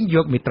ទាញយ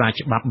កមាត្រា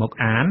ច្បាប់មក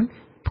អាន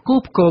ផ្គូ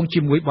ផ្គង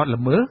ជាមួយបទ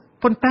ល្មើស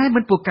ប៉ុន្តែមិ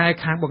នពូកែ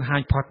ខាងបង្ហា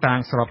ញភស្តុតាង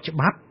ស្របច្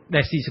បាប់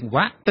ដែលស៊ីសង្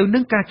វាក់ទៅនឹ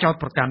ងការចោទ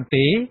ប្រកាន់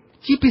ទេ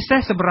ជាពិសេស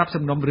សម្រាប់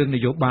សំណុំរឿងន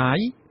យោបាយ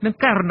និង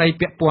ករណី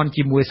ពាក់ព័ន្ធ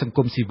ជាមួយសង្គ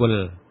មស៊ីវិល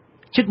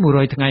ជិត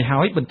100ថ្ងៃហើ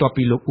យបន្ទាប់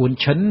ពីលោកអ៊ួន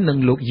ឈិននិង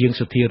លោកយាង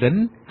សុធារិន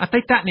អ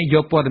តីតនាយ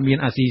កព័ត៌មាន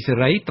អាស៊ីសេ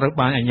រីត្រូវ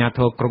បានអាជ្ញាធ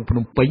រក្រុងភ្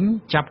នំពេញ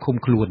ចាប់ឃុំ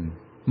ខ្លួន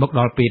មក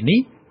ដល់ពេលនេះ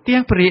ទាំ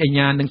ងព្រះរាជអាជ្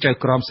ញានិងចៅ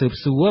ក្រមស៊ើប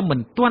សួរមិន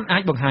ទាន់អា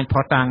ចបង្ហាញភ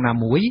ស្តុតាងណា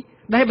មួយ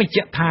ដែលបញ្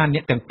ជាក់ថាអ្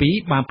នកទាំងពីរ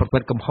បានប្រព្រឹ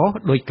ត្តកំហុស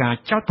ដោយការ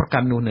ចោទប្រកា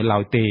ន់នោះនៅឡើ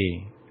យទេ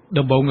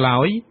ដំបូងឡើ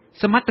យ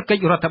សមត្ថកិច្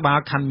ចរដ្ឋបាល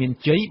ខណ្ឌមាន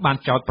ជ័យបាន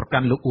ចោទប្រកា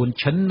ន់លោកអ៊ួន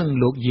ឈិននិង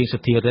លោកយាងសុ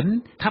ធារិន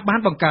ថាបាន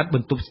បង្កើតប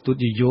ន្ទប់ស្ទូ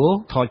ឌីយោ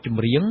ថតច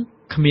ម្រៀង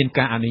គ្មាន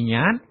ការអនុញ្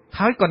ញាត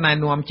ហើយក៏ណែ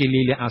នាំជា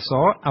លាយលក្ខណ៍អក្ស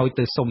រឲ្យ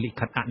ទៅសុំលិ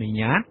ខិតអនុញ្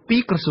ញាតពី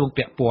ក្រសួង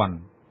ពាក់ព័ន្ធ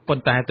ប៉ុ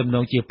ន្តែទំន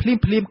ងជាភ្លា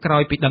មក្រោ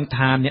យពីដឹង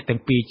ថាអ្នកទាំ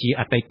ងពីរជា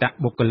អតីត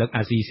បុគ្គលិក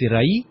អាស៊ីសេ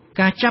រី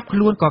ការចាប់ខ្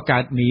លួនក៏កើ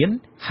តមាន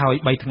ហើយ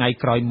3ថ្ងៃ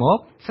ក្រោយមក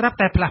ស្រាប់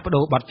តែផ្លាស់ប្ដូ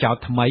របទចោទ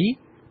ថ្មី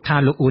ថា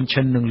លោកអ៊ួន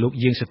ឈិននិងលោក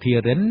យាងសុធា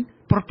រិន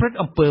ប្រព្រឹត្ត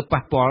អំពើ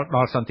ប៉ះពាល់ដ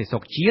ល់សន្តិសុ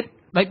ខជាតិ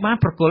ដោយបាន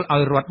ប្រគល់ឲ្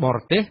យរដ្ឋបរ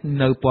ទេស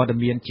នៅព័ត៌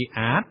មានជា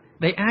អាច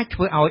ដែលអាចធ្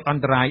វើឲ្យអ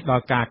ន្តរាយដ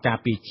ល់ការការ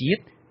ពារជា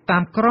តិតា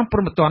មក្រមព្រ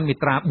ហ្មទណ្ឌមា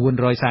ត្រា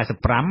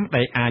445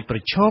ដែលអាចប្រ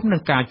ឈមនឹ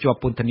ងការជាប់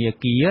ពន្ធនា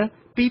គារ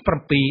ពី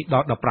7ដ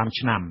ល់15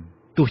ឆ្នាំ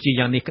ទោះជា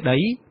យ៉ាងនេះក្តី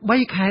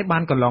3ខែបា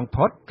នកន្លង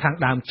ផុតខាង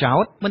ដើមចោ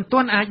ទមិនទា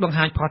ន់អាចបង្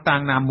ហាញភស្តុតា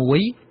ងណាមួយ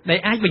ដែល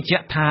អាចបញ្ជា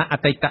ក់ថាអ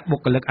តីតបុ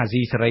គ្គលិកអា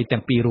ស៊ីសេរីទាំ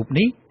ងពីររូប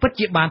នេះពិត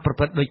ជាបានប្រ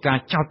ព្រឹត្តដោយការ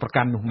ចោទប្រ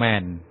កាន់នោះមែ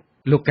ន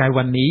លោកកែវ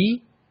វ៉ានី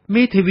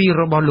មេធាវី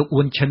របស់លោក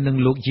អ៊ួនឈិននិង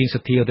លោកយាងសុ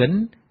ធារិន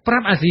ប្រា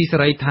ប់អាស៊ីសេ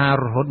រីថា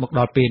រហូតមក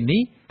ដល់ពេល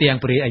នេះទាំង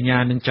ព្រះអាជ្ញា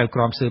និងចៅក្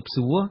រមស៊ើប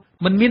សួរ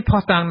មិនមានភ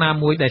ស្តុតាងណា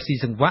មួយដែលស៊ី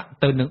សង្វាក់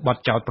ទៅនឹងបទ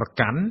ចោទប្រ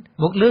កាន់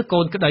មកលើកូ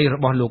នក្តីរ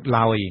បស់លោក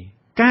ឡើយ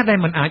ការដែល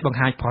មិនអាចបង្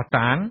ហាញភស្តុ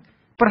តាង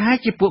ប្រហែល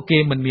ជាពួកគេ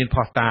មិនមានភ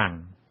ស្តុតាង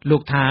លោ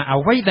កថា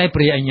អ្វីដែល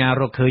ព្រះអាជ្ញា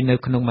រកឃើញនៅ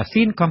ក្នុងម៉ា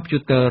ស៊ីនកុំព្យូ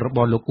ទ័ររប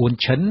ស់លោកអ៊ួន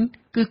ឈិន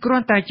គឺគ្រា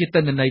ន់តែជាទិ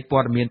ន្នន័យព័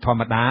ត៌មានធម្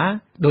មតា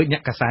ដោយអ្ន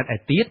កកាសែតឯ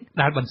ទៀត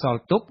ដែលបន្សល់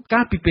ទុក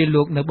កាលពីពេល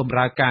លោកនៅបម្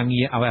រើការ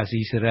ងារឲ្យអា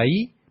ស៊ីសេរី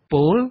ព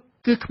ល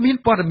គឺគ្មាន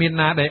ព័ត៌មាន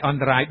ណាដែលអន្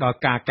តរាយដល់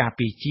ការការ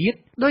ពារជាតិ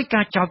ដោយ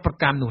ការចោទប្រ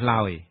កាន់នោះ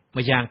ឡើយ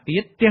ម្យ៉ាងទៀ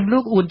តទាំងលោ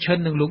កអ៊ួនឈិន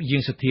និងលោកយា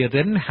ងសុធា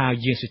រិនហើយ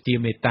យាងសុជា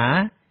មេតា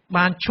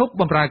បានឈប់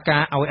បម្រើកា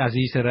រឲ្យអា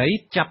ស៊ីសេរី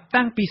ចាប់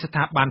តាំងពីស្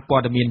ថាប័នព័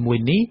ត៌មានមួយ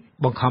នេះ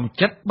បង្ខំ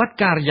ចិត្តបិទ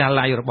ការិយា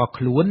ល័យរបស់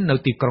ខ្លួននៅ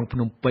ទីក្រុងភ្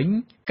នំពេញ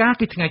កាល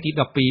ពីថ្ងៃទី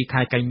12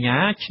ខែកញ្ញា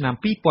ឆ្នាំ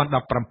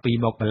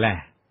2017មកម្ល៉េះ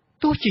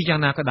ទោះជាយ៉ា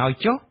ងណាក៏ដោយ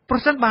ចុះប្រ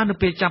សិនបើនៅ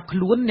ពេលចាប់ខ្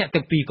លួនអ្នក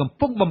ទាំងពីរកំ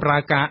ពុងបម្រើ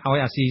ការឲ្យ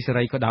អាស៊ីសេ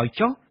រីក៏ដោយ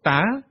ចុះ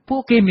តើពួ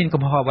កគេមាន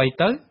កំហុសអ្វី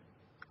ទៅ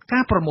កា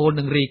រប្រមូល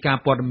និងរាយការ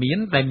ណ៍ព័ត៌មាន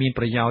ដែលមាន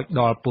ប្រយោជន៍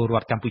ដល់ពលរ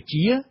ដ្ឋកម្ពុ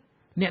ជា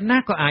អ្នកណា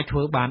ក៏អាចធ្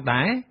វើបាន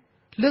ដែរ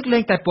លើកលែ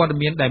ងតែព័ត៌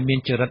មានដែលមាន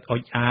ចរិតអុ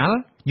ចអាល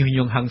ញុះញ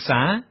ង់ហិង្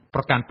សា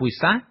ប្រកាន់ពូជ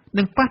សាសន៍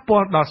និងប៉ះពា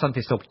ល់ដល់សន្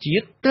តិសុខជា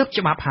តិទើប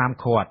ច្បាប់ហាម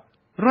ឃាត់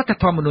រដ្ឋ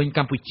ធម្មនុញ្ញក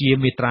ម្ពុជា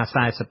មាត្រា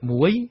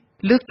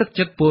41លើកទឹក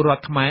ចិត្តពលរដ្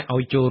ឋខ្មែរឲ្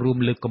យចូលរួម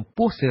លើកកម្ព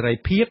ស់សេរី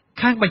ភាព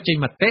ខាងបញ្ចេញ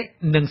មតិ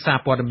និងសារ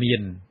ព័ត៌មា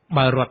ន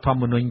បើរដ្ឋធ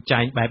ម្មនុញ្ញចែ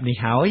ងបែបនេះ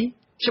ហើយ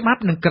ច្បា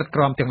ប់និងក្រឹត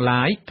ក្រមទាំង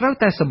ឡាយត្រូវ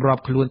តែសម្រប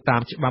ខ្លួនតា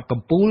មច្បាប់ក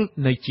ម្ពុ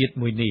ជានៃជាតិ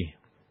មួយនេះ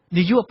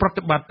នាយកប្រ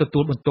តិបត្តិទទួ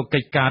លបន្ទុកកិ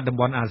ច្ចការតំ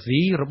បន់អាស៊ី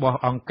របស់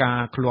អង្គការ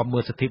ឃ្លាំមើ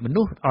លសិទ្ធិម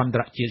នុស្សអន្ត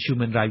រជាតិ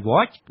Human Rights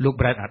Watch លោក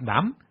Brad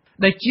Adam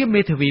ដែលជា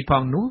មេធាវីផ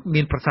ងនោះ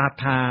មានប្រសាសន៍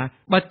ថា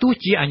បើទោះ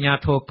ជាអាជ្ញា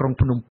ធរក្រុង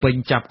ភ្នំពេញ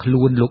ចាប់ខ្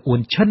លួនលោកអ៊ួ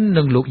នឈិន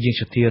និងលោកយាង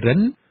សុធារិន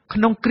ក្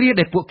នុងគ្រា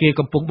ដែលពួកគេ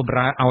កំពុងបម្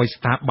រើឲ្យ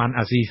ស្ថាប័ន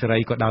អាស៊ីសេរី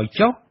ក៏ដោយ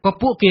ចុះក៏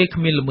ពួកគេ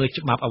គ្មានល្មើស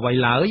ច្បាប់អ្វី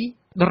ឡើយ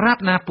ដរាប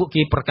ណាពួក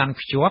គេប្រកាន់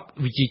ខ្ជាប់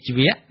វិជ្ជាជី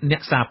វៈអ្ន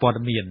កសារព័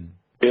ត៌មាន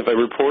If a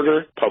reporter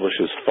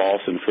publishes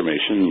false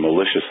information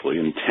maliciously,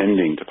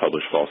 intending to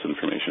publish false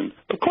information,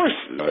 of course,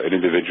 an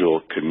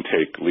individual can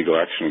take legal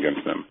action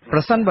against them. ប្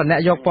រសិនបើអ្នក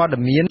យកព័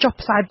ត៌មានចុះ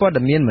ផ្សាយព័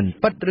ត៌មានមិន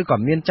ពិតឬក៏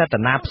មានចេត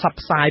នាផ្សព្វ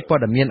ផ្សាយព័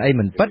ត៌មានអី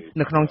មិនពិត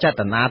នៅក្នុងចេ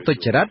តនាទុ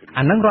ច្ចរិត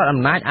អានឹងរដ្ឋអំ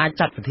ណាចអាច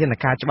ចាត់វិធាន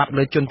ការច្បាប់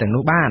លើជនទាំង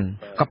នោះបាន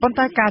ក៏ប៉ុន្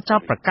តែការចោទ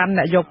ប្រកាន់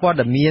អ្នកយកព័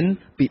ត៌មាន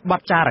ពីប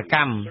ទចារក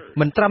ម្ម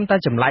មិនត្រឹមតែ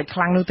ចម្លែកខ្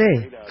លាំងនោះទេ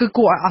គឺ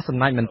គួរឲ្យអស់សំ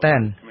ណាចមែនទែ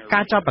ន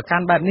ការចោទប្រកា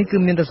ន់បែបនេះគឺ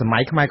មានតែសម័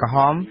យខ្មែរក្រហ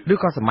មឬ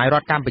ក៏សម័យរ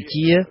ដ្ឋកម្ពុ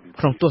ជា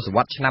ក្នុងទសវ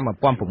ត្សរ៍ឆ្នាំ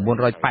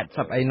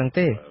1980អីហ្នឹង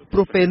ទេព្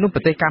រោះពេលនោះប្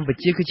រទេសកម្ពុ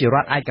ជាគឺជារ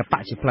ដ្ឋឯកប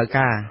កជាផ្លូវ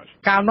ការ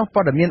កាលនោះ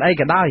ព័ត៌មានអី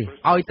ក៏ដោយ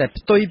ឲ្យតែ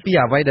ផ្ទុយពី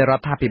អ្វីដែលរ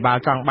ដ្ឋាភិបាល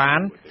ចង់បាន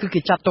គឺគេ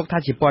ចាត់ទុកថា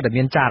ជាព័ត៌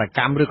មានចារក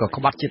ម្មឬក៏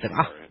ក្បត់ជាតិទាំង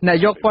អស់អ្នក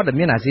យកព័ត៌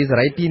មានអាស៊ីសេ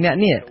រី2នាក់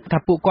នេះថា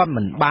ពួកគាត់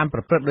មិនបានប្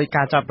រព្រឹត្តដោយ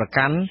ការចោទប្រ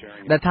កាន់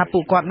ដែលថាពួ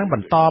កគាត់នឹងប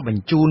ន្តប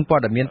ញ្ជូនព័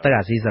ត៌មានទៅ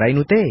អាស៊ីសេរី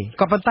នោះទេ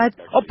ក៏ប៉ុន្តែ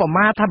ឧប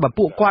មាថាបើ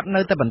ពួកគាត់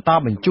នៅតែបន្ត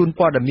បញ្ជូន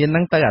ព័ត៌មាន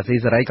នឹងទៅអាស៊ី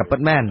សេរីក៏ពិត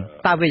មែន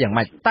តើវាយ៉ាង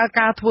ម៉េចតើ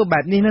ការធ្វើបែ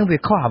បនេះនឹងវា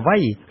ខុសអ្វី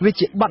វា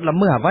ជាបទល្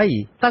មើសអ្វី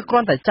តើគ្រា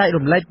ន់តែចែក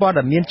រំលែកព័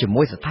ត៌មានជា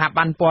មួយស្ថា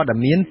ប័នព័ត៌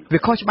មានវា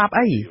ខុសច្បាប់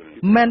អី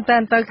មែន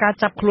តើការ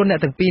ចាប់ខ្លួនអ្នក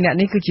ទាំងពីរនាក់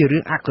នេះគឺជារឿ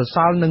ងអកុស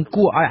លនិង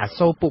គួរឲ្យអា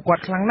សូរពួកគា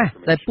ត់ខ្លាំងណាស់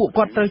ដែលពួក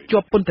គាត់ត្រូវជា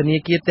ប់ពន្ធនា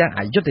គារទាំង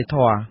អយុត្តិធ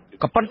ម៌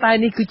ក៏ប៉ុន្តែ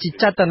នេះគឺជា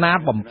ចេតនា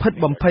បំផិត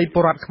បំភ័យព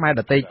លរដ្ឋខ្មែរ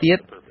ដទៃទៀត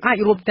អាច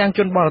រួមទាំងជ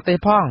នបរទេស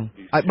ផង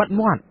ឲ្យបិទ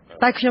មាត់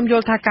តែខ្ញុំយ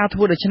ល់ថាការធ្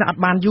វើដូច្នេះអ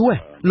ត់បានយូរទេ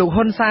លោក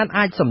ហ៊ុនសែន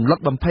អាចសម្លុត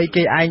បំភ័យ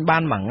គេឯងបា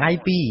នមួយថ្ងៃ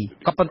ពីរ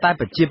ក៏ប៉ុន្តែ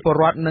ប្រជាពល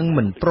រដ្ឋនឹង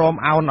មិនព្រម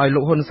អោនឲ្យលោ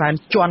កហ៊ុនសែន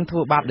ជន់ធ្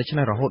វើបាបដូច្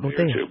នេះរហូតនោះ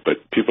ទេ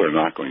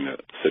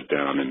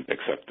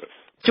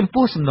ចំ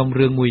ពោះសំណុំ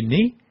រឿងមួយ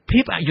នេះ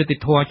ភាពអយុត្តិ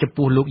ធម៌ចំ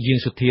ពោះលោកយាង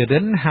សុធារិ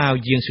នហៅ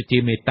យាងសុជា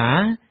មេតា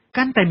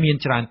កាន់តែមាន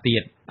ច្រើនទៀ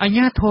តអាជ្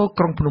ញាធរ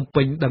ក្រុងភ្នំ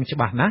ពេញដឹងច្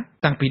បាស់ណាស់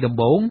តាំងពីដំ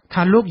បូង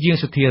ថាលោកយាង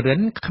សុធារិន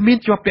គ្មាន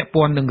ជាប់ពាក់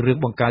ព័ន្ធនឹងរឿង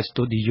បង្កើតស្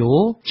ទូឌីយោ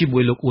ជាមួ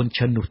យលោកអ៊ុន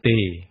ឈិននោះទេ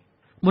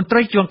មន្ត្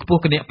រីជាន់ខ្ព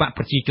ស់គណៈបក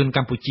ប្រជាជនក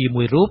ម្ពុជា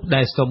មួយរូប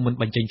ដែលសូមមិន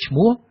បញ្ចេញឈ្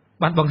មោះ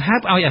បានបង្ហើ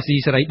បឲ្យអាស៊ី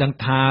សេរីដឹង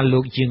ថាលោ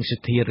កយាងសុ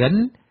ធារិន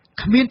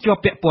គ្មានជា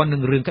ប់ពាក់ព័ន្ធនឹ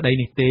ងរឿងក្តី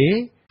នេះទេ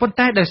ប៉ុន្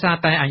តែដោយសារ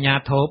តែអាជ្ញា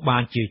ធរបា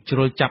នជាជ្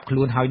រុលចាប់ខ្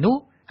លួនហើយនោះ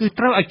គឺ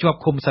ត្រូវឲ្យជាប់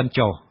ឃុំសិន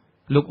ចុះ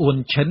លោកអ៊ុន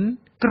ឈិន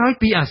ក្រោយ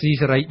ពីអាស៊ី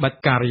សេរីបិទ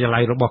ការិយាល័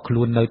យរបស់ខ្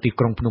លួននៅទី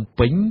ក្រុងភ្នំ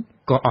ពេញ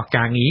ក៏អស់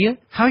ការងារ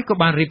ហើយក៏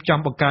បានរៀបចំ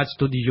បង្កើតស្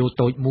ទូឌីយោ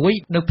តូចមួយ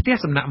នៅផ្ទះ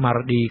សំណាក់ម៉ា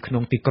រ៉ាឌីក្នុ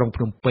ងទីក្រុង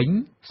ភ្នំពេញ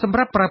សម្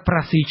រាប់ប្រើប្រា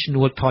ស់ស៊ីឈ្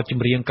នួលថតច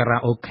ម្រៀងខារ៉ា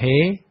អូខេ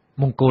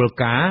មង្គល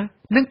ការ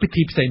និងពិ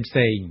ធីផ្សេ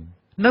ងៗ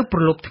នៅប្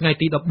រឡប់ថ្ងៃ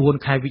ទី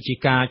14ខែវិច្ឆិ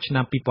កាឆ្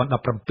នាំ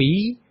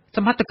2017ស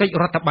មត្ថកិច្ច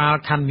រដ្ឋបាល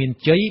ខណ្ឌមាន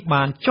ជ័យ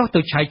បានចុះទៅ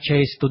ឆែកឆេ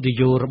រស្ទូឌី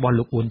យោរបស់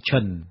លោកអ៊ុន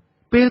ឈិន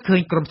ពេលឃើ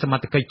ញក្រុមសម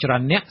ត្ថកិច្ចច្រើ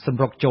នអ្នកស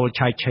ម្រុកចូល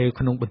ឆែកឆេរ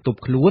ក្នុងបន្ទប់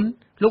ខ្លួន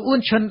លោកអ៊ុន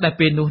ឈិនដែល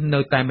ពេលនោះនៅ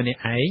តែម្នា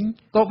ក់ឯង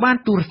ក៏បាន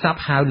ទូរស័ព្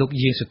ទហៅលោក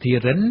យាងសុធា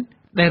រិន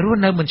ដែលរស់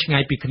នៅមិនឆ្ងា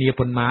យពីគ្នា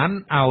ប៉ុន្មាន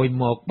ឲ្យ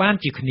មកបាន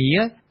ជាគ្នា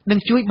និង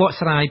ជួយបក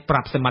ស្រាយប្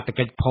រាប់សមត្ថ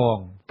កិច្ចផង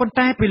ប៉ុន្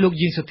តែពេលលោក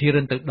យាងសុធា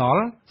រិនទៅដ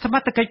ល់សម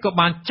ត្ថកិច្ចក៏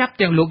បានចាប់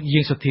ទាំងលោកយា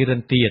ងសុធារិ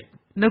នទៀត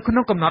នៅក្នុ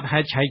ងកំណត់ហេ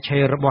តុឆែកឆេ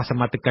ររបស់ស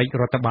មត្ថកិច្ច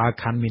រដ្ឋបាល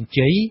ខណ្ឌមាន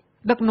ជ័យ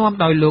ដឹកនាំ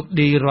ដោយលោក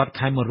ឌីរ៉ត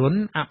ខេមរុន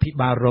អភិ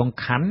បាលរង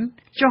ខណ្ឌ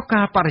ចុះ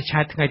ការបរិច្ឆេ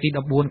ទថ្ងៃទី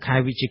14ខែ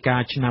វិច្ឆិកា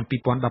ឆ្នាំ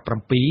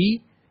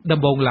2017ដំ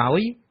បូងឡើយ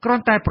គ្រា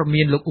ន់តែប្រ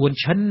មានលោកអ៊ុន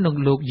ឈិននិង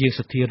លោកយាង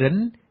សុធារិន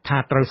ថា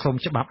ត្រូវសូម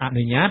ច្បាប់អ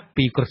នុញ្ញាត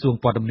ពីក្រសួង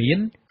ព័ត៌មាន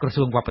ក្រ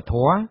សួងវប្បធ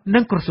ម៌និ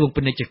ងក្រសួង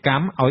ពាណិជ្ជក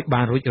ម្មឲ្យ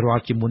បានរួចរា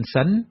ល់ជាមុន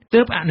សិន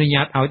ទើបអនុញ្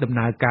ញាតឲ្យដំ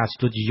ណើរការស្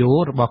ទូឌីយោ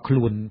របស់ខ្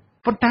លួន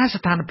ប៉ុន្តែ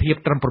ស្ថានភាព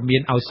ត្រឹមប្រមា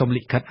នឲ្យសុំ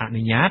លិខិតអ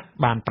នុញ្ញាត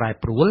បានប្រែ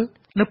ប្រួល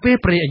នៅពេល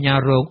ព្រះអាជ្ញា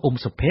រងអ៊ុំ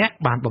សុភ័ក្រ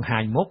បានបង្ហា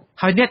ញមុខ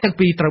ហើយអ្នកទាំង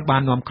ពីរត្រូវបា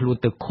ននាំខ្លួន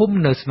ទៅឃុំ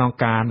នៅស្នង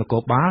ការនគ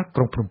របាលក្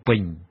រុងភ្នំពេ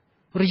ញ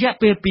រយៈ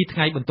ពេល2ថ្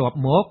ងៃបន្ទាប់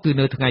មកគឺ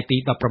នៅថ្ងៃទី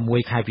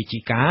16ខែវិច្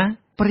ឆិកា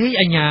ព្រះ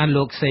អាជ្ញា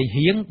លោកសេង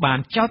ហៀងបាន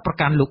ចោទប្រ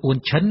កាន់លោកអ៊ុន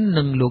ឈិន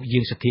និងលោកយា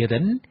ងសុធារិ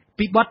ន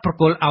ពីបទប្រ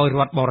កុលឲ្យរ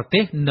ដ្ឋបរទេ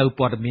សនៅ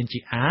ព័ត៌មានជា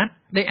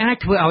ដែលអាច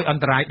ធ្វើឲ្យអ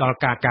ន្តរាយដល់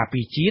ការការ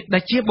ពារជាតិដែ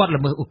លជាបទ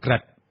ល្មើសឧក្រិ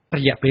ដ្ឋរ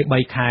យៈពេល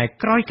3ខែ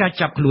ក្រោយការ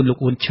ចាប់ខ្លួនលោក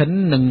អ៊ុនឈិន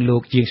និងលោ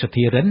កយាងសុ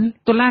ធារិន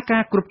តុលាកា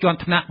រគ្រប់ជាន់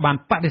ថ្នាក់បាន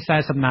បដិសេ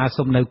ធសំណើ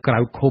សុំនៅក្រៅ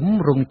ឃុំ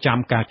រងចាំ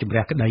ការជំ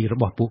រះក្តីរ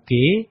បស់ពួក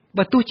គេ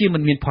បើទោះជាមិ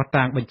នមានភស្តុ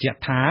តាងបញ្ជាក់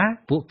ថា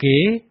ពួកគេ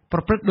ប្រ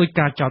ព្រឹត្តដោយ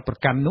ការចោទប្រ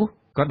កាន់នោះ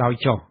ក៏ដោយ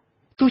ចុះ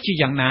ទោះជា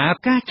យ៉ាងណា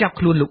ការចាប់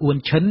ខ្លួនលោកអ៊ុន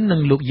ឈិននិ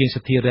ងលោកយាង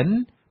សុធារិន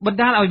បណ្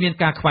ដាលឲ្យមាន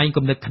ការខ្វែង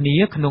គំនិតគ្នា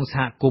ក្នុងស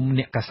ហគមន៍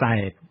អ្នកកាសែ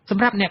តស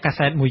ម្រាប់អ្នកកា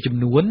សែតមួយចំ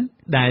នួន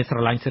ដែលស្រ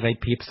ឡាញ់សេរី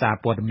ភាពសារ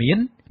ព័ត៌មាន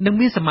និង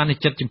មានសមាន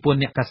ចិត្តចំពោះ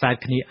អ្នកកាសែត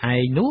គ្នាឯ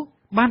ងនោះ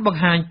បានបង្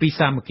ហាញពី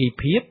សាមគ្គី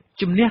ភាព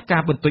ជំនះកា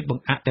របន្ទុចប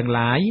ង្អាក់ទាំង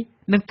ឡាយ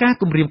និងការ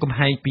គំរាមកំ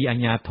ហែងពីអា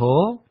ជ្ញាធរ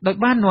ដោយ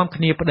បាននាំ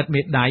គ្នាផ្តិត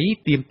មេដៃ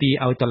ទាមទារ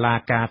ឲ្យតុលា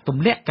ការទ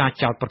ម្លាក់ការ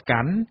ចោទប្រកា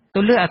ន់ទៅ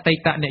លើអតី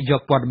តអ្នកយ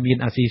កព័ត៌មាន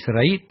អាស៊ីសេ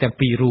រីទាំង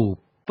ពីររូប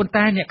ប៉ុន្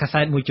តែអ្នកកា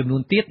សែតមួយចំនួ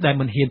នទៀតដែល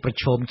មិនហ៊ានប្រ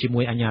ឈមជា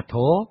មួយអាជ្ញាធ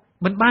រ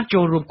មិនបានចូ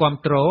លរួមគាំ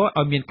ទ្រ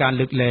ឲ្យមានការ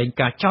លើកលែង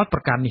ការចោទប្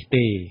រកាន់នេះ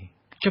ទេ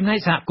ចំណែក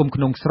សហគមន៍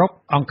ក្នុងស្រុក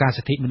អង្គការ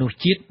សិទ្ធិមនុស្ស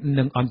ជាតិ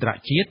និងអន្តរ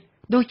ជាតិ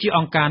ដូចជាអ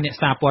ង្គការអ្នក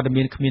សារព័ត៌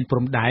មានគ្មានព្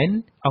រំដែន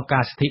អង្គកា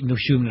រសិទ្ធិមនុ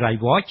ស្ស Human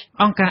Rights Watch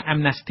អង្គការ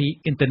Amnesty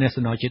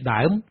International ជា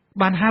ដើម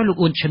បានហៅលោក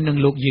អ៊ុនឈិននិង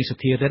លោកយាងសុ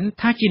ធារិន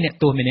ថាជាអ្នក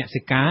ទោសមន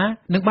សិការ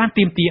និងបាន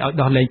ទាមទារឲ្យ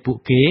ដោះលែងពួក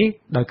គេ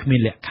ដោយគ្មាន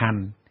លក្ខខណ្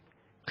ឌ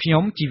ខ្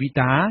ញុំជីវិ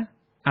តា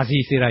អាស៊ី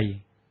សេរី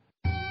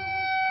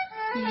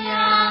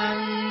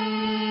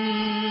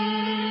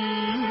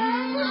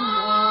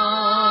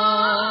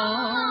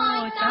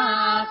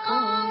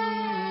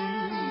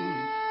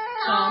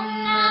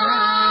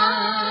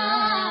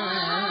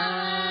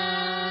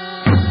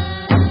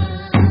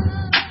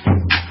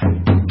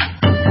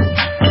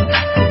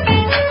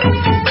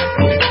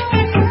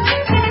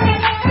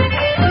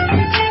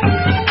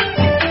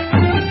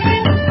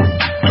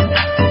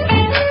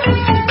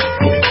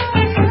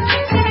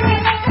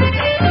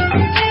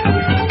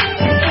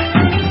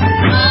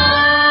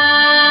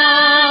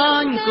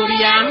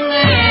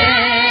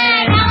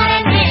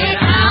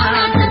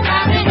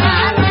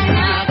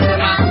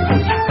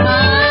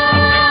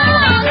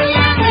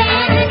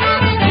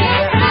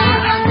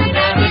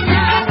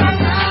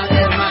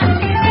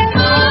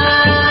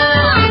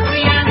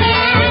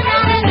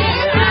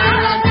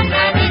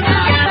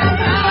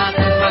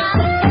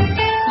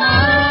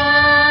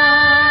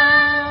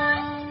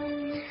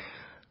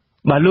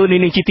បាទលោកនា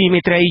ងជាទីមេ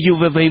ត្រីយុ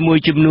វវ័យមួយ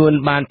ចំនួន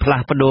បានផ្លា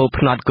ស់ប្ដូរ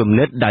ផ្នត់គំ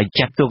និតដោយ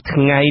ចាត់ទុក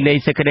ថ្ងៃនៃ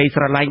សេចក្តី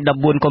ស្រឡាញ់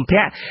14កុម្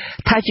ភៈ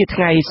ថាជា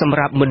ថ្ងៃសម្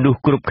រាប់មនុស្ស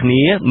គ្រប់គ្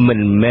នាមិ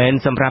នមែន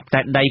សម្រាប់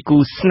តែដៃគូ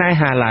ស្នេ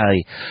ហាឡើយ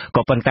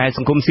ក៏ប៉ុន្តែស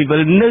ង្គមស៊ីវិ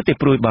លនៅតែ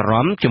ព្រួយបារ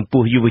ម្ភចំ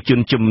ពោះយុវជន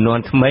ជំនា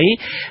ន់ថ្មី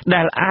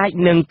ដែលអាច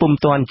នឹងពុំ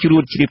ទាន់ជ្រួ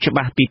តជ្រាបច្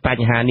បាស់ពីប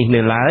ញ្ហានេះ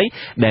នៅឡើយ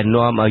ដែល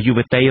នាំឲ្យយុវ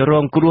តីរ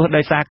ងគ្រោះ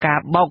ដោយសារការ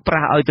បោកប្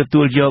រាស់ឲ្យទ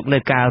ទួលយកនៅ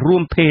ការរួ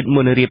មភេទ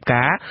មុនរៀប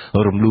ការ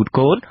រំលូត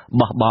កូន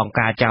បោះបង់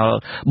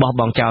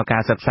ចោលកា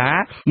រសិក្សា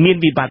មាន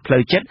វិបត្តិផ្លូ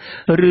វចិត្ត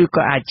ឬ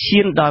ក៏អាចឈា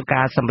នដល់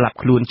ការសម្លាប់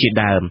ខ្លួនជា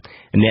ដើម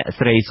អ្នក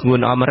ស្រីស្ងួន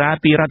អមរា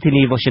ពីរដ្ឋធា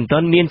នី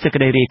Washington មានសេច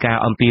ក្តីរាយការ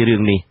ណ៍អំពីរឿ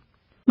ងនេះ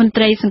មន្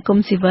ត្រីសង្គម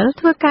ស៊ីវិល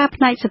ធ្វើការ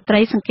ផ្នែកស្ត្រី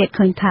សង្កេត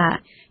ឃើញថា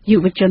យុ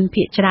វជន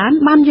ភាគច្រើន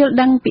បានយល់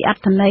ដឹងពីអ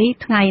ត្ថន័យ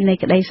ថ្ងៃនៃ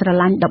ក្តីស្រ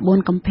ឡាញ់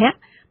14កុម្ភៈ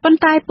ប៉ុន្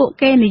តែពួក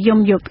គេនិយម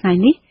យកថ្ងៃ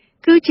នេះ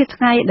គឺជា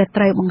ថ្ងៃដែល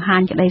ត្រូវបង្ហា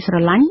ញក្តីស្រ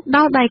ឡាញ់ដ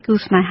ល់ដៃគូ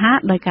ស្នេហា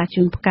ដោយការ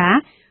ជូនផ្កា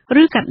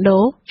ឬកាដូ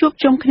ជួប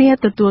ជុំគ្នា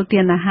ទទួលទា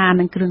នអាហារ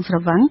និងគ្រឿងស្រ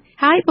វឹង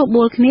ហើយប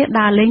បួលគ្នា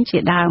ដើរលេងជា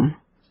ដើម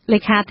លេ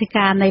ខាធិ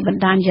ការនៃប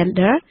ណ្ដាញ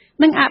Gender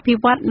និងអភិ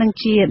វឌ្ឍនិង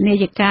ជានា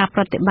យិកាប្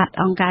រតិបត្តិ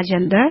អង្គការ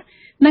Gender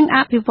និងអ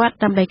ភិវឌ្ឍ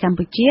ដើម្បីកម្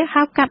ពុជា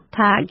ហៅកាត់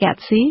ថា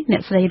GATSI អ្ន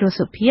កស្រីរស់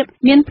សុភាព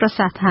មានប្រ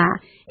សាសន៍ថា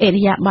អិ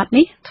រិយាបថ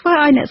នេះធ្វើ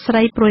ឲ្យអ្នកស្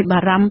រីព្រួយបា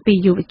រម្ភពី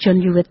យុវជន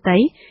យុវតី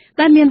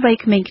ដែលមានវ័យ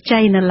ក្មេងខ្ចី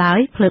នៅឡើយ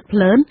ភ្លើតភ្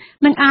លើន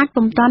និងអាច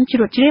ពុំទាន់ជ្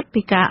រួតជ្រាប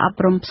ពីការអ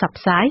ប់រំផ្សព្វ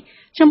ផ្សាយ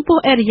ចំពោះ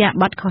អិរិយា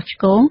បថខុសឆ្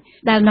គង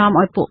ដែលនាំ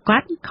ឲ្យពួកគា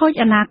ត់ខូច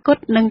អនាគត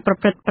និងប្រ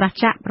ព្រឹត្តប្រ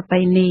ឆាចប្រពៃ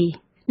ណី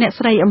អ្នក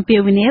ស្រីអំពា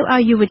វនាវឲ្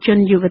យយុវជន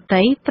យុវ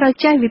តីត្រូវ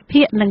ចេះវិ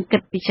ភាគនិងគិ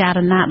តពិចារ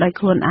ណាដោយ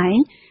ខ្លួនឯង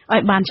ឲ្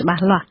យបានច្បា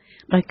ស់លាស់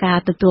ដោយការ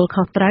ទទួល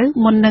ខុសត្រូវ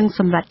មុននឹងស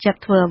ម្រេចចិត្ត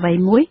ធ្វើអ្វី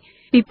មួយ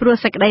ពីព្រោះ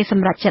សេចក្តីស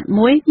ម្រេចចិត្ត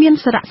មួយមាន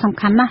សារៈសំ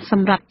ខាន់ណាស់ស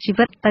ម្រាប់ជី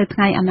វិតទៅថ្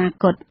ងៃអនា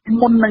គត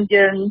មុននឹង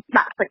យើង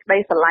ដាក់សេចក្តី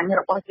ស្រឡាញ់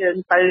របស់យើង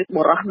ទៅប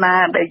រិះណា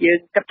ដែលយើង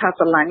គិតថា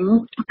ស្រឡាញ់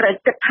ត្រូវ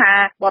គិតថា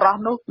បរិះ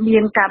នោះមា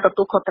នការទ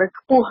ទួលខុសត្រូវ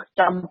ខ្ពស់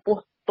ចំពោះ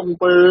ទង្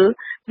វើ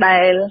ដែ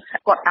ល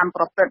គាត់បាន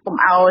ប្រព្រឹត្តកុំ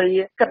ឲ្យ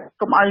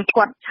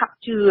គាត់ឆាប់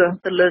ជឿ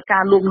ទៅលើកា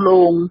រលួង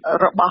លោម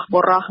របស់បុ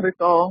រសឬ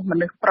ក៏ម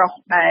នុស្សប្រុស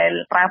ដែល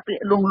ប្រើពាក្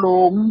យលួង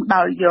លោម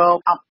ដោយយក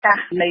ឱកាស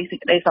នៃសេច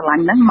ក្តីស្រឡា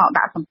ញ់ហ្នឹងមក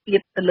ដាក់សម្ពាធ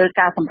ទៅលើ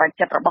ការសម្រេច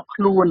ចិត្តរបស់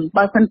ខ្លួន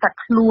បើមិនតែ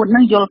ខ្លួនហ្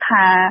នឹងយល់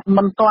ថា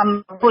មិនទាន់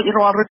រួច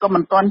រាល់ឬក៏មិ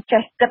នទាន់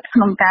ចេះគិតក្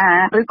នុងការ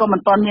ឬក៏មិ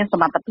នទាន់មានស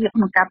មត្ថភាព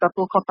ក្នុងការទ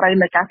ទួលខុសត្រូវ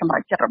នៅការសម្រេ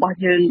ចចិត្តរបស់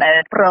យើងដែល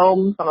ព្រម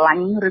ស្រឡា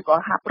ញ់ឬក៏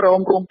ហាក់ព្រម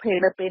រួមភេទ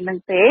នៅពេលហ្នឹង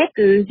ទេ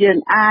គឺយើង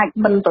អាច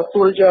មិនទ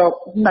ទួលយក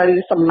នៅ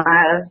សំណើ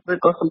ឬ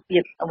ក៏សម្ពា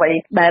ធអ្វី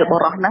ដែលប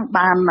រិះហ្នឹង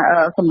បាន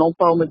សំណូម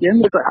ពរមកយើង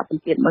ឬក៏អស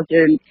ម្ពាធមក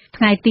យើង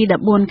ថ្ងៃទី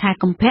14ខែ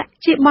កុម្ភៈ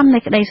ជាបុណ្យនៃ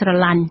ក្តីស្រ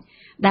ឡាញ់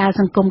ដែល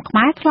សង្គមខ្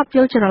មែរធ្លាប់យ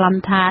ល់ច្រឡំ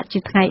ថាជា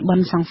ថ្ងៃបុ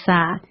ណ្យសង្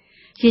សារ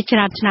ជាច្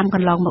រើនឆ្នាំក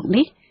ន្លងមក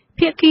នេះ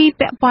ភាគី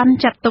ពាក់ព័ន្ធ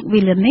ចាត់ទុក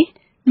វេលានេះ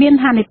មាន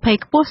ហានិភ័យ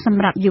ខ្ពស់ស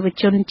ម្រាប់យុវ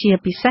ជនជា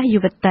ពិសេសយុ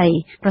វតី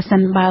ប្រសិ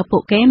នបើពួ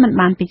កគេមិន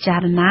បានពិចា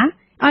រណា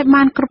ឲ្យ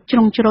បានគ្រប់ជ្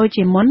រុងជ្រោយ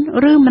ជាមុន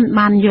ឬមិន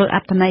បានយល់អ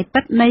ត្ថន័យពិ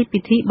តនៃពិ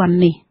ធីបុណ្យ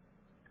នេះ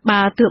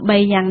បើទោះបី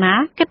យ៉ាងណា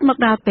គិតមក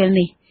ដល់ពេល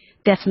នេះ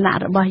ទស្សនៈ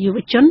របស់យុវ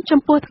ជនចំ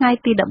ពោះថ្ងៃ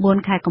ទី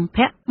14ខែកុម្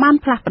ភៈបាន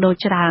ផ្លាស់ប្ដូរ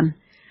ច្រើន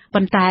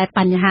ប៉ុន្តែប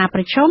ញ្ហាប្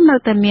រឈមនៅ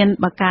តែមាន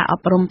បើការអ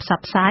ប់រំផ្ស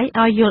ព្វផ្សាយ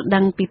ឲ្យយល់ដឹ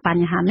ងពីប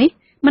ញ្ហានេះ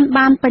មិន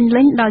បានពេញ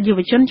លេញដល់យុវ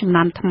ជនជំ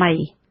នាន់ថ្មី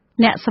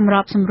អ្នកសម្រ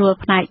បសម្រួល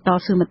ផ្នែកត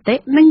ស៊ូមតិ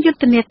និងយុទ្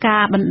ធនាកា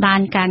របណ្ដាញ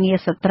ការងារ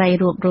ស្ត្រី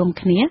រួបរวม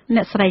គ្នាអ្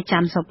នកស្រីច័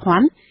ន្ទសុភ័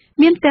ណ្ឌ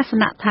មានទស្ស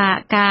នៈថា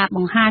ការប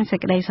ង្ហាញសេច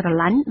ក្តីស្រ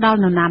ឡាញ់ដល់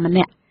នរណាម្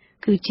នាក់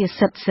គឺជា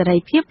សិទ្ធិសេរី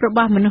ភាពរប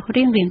ស់មនុស្ស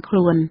រៀងៗខ្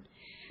លួន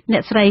អ្ន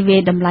កស្រីវា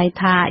យតម្លៃ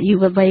ថាយុ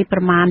វវ័យប្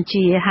រមាណ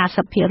ជា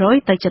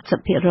 50% ទៅ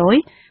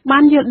 70% បា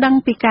នយល់ដឹង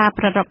ពីការ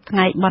ប្រារព្ធថ្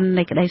ងៃបុណ្យ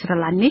នៃក្តីស្រ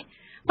ឡាញ់នេះ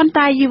ប៉ុន្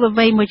តែយុវ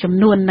វ័យមួយចំ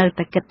នួននៅ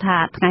តែគិតថា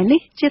ថ្ងៃនេះ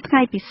ជាថ្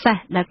ងៃពិសេស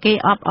ដែលគេ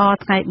អបអរ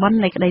ថ្ងៃបុណ្យ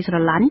នៃក្តីស្រ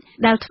ឡាញ់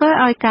ដែលធ្វើ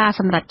ឲ្យការ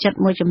សម្រេចចិត្ត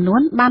មួយចំនួ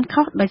នបាន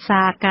ខុសដោយ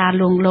សារការ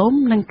លួងលោម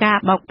និងការ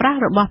បោកប្រាស់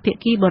របស់ភា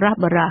គីបុរស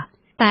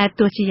តែ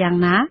ទោះជាយ៉ាង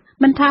ណា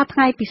មិនថាថ្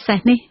ងៃពិសេស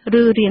នេះ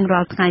ឬរៀងរា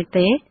ល់ថ្ងៃ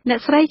ទេអ្នក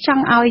ស្រីច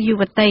ង់ឲ្យយុ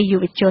វតីយុ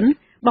វជន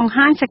បង្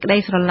ហាញសេចក្តី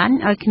ស្រឡាញ់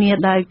ឲ្យគ្នា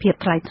ដោយភាព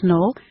ថ្លៃថ្នូ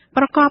រ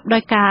ប្រកបដោ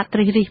យការត្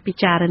រិះរិះពិ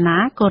ចារណា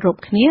គោរព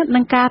គ្នានិ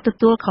ងការទ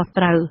ទួលខុស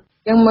ត្រូវ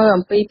យើងមើល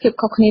អំពីភាព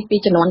ខុសគ្នាពី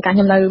ជំនាន់កាលខ្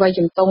ញុំនៅវ័យ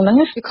ជំទង់ហ្នឹង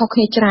វាខុសគ្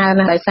នាច្រើន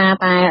ណាស់ដោយសារ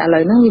តែឥឡូ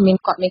វហ្នឹងវាមាន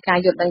គាត់មានការ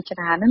យល់ដឹងច្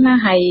រើនណា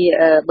ស់ហើយ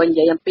បើនិ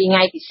យាយអំពីថ្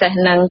ងៃពិសេស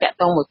ហ្នឹងតាក់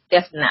ទងមួយទ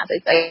ស្សនៈស្អី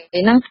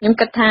ហ្នឹងខ្ញុំ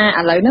គិតថា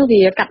ឥឡូវហ្នឹង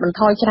វាកាត់បន្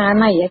ថយច្រើន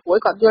ហើយព្រោះ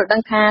គាត់យល់ដឹ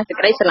ងថាសេច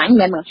ក្តីស្រឡាញ់មិន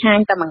មែនបង្ហាញ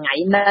តែមួយថ្ងៃ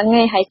ហ្នឹង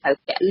ទេហើយត្រូវ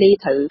ពលី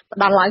ត្រូវផ្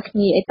ដល់ឲ្យគ្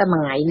នាអីតែមួ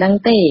យថ្ងៃហ្នឹង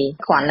ទេ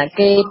គ្រាន់តែ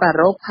គេប្រា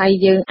រព្ធហើយ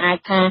យើងអាច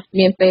ថា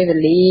មានពេលវេ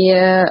លា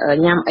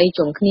ញ៉ាំអី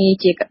ជុំគ្នា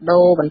ជាកាដូ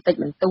បន្តិច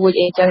បន្តួច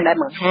អីចឹងដែល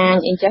បង្ហាញ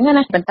អីចឹង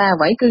ណាប៉ុន្តែ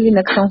អ្វីគឺ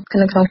នៅក្នុង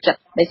ចិត្ត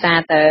ដោយសារ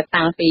តែ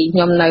តាំងពីខ្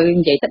ញុំនៅ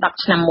និយាយទៅ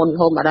10ឆ្នាំមុនរ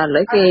ហូតមកដល់ឥ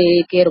ឡូវ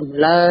គេរំ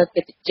លើក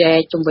គេជជែក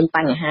ជុំវិញប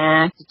ញ្ហា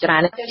ជាច្រើ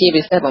នជា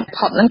ពិសេសបំ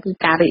ផុតហ្នឹងគឺ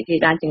ការរីករាល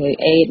ដាលជំងឺ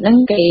អេដហ្នឹង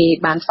គេ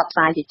បានផ្សព្វផ្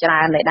សាយជាច្រើ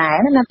នដែរ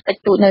ណាតិច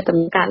តួចនៅតែ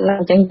កើតឡើង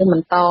អញ្ចឹងយើងប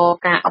ន្ត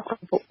ការអប់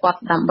រំពួកគាត់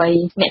ដើម្បី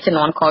អ្នកជំ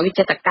នាន់ក្រោយវា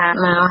ចេះតែកើត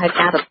មកហើយ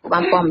ការទទួលបា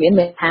នព័ត៌មាន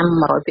មិនថា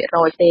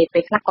 100% ទេពេ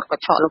លខ្លះគាត់ក៏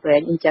ឆក់លោករែ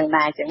ងអញ្ចឹង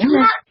ដែរអញ្ចឹង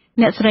ណា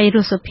អ្នកស្រីរ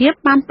ស់សុភាព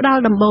បានផ្ដ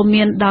ល់ដំបូន្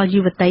មានដល់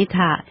យុវតី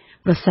ថា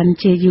ប្រសិន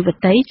ជាយុវ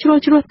តីជ្រុល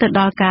ជ្រោះទៅ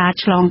ដល់ការ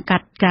ឆ្លងកា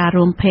ត់ការ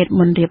រួមភេទ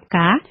មុនរៀប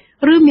ការ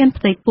ឬមាន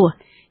ផ្ទៃពោះ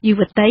យុ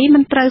វតីមិ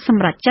នត្រូវស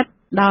ម្រេចចិត្ត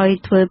ដោយ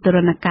ធ្វើទរ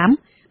ណកម្ម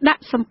ដា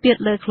ក់សម្ពាធ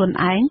លើខ្លួន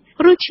ឯង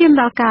ឬឈាន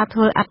ដល់ការធ្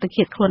វើអត្ត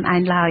ឃាតខ្លួនឯ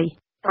ងឡើយ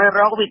ត្រូវ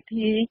រកវិ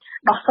ធី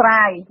ដោះស្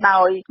រាយ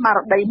ដោយស្មារ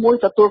តីមួយ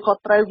ទទួលខុស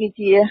ត្រូវវា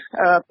ជា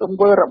ទង្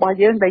វើរបស់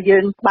យើងដែលយើ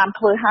ងបាន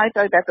ធ្វើហើយត្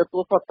រូវតែទទួ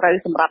លខុសត្រូវ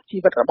សម្រាប់ជី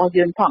វិតរបស់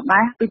យើងផង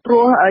ដែរពីព្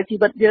រោះជី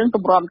វិតយើងទ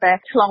ម្រាំតែ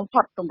ឆ្លង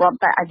ផុតទម្រាំ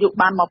តែអាយុ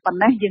បានមកប៉ុណ្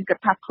ណេះយើងគិត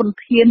ថាធន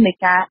ធាននៃ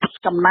ការ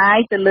ចំណាយ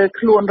ទៅលើ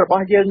ខ្លួនរប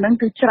ស់យើងនឹង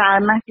គឺច្រើន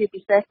ណាស់ជា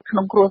ពិសេសក្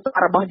នុងគ្រួសារ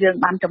របស់យើង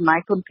បានចំណាយ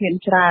ធនធាន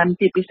ច្រើន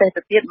ជាពិសេស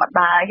ទៅទៀតម្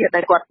ដាយ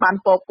ដែលគាត់បាន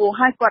ពពោះ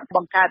ហើយគាត់ប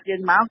ង្កើតយើ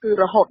ងមកគឺ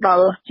រហូតដ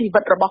ល់ជីវិ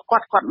តរបស់គា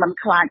ត់មិន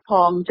ខ្លាចផ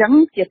ងអញ្ចឹង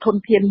ជាធន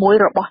ធានមួយ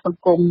របស់ស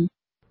ង្គម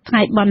ថ្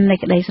ងៃបុណ្យនៃ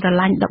ក្តីស្រ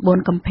ឡាញ់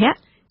14កុម្ភៈ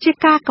ជា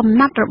ការកំ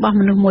ណត់របស់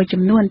មនុស្សមួយ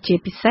ចំនួនជា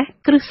ពិសេស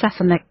គ្រឹះសាស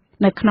និក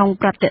នៅក្នុង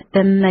ប្រតិ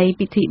ទិននៃ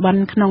ពិធីបុ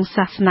ណ្យក្នុង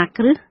សាសនា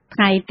គ្រឹះថ្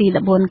ងៃទី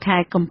14ខែ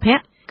កុម្ភៈ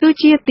គឺ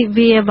ជាទិ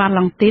វា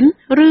Valentine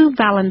ឬ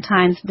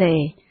Valentine's Day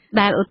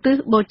ដែលឧទ្ទិស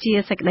បូជា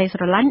សេចក្តីស្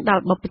រឡាញ់ដ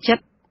ល់បព្វជិត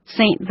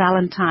Saint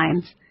Valentine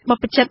ប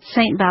ព្វជិត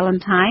Saint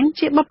Valentine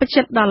ជាបព្វ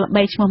ជិតដ៏ល្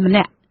បីឈ្មោះម្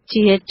នាក់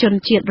ជាជន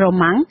ជាតិរ៉ូ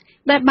ម៉ាំង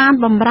ដែលបាន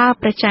បម្រើ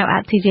ព្រះចៅអ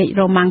ធិរាជ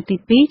រ៉ូម៉ាំងទី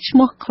2ឈ្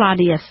មោះ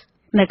Claudius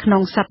នៅក្នុ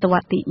ងសតវ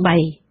ត្សទី3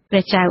ព្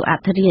រះចៅអ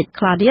ធិរាជ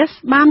Claudius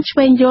បានឆ្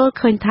វេងយល់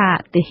ឃើញថា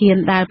ទាហាន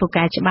ដែលពូ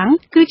កែច្បាំង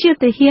គឺជា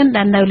ទាហាន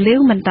ដែលនៅលាវ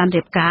មិនតាន់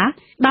រៀបការ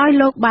ដោយ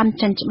លោកបាន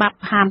ចេញច្បាប់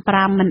ហាម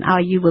5មិនឲ្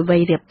យយុវវ័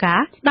យរៀបកា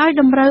រដោយ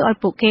តម្រូវឲ្យ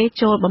ពួកគេ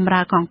ចូលបម្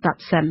រើកងទ័ព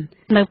សិន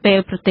នៅពេល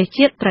ប្រទេស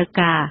ជាតិត្រូវ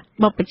ការ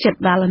បព្វជិត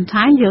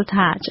Valentine យល់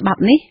ថាច្បា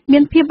ប់នេះមា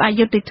នភាពអ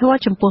យុត្តិធម៌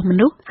ចំពោះម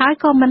នុស្សហើយ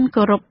ក៏មិន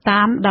គោរព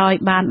តាមដោយ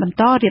បានបន្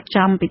តរៀប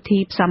ចំពិធី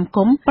ផ្សំ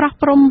គុំប្រោះ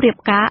ព្រំរៀប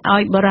ការឲ្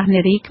យបុរស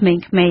នារីក្មេ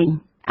ងៗ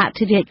អ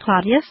ធិរាជ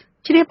Claudius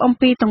ជ្រាបអំ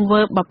ពីទង្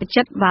វើបព្វ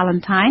ជិត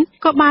Valentine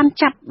ក៏បាន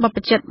ចាប់បព្វ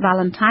ជិត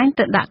Valentine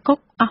ទៅដាក់គុក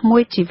អស់មួ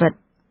យជីវិត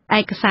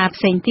ឯកសារ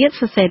ផ្សេងទៀត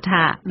សរសេរ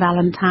ថា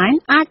Valentine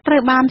អាចត្រូ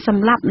វបានស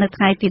ម្លាប់នៅ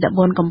ថ្ងៃទី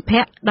14កុម្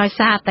ភៈដោយ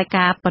សារតែ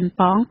ការប៉ុន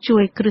ប៉ងជួ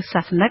យគ្រឹះ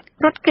សាសនិក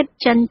រត់គេច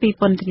ចេញពី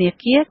ពន្ធនា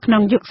គារក្នុ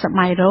ងយុគស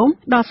ម័យរ៉ូម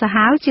ដ៏សា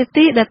ហាវជា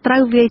ទីដែលត្រូ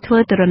វវាយធ្វើ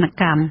ទរណ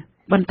កម្ម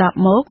បន្ទាប់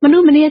មកមនុ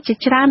ស្សម្នាជា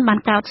ច្រើនបាន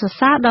កោតសរ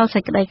សើរដល់សេ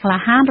ចក្តីក្លា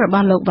ហានរប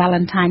ស់លោក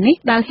Valentine នេះ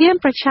ដែលហ៊ាន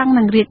ប្រឆាំង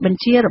នឹងរាជបញ្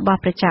ជារបស់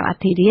ព្រះចៅអ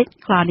ធិរាជ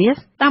Claudius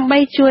ដើម្បី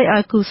ជួយឲ្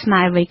យគូស្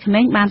នេហ៍វ័យក្មេ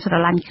ងបានស្រ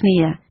ឡាញ់គ្នា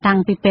តាំង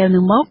ពីពេល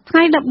នោះមកថ្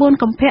ងៃ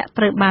14កុម្ភៈ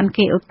ត្រូវបាន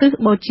គេឧទ្ទិស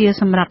បូជា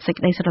សម្រាប់សេច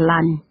ក្តីស្រ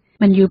ឡាញ់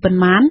មិនយូរប៉ុន្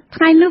មាន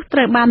ថ្ងៃនោះត្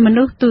រូវបានម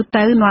នុស្សទូ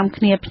ទៅនាំ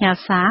គ្នាផ្ញើ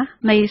សារ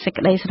នៃសេច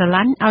ក្តីស្រ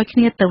ឡាញ់ឲ្យគ្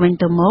នាទៅវិញ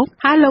ទៅមក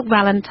ហើយលោក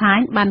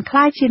Valentine បានក្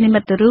លាយជានិមិ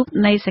ត្តរូប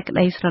នៃសេចក្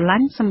តីស្រឡា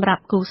ញ់សម្រា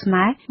ប់គូស្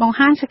នេហ៍បង្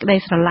ហាញសេចក្តី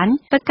ស្រឡាញ់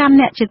ទៅកាន់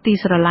អ្នកជាទី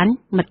ស្រឡាញ់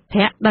មិត្ត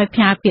ភ័ក្តិដោយផ្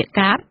ញើពាក្យ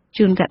កាត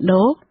ជូនកា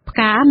ដូផ្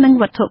កានិង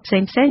វត្ថុផ្សេ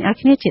ងៗឲ្យ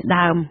គ្នាជា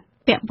ដើម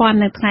ពាក់ព័ន្ធ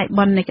នឹងថ្ងៃ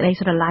បុណ្យនៃក្តី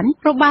ស្រឡាញ់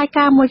របាយ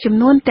ការណ៍មួយចំ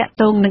នួនតាក់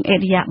ទងនឹងឥ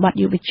រិយាបថ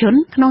យុវជន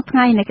ក្នុងថ្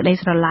ងៃនៃក្តី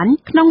ស្រឡាញ់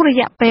ក្នុងរ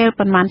យៈពេល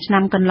ប៉ុន្មានឆ្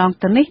នាំកន្លង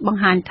ទៅនេះប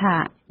ង្ហាញថា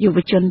យុវ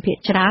ជនភាគ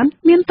ច្រើន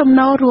មានទំ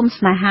នោររួម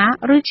ស្នេហា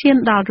ឬឈាន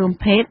ដល់រួម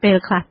ភេទពេល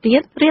ខ្លះទៀ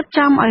តរៀប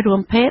ចំឲ្យរួ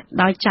មភេទ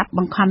ដោយចាប់ប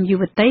ង្ខំយុ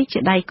វតីជា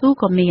ដៃគូ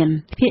ក៏មាន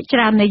ភាគច្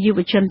រើននៃយុវ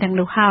ជនទាំង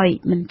នោះហើយ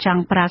មិនច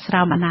ង់ប្រើស្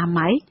រោមអនា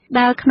ម័យ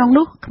ដែលក្នុង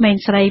នោះក្មេង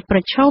ស្រីប្រ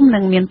ឈមនឹ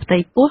ងមានផ្ទៃ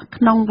ពោះ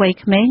ក្នុងវ័យ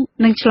ក្មេង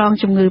និងឆ្លង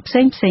ជំងឺផ្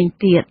សេង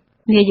ទៀត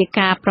នាយិ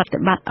កាប្រតិ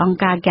បត្តិអង្គ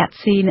ការ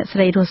GATSI អ្នកស្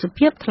រីរស់សុ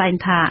ភាពថ្លែង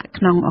ថា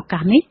ក្នុងឱកា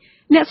សនេះ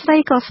អ្នកស្រី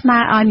ក៏ស្នើ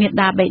ឲ្យមា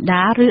តាបិ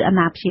តាឬអា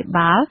ណាព្យា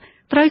បាល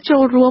ត្រូវចូ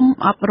លរួម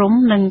អប់រំ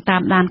និងតា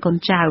មដានកូន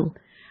ចៅ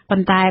ប៉ុ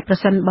ន្តែប្រ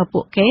សិនបើ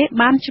ពួកគេ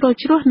បានជ្រុល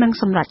ជ្រោះនិង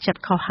សម្រេចចិត្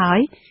តខុសហើយ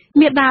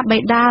មាតាបិ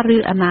តាឬ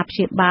អាណាព្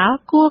យាបាល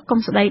គួរកុំ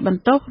ស្ដីប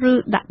ន្ទោសឬ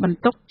ដាក់បន្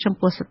ទុកចំ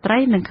ពោះស្ត្រី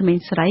និងក្មេង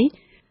ស្រី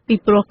ពី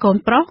ព្រោះកូន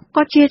ប្រុស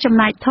ក៏ជាចំ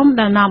ណែកធំ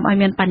ដែលនាំឲ្យ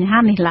មានបញ្ហា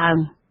នេះឡើង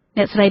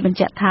អ្នកស្រីបញ្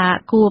ជាក់ថា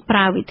គួរប្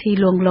រើវិធី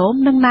លួងលោម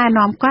និងណែ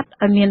នាំគាត់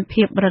ឲ្យមាន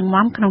ភាពរឹង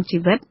មាំក្នុងជី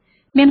វិត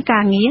មានកា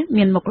រងារ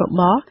មានមុខរ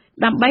បរ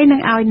ដើម្បីនឹ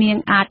ងឲ្យនាង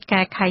អាច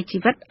កែខៃជី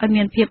វិតឲ្យ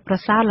មានភាពប្រ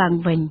សើរឡើង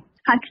វិញ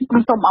ហើយខ្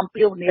ញុំសូមអំ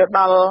ពាវនាវដ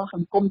ល់ស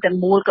ង្គមទាំង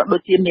មូលក៏ដូ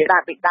ចជាមាតា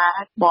បិតា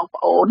បង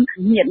ប្អូន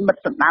ញាតិមិត្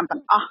តសន្តានទាំ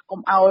ងអស់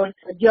កុំឲ្យ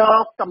យ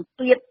កសម្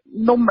ពាធ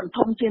នំមិន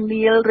ធំជា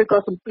នាលឬក៏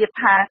សម្ពាធ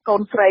ថាកូ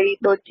នស្រី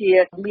ដូចជា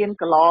មាន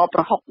កឡប្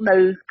រហុកនៅ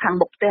ខាង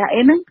មុខផ្ទះ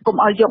អីហ្នឹងកុំ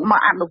ឲ្យយកមក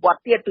អនុវត្ត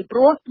ទៀតពីព្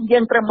រោះយើ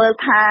ងត្រូវមើល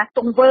ថា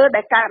ទង្វើ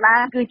ដែលកើតឡើ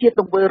ងគឺជា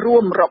ទង្វើរួ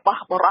មរប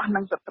ស់បុរស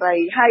និងស្ត្រី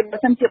ហើយបើ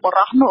មិនជាបុរ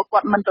សនោះគា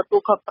ត់មិនទទួ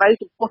លខុសត្រូវ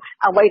ចំពោះ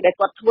អ្វីដែល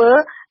គាត់ធ្វើ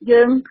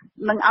យើង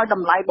នឹងឲ្យត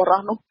ម្លៃបុរ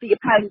សនោះទៀត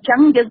ហើយអញ្ចឹ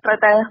ងយើងត្រូវ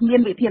តែមា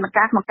នវិធាន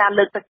ការក្នុងការ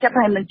លើកទឹកចិត្ត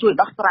ហើយនឹងជួយ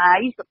ដោះស្រាយ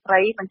ស្ត្រី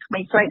និងក្មេ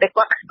ងស្រីដែល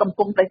គាត់កំ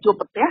ពុងតែជួប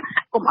ប្រទះ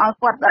កុំឲ្យ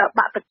គាត់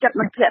បាក់ទឹកចិត្ត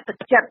និងធ្លាក់ទឹក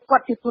ចិត្តគា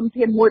ត់ជាធន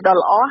ធានមួយដ៏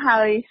ល្អ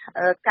ហើយ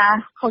ការ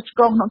ខុសឆ្គ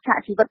ងក្នុងឆាក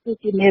ជីវិតគឺ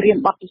ជាមេរៀន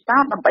បទពិសោ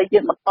ធន៍ដើម្បីយើ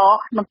ងបន្ត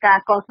ក្នុងការ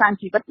កសាង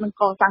ជីវិតនិង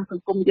កសាងស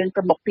ង្គមយើង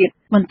ទៅមុខទៀត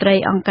មន្ត្រី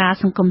អង្គការ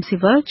សង្គមស៊ី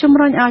វិលជំ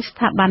រុញឲ្យស្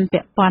ថាប័ន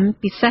ពាក់ព័ន្ធ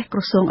ពិសេសក្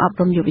រសួងអប់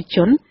រំយុវជ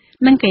ន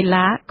និងកី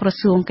ឡាក្រ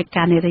សួងកិច្ច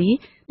ការនារី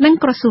និង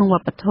ក្រសួងវ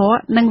ប្បធម៌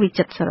និងវិ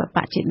ចិត្រសិល្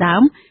បៈជាដើ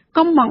ម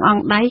កុំបង្អ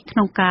ង់ដៃក្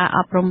នុងការអ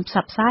ប់រំផ្ស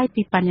ព្វផ្សាយ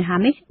ពីបញ្ហា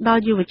នេះដ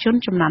ល់យុវជន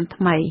ជំនាន់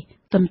ថ្មី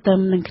ទន្ទឹម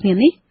នឹងគ្នា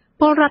នេះ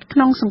ពលរដ្ឋក្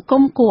នុងសង្គ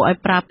មគួរឲ្យ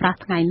ប្រើប្រាស់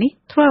ថ្ងៃនេះ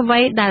ធ្វើអ្វី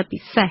ដែលពិ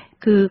សេស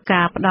គឺ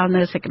ការផ្ដល់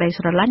នូវសេចក្តី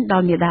ស្រឡាញ់ដ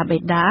ល់មាតាបិ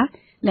តា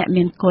អ្នក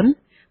មានគុណ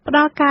ផ្ដ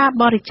ល់ការ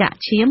បរិច្ចាគ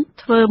ឈាម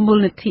ធ្វើមូល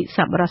និធិស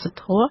ប្បុរស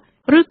ធម៌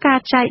ឬការ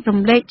ចែករំ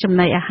លែកចំ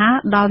ណីអាហារ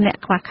ដល់អ្នក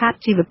ខ្វះខាត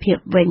ជីវភាព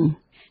វិញ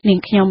នាង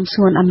ខ្ញុំ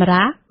សួនអម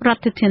រារ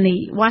ដ្ឋធានី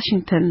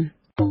Washington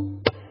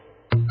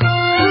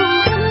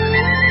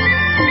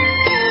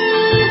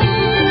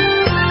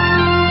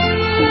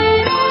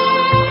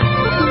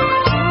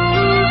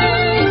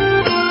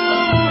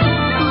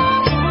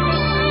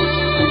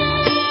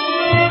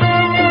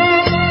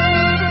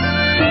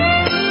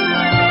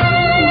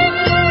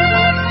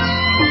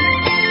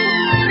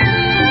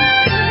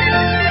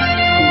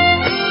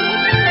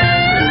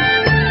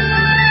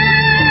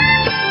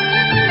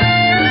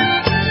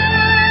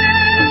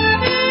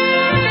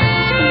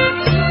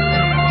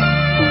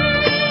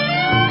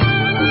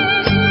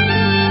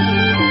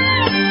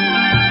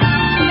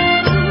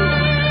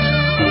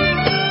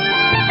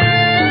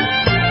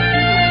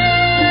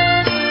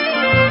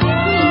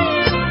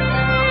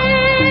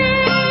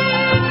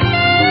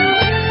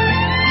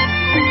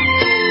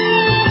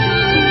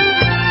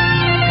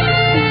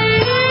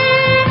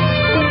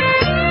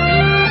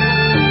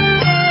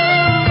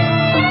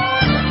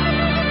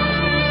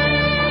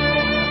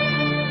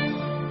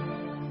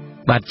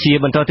បាទជា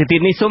បន្តទៅទៀត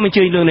នេះសូមអញ្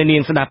ជើញលោកអ្នកនា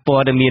ងស្ដាប់ព័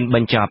ត៌មានប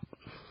ញ្ចប់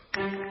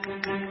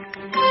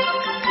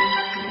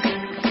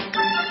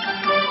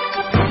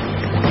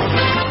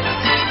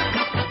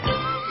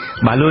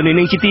បាទលោកនា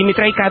ងជាទីមេ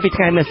ត្រីកាលពី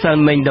ថ្ងៃម្សិល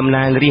មិញតំ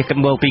ណាងរាស្ត្រក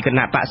ម្ពុជាពីគ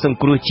ណៈបកសង្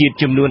គ្រោះជាតិ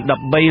ចំនួន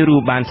 13 រូ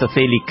បបានសរ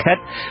សេរលិខិត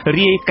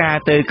រាយការ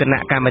ណ៍ទៅគណៈ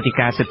កម្មាធិ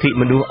ការសិទ្ធិ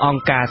មនុស្សអ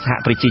ង្គការសហ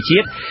ប្រជាជា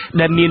តិ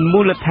ដែលមានមូ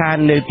លដ្ឋាន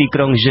នៅទីក្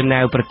រុងហ្សឺណែ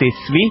វប្រទេស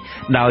ស្វីស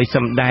ដោយស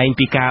ម្ដែង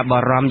ពីការបា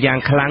រម្ភយ៉ាង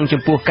ខ្លាំង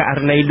ចំពោះករ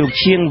ណីលោក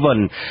ឈៀងវុន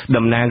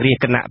តំណាងរាស្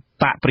ត្រគណៈ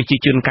បកប្រជា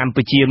ជនកម្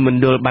ពុជាម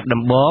ណ្ឌលបាត់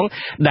ដំបង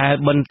ដែល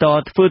បន្ត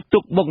ធ្វើទុ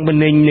កបុកម្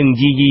នេញនិង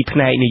យាយីផ្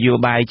នែកនយោ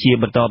បាយជា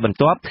បន្តបន្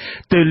ទាប់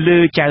ទៅលើ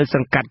ចៅស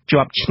ង្កាត់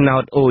ជាប់ឆ្នោ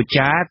តអូ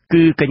ចា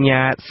គឺកញ្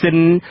ញា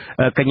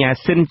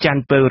ស៊ិនច័ន្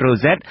ទពៅរ៉ូ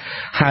សេត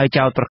ហើយ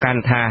ចោទប្រកា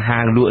ន់ថាហា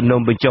ងលក់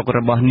នំបញ្ចុករ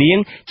បស់នាង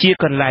ជា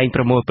កន្លែង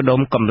ប្រមូលផ្ដុំ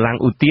កម្លាំង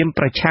ឧទាម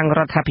ប្រឆាំងរ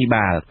ដ្ឋាភិ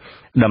បាល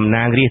តំ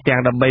ណាងរាស្ត្រទាំ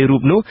ង 13 រូ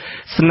បនោះ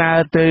ស្នើ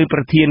ទៅប្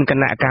រធានគ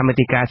ណៈកម្មា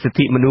ធិការសិទ្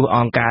ធិមនុស្សអ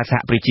ង្គការសហ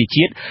ប្រជា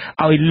ជាតិ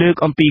ឲ្យលើក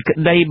អំពីក្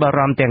តីបា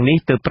រម្ភទាំងនេះ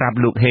ទៅប្រាប់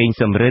លោកហេង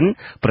សំរិន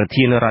ប្រ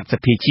ធានរដ្ឋស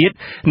ភាជាតិ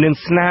និង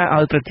ស្នើ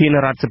ឲ្យប្រធាន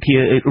រដ្ឋសភា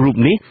រូប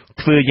នេះ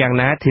ធ្វើយ៉ាង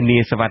ណាធានា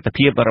សុវត្ថិ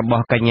ភាពរប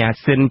ស់កញ្ញា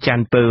ស៊ិនច័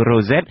ន្ទពៅរ៉ូ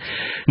សេត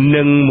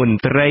និងមន្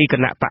ត្រីគ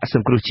ណៈបកស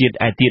ង្គ្រោះជាតិ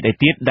ឯទៀ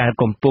តដែល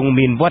កំពុង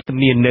មានវត្ត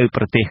មាននៅ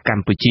ប្រទេសក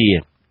ម្ពុជា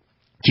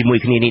ជាមួយ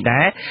គ្នានេះ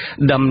ដែរ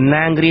តំ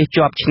ណាងរាស្ត្រ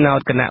ជាប់ឆ្នោត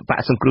គណៈបក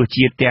សង្គ្រោះ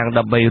ជាតិទាំង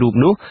 13 រូប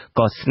នោះ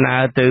ក៏ស្នើ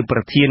ទៅប្រ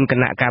ធានគ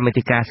ណៈកម្មា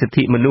ធិការសិទ្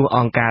ធិមនុស្សអ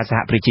ង្គការសហ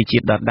ប្រជាជា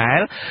តិដដែល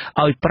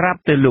ឲ្យប្រាប់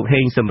ទៅលោកហេ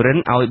ងសំរិន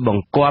ឲ្យប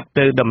ង្គាប់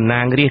ទៅតំ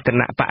ណាងរាស្ត្រគ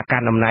ណៈបកក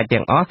ណ្ដាលអំណាច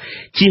ទាំងអស់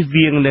ជៀស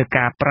វាងនៅ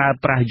ការប្រើ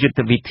ប្រាស់យុទ្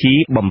ធវិធី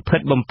បំផិត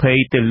បំភ័យ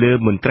ទៅលើ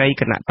មន្ត្រី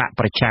គណៈបក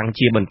ប្រឆាំង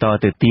ជាបន្ត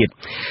ទៅទៀត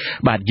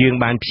បាទយើង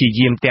បានព្យា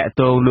យាមតាក់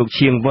ទងលោក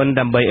ឈៀងវុន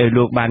ដើម្បីឲ្យ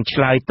លោកបានឆ្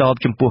លើយតប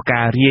ចំពោះ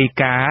ការរាយ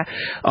ការណ៍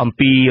អំ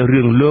ពី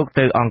រឿងលោក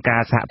ទៅអង្គកា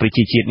រសហប្រ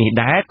ជាជាតិនេះ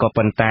ដែរក៏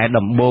ប៉ុន្តែ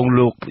ដំបូង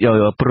លោក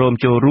ព្រម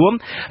ចូលរួម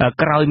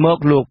ក្រោយមក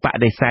លោកប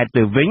ដិសេធ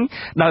ទៅវិញ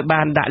ដោយ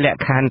បានដាក់លក្ខ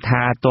ខណ្ឌ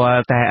ថាទា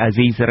ល់តែអា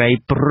ស៊ីសេរី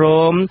ព្រ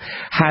ម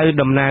ហៅ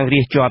តំណាង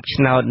រាស្ត្រជាប់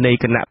ឆ្នោតនៃ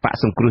គណៈបក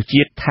សង្គ្រោះ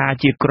ជាតិថា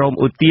ជាក្រុម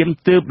ឧទាម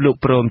ទើបលោក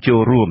ព្រមចូ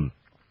លរួម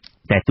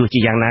តែទោះជា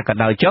យ៉ាងណាក៏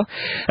ដោយចុះ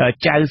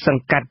ចៅស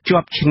ង្កាត់ជា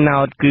ប់ឆ្នោ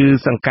តគឺ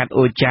សង្កាត់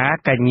អូចា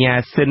កញ្ញា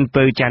ស៊ិន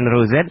ពៅច័ន្ទ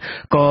រ៉ូសេត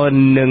ក៏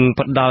នឹង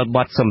ផ្ដល់ប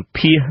ទសម្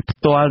ភាសន៍ផ្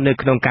ទាល់នៅ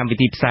ក្នុងកម្មវិ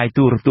ធីផ្សាយ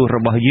ទូរទស្សន៍រ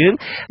បស់យើង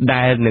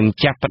ដែលនឹង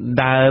ចាប់ផ្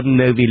ដើម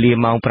នៅវេលា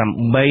ម៉ោង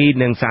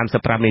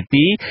 8:35 នា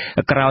ទី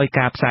ក្រោយ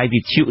ការផ្សាយវិ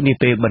ទ្យុនេះ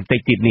ពេលបន្តិច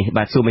ទៀតនេះ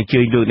បាទសូមអញ្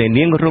ជើញលោកអ្នក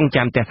នាងរង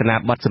ចាំទស្សនា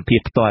បទសម្ភាស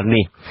ន៍ផ្ទាល់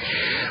នេះ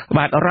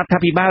បាទរដ្ឋា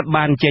ភិបាល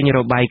បានចេញរ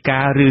បាយកា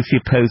រណ៍ឬសៀ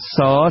វភៅស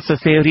រ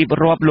សេររៀប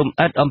រាប់លម្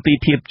អិតអំពី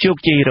ភាពជោគ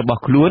ជ័យរប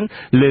ស់ខ្លួន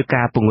លើ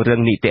ការពង្រឹង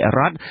នីតិរ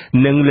ដ្ឋ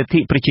និងលទ្ធិ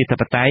ប្រជាធិ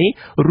បតេយ្យ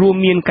រួម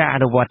មានការអ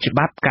នុវត្តច្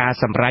បាប់ការ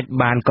សម្រេច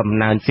បានកំ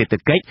ណើនសេដ្ឋ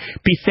កិច្ច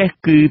ពិសេស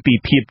គឺពី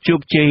ភាពជោគ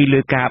ជ័យ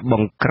លើការប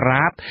ង្ក្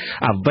រាប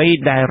អ្វី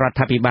ដែលរដ្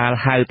ឋាភិបាល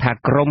ហៅថា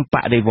ក្រមប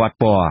ដិវត្ត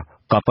ពណ៌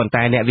ក៏ប៉ុន្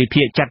តែអ្នកវិ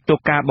ភាគចាត់ទុក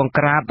ការបង្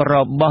ក្រាបរ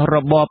បស់រ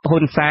បបហ៊ុ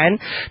នសែន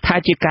ថា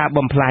ជាការ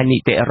បំផ្លាញនី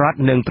តិរដ្ឋ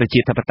និងប្រជា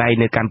ធិបតេយ្យ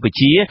នៅកម្ពុ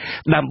ជា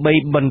ដើម្បី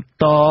បន្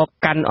ត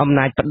កាន់អំ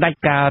ណាចផ្ដាច់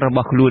ការរប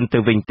ស់ខ្លួនទៅ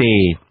វិញទេ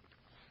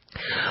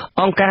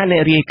អង្គការអ្ន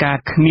ករាយការ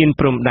ណ៍គ្មាន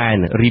ព្រំដែន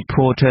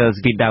Reporters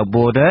Without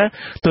Borders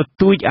ទ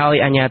ទូចឲ្យ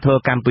អាជ្ញាធរ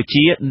កម្ពុ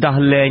ជាដោះ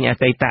លែងអ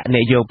តីត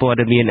នាយកព័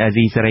ត៌មានអា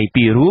ស៊ីសេរី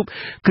ពីររូប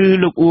គឺ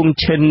លោកអ៊ូង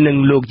ឈិននិង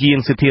លោកយាង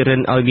សុធិរិ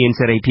នឲ្យមាន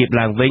សេរីភាព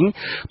ឡើងវិញ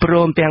ព្រ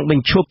មទាំងប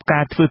ញ្ឈប់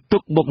ការធ្វើទុ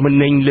កបុកម្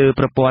នេញលើ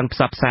ប្រព័ន្ធផ្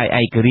សព្វផ្សាយ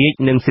ឯករាជ្យ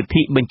និងសិទ្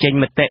ធិបញ្ចេញ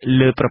មតិ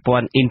លើប្រព័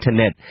ន្ធអ៊ីនធឺ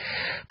ណិត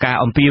ការ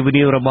អំពាវ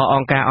នាវរបស់អ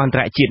ង្គការអន្ត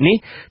រជាតិនេះ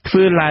ធ្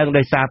វើឡើង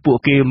ដោយសារពួក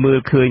គេមើល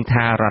ឃើញ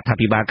ថារដ្ឋា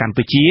ភិបាលកម្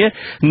ពុជា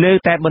នៅ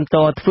តែបន្ត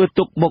ធ្វើ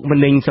ទុកបុកម្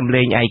នេញសម្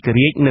លេងឯក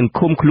រាជ្យនិង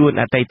ឃុំខ្លួន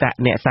អតីត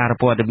អ្នកសារ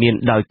ព័ត៌មាន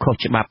ដោយខុស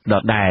ច្បាប់ដ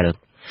ដែល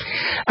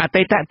អ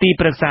តីតទី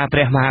ប្រឹក្សាព្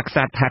រះមហាក្ស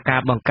ត្រថាការ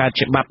បង្កើត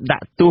ច្បាប់ដា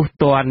ក់ទោស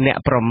ទណ្ឌអ្នក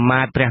ប្រ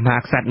មាថព្រះមហា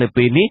ក្សត្រនៅ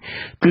ពេលនេះ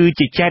គឺ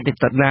ជាចេត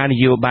នាន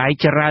យោបាយ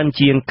ច្រើន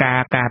ជាងការ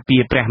ការពា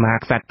រព្រះមហា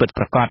ក្សត្រពិត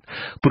ប្រាកដ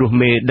ព្រោះ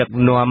មេដឹក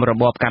នាំរ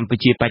បបកម្ពុ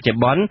ជាបច្ចុ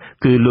ប្បន្ន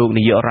គឺលោក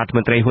នាយករដ្ឋម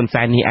ន្ត្រីហ៊ុន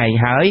សែននេះឯង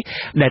ហើយ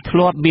ដែលធ្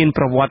លាប់មាន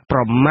ប្រវត្តិប្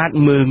រមាថ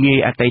មើលងាយ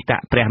អតីត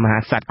ព្រះមហា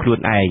ក្សត្រខ្លួន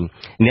ឯង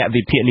អ្នក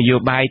វិភាគនយោ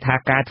បាយថា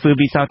ការធ្វើ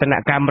វិសោធន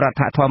កម្មរដ្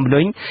ឋធម្ម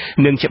នុញ្ញ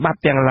និងច្បាប់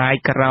ទាំងឡាយ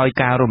ក្រោយ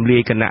ការរំលា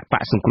យគណៈប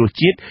កសង្គ្រោះ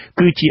ជាតិ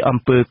គឺជាអំ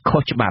ពើខុ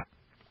សច្បាប់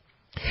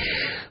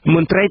ម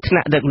ន្ត្រីថ្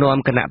នាក់ដឹកនាំ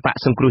គណៈបក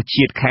សង្គ្រោះ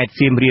ជាតិខេត្ត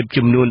សៀមរាប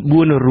ចំនួន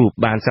4រូប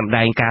បានសម្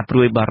ដែងការព្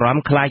រួយបារម្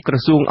ភខ្លាចក្រ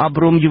សួងអប់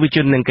រំយុវជ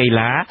ននិងកី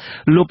ឡា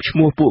លុបឈ្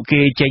មោះពួក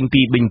គេចេញ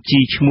ពីបញ្ជី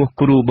ឈ្មោះ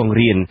គ្រូបង្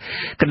រៀន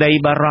ក្តី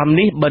បារម្ភ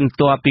នេះបន្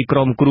ទាប់ពីក្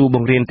រុមគ្រូប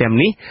ង្រៀនទាំង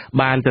នេះ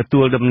បានទ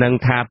ទួលដំណឹង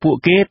ថាពួក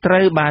គេត្រូ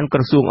វបានក្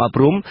រសួងអប់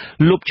រំ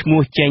លុបឈ្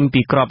មោះចេញ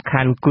ពីក្រប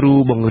ខ័ណ្ឌគ្រូ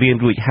បង្រៀន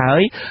រួចហើ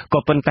យក៏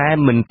ប៉ុន្តែ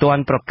មិនទា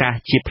ន់ប្រកាស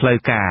ជាផ្លូវ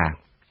ការ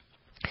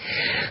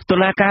តុ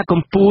លាការ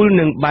កំពូល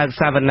នឹងបើក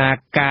សវនា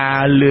កា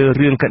រលើ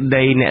រឿងក្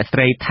តីអ្នកស្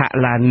រីថា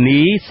ឡា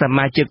នីស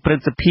មាជិកព្រឹ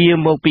ទ្ធសភា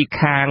មកពី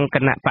ខាងគ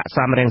ណៈបក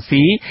សំរង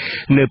ស៊ី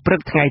នៅព្រឹ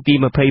កថ្ងៃទី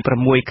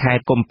26ខែ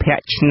កុម្ភៈ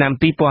ឆ្នាំ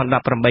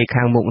2018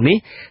ខាងមុខនេះ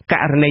ក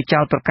រណីចោ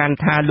ទប្រកាន់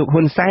ថាលោក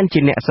ហ៊ុនសែនជា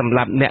អ្នកសម្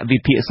លាប់អ្នកវិ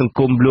ភាគសង្គ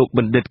មលោកប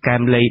ណ្ឌិតកែ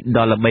មលីដ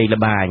ល់ល្បី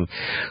ល្បាញ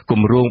គ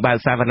ម្រោងបើក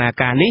សវនា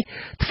ការនេះ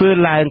ធ្វើ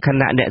ឡើងខ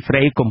ណៈអ្នកស្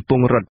រីកំពុង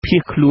រត់ភៀ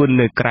សខ្លួន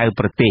នៅក្រៅ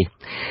ប្រទេស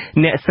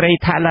អ្នកស្រី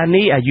ថាឡា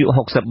នីអាយុ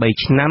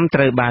63ឆ្នាំត្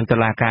រូវបានតុ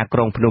លាការក្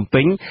រុងភ្នំ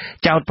ពេញ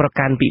ចោទប្រ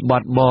កាន់ពីប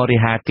ទបរិ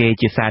ហាកេរ្តិ៍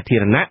ជាសាធា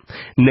រណៈ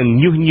និង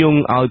ញុះញង់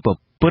ឲ្យ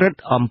ព្រឹត្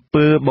តអំ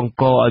ពើបង្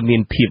កឲ្យមា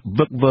នភាព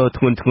វឹកវរ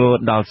ធ្ងន់ធ្ងរ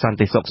ដល់សន្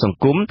តិសុខសង្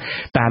គម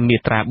តាមមា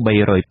ត្រា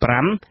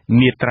305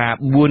មាត្រា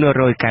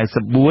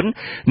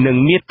494និង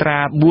មាត្រា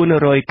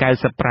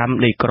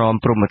495នៃក្រម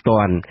ព្រហ្មទ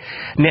ណ្ឌ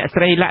អ្នក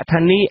ស្រីលក្ខ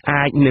ថានី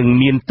អាចនឹង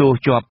មានទោស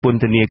ជាប់ពន្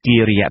ធនាគា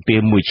ររយៈពេល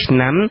1ឆ្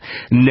នាំ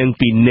និង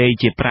ពិន័យ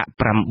ជាប្រាក់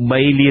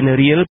8លាន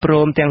រៀលព្រ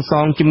មទាំងស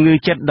ងជំងឺ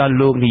ចិត្តដល់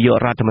លោកនាយក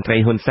រដ្ឋមន្ត្រី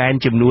ហ៊ុនសែន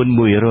ចំនួន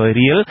100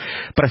រៀល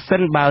ប្រសិ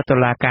នបើតុ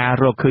លាការ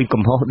រកឃើញ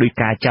កំហុសដោយ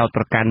ការចោទ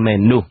ប្រកាន់មែ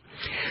ននោះ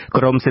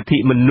ក្រមសិទ្ធិ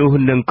មនុស្ស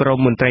និងក្រម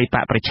មន្ត្រីប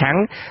កប្រឆាំង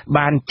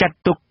បានចាត់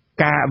ទុក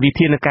ការវិ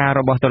ធានការ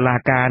របស់តុលា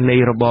ការនៃ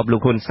របបលោ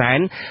កហ៊ុនសែន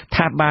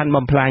ថាបាន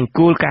បំផ្លាញ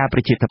គោលការណ៍ប្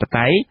រជាធិប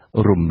តេយ្យ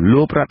រំ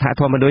លោភរដ្ឋ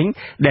ធម្មនុញ្ញ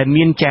ដែល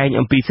មានចែង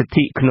អំពីសិទ្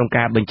ធិក្នុង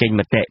ការបញ្ចេញ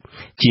មតិ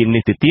ជាង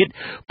នេះទៅទៀត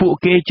ពួក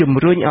គេជំ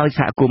រុញឲ្យ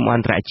សហគមន៍អ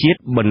ន្តរជាតិ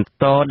បន្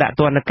តដាក់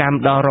ទណ្ឌកម្ម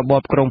ដល់រប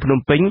បក្រុងភ្នំ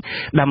ពេញ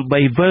ដើម្បី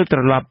វិលត្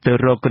រឡប់ទៅ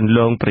រកគន្ល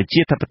ងប្រ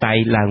ជាធិបតេយ្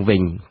យឡើងវិ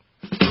ញ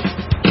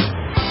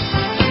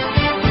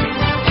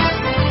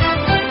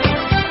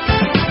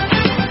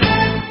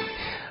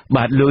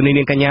បាទលោកនា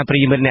ងកញ្ញាប្រិ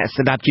យមិត្តអ្នក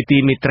ស្ដាប់ជាទី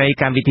មេត្រី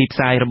កម្មវិធីផ្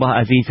សាយរបស់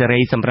អាស៊ីសេរី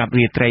សម្រាប់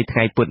រាត្រីថ្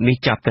ងៃពុធនេះ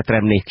ចាប់តែត្រឹ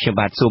មនេះខ្ញុំ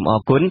បាទសូមអ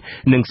រគុណ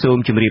និងសូម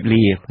ជម្រាប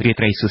លារា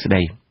ត្រីសួស្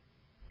តី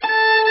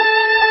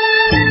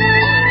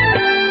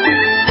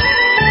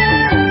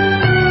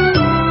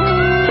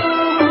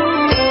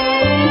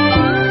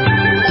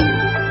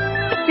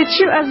វិទ្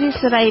យុអាស៊ី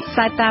សេរីផ្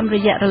សាយតាមរ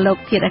យៈរលក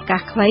ធាតុអាកា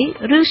សខ្លី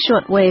ឬ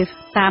short wave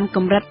តាមក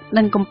ម្រិត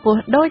និងកម្ពស់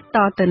ដូចត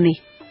ទៅនេះ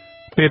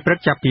ពេលព្រឹក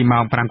ចាប់ពីម៉ោ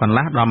ង 5 កន្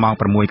លះដល់ម៉ោង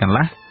 6 កន្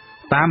លះ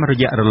តាមរ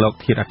យៈរលក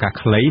ធាតុអាកាស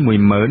ខ្លី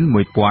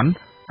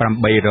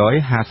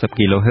 11850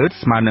 kHz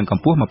ស្មើនឹងក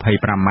ម្ពស់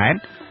 25m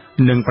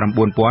និង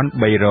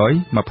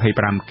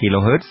 9325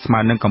 kHz ស្មើ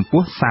នឹងកម្ព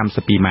ស់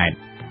 32m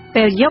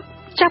ពេលយប់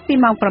ចាប់ពី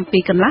ម៉ោង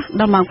 7 កន្លះ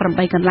ដល់ម៉ោង 8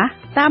 កន្លះ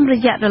តាមរ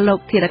យៈរលក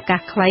ធាតុអាកាស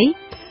ខ្លី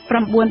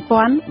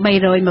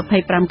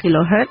 9325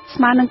 kHz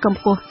ស្មើនឹងកម្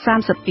ពស់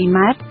 32m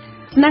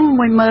និង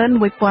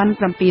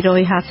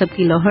 11750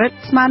 kHz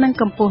ស្មើនឹង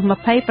កម្ពស់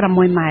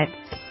 26m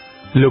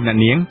លោកអ្នក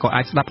នាងក៏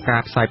អាចស្ដាប់កា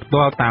រផ្សាយផ្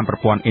ទាល់តាមប្រ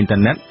ព័ន្ធអ៊ីនធឺ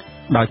ណិត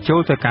ដោយចូល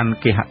ទៅកាន់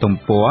គេហទំ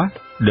ព័រ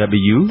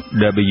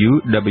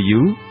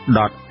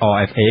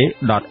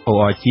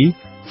www.rfa.org/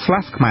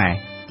ខ្មែរ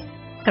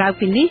ក្រៅ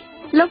ពីនេះ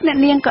លោកអ្នក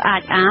នាងក៏អា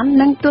ចអាន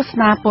និងទស្ស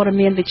នាព័ត៌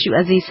មានវិទ្យុ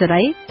អាស៊ីសេ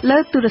រីលើ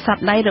ទូរស័ព្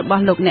ទដៃរប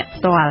ស់លោកអ្នក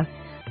ផ្ទាល់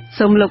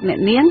សូមលោកអ្នក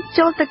នាង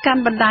ចូលទៅកា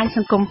ន់បណ្ដាញស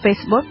ង្គម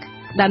Facebook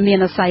ដែលមាន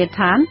អាសយដ្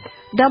ឋាន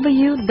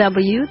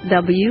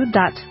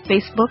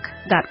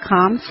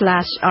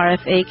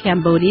www.facebook.com/RFA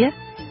Cambodia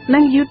និ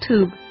ង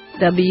YouTube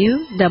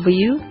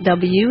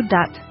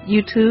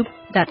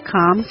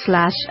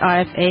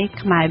www.youtube.com/RFA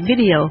Khmer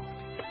Video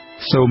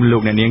សូមលោ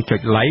កអ្នកនាងចុច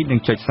like និង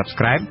ចុច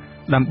subscribe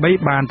ដើម្បី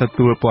បានទ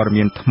ទួលព័ត៌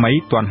មានថ្មី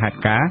ទាន់ហេតុ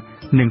ការណ៍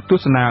និងទ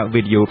ស្សនា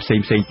វីដេអូផ្សេង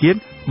ៗទៀត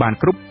បាន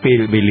គ្រប់ពេល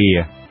វេលា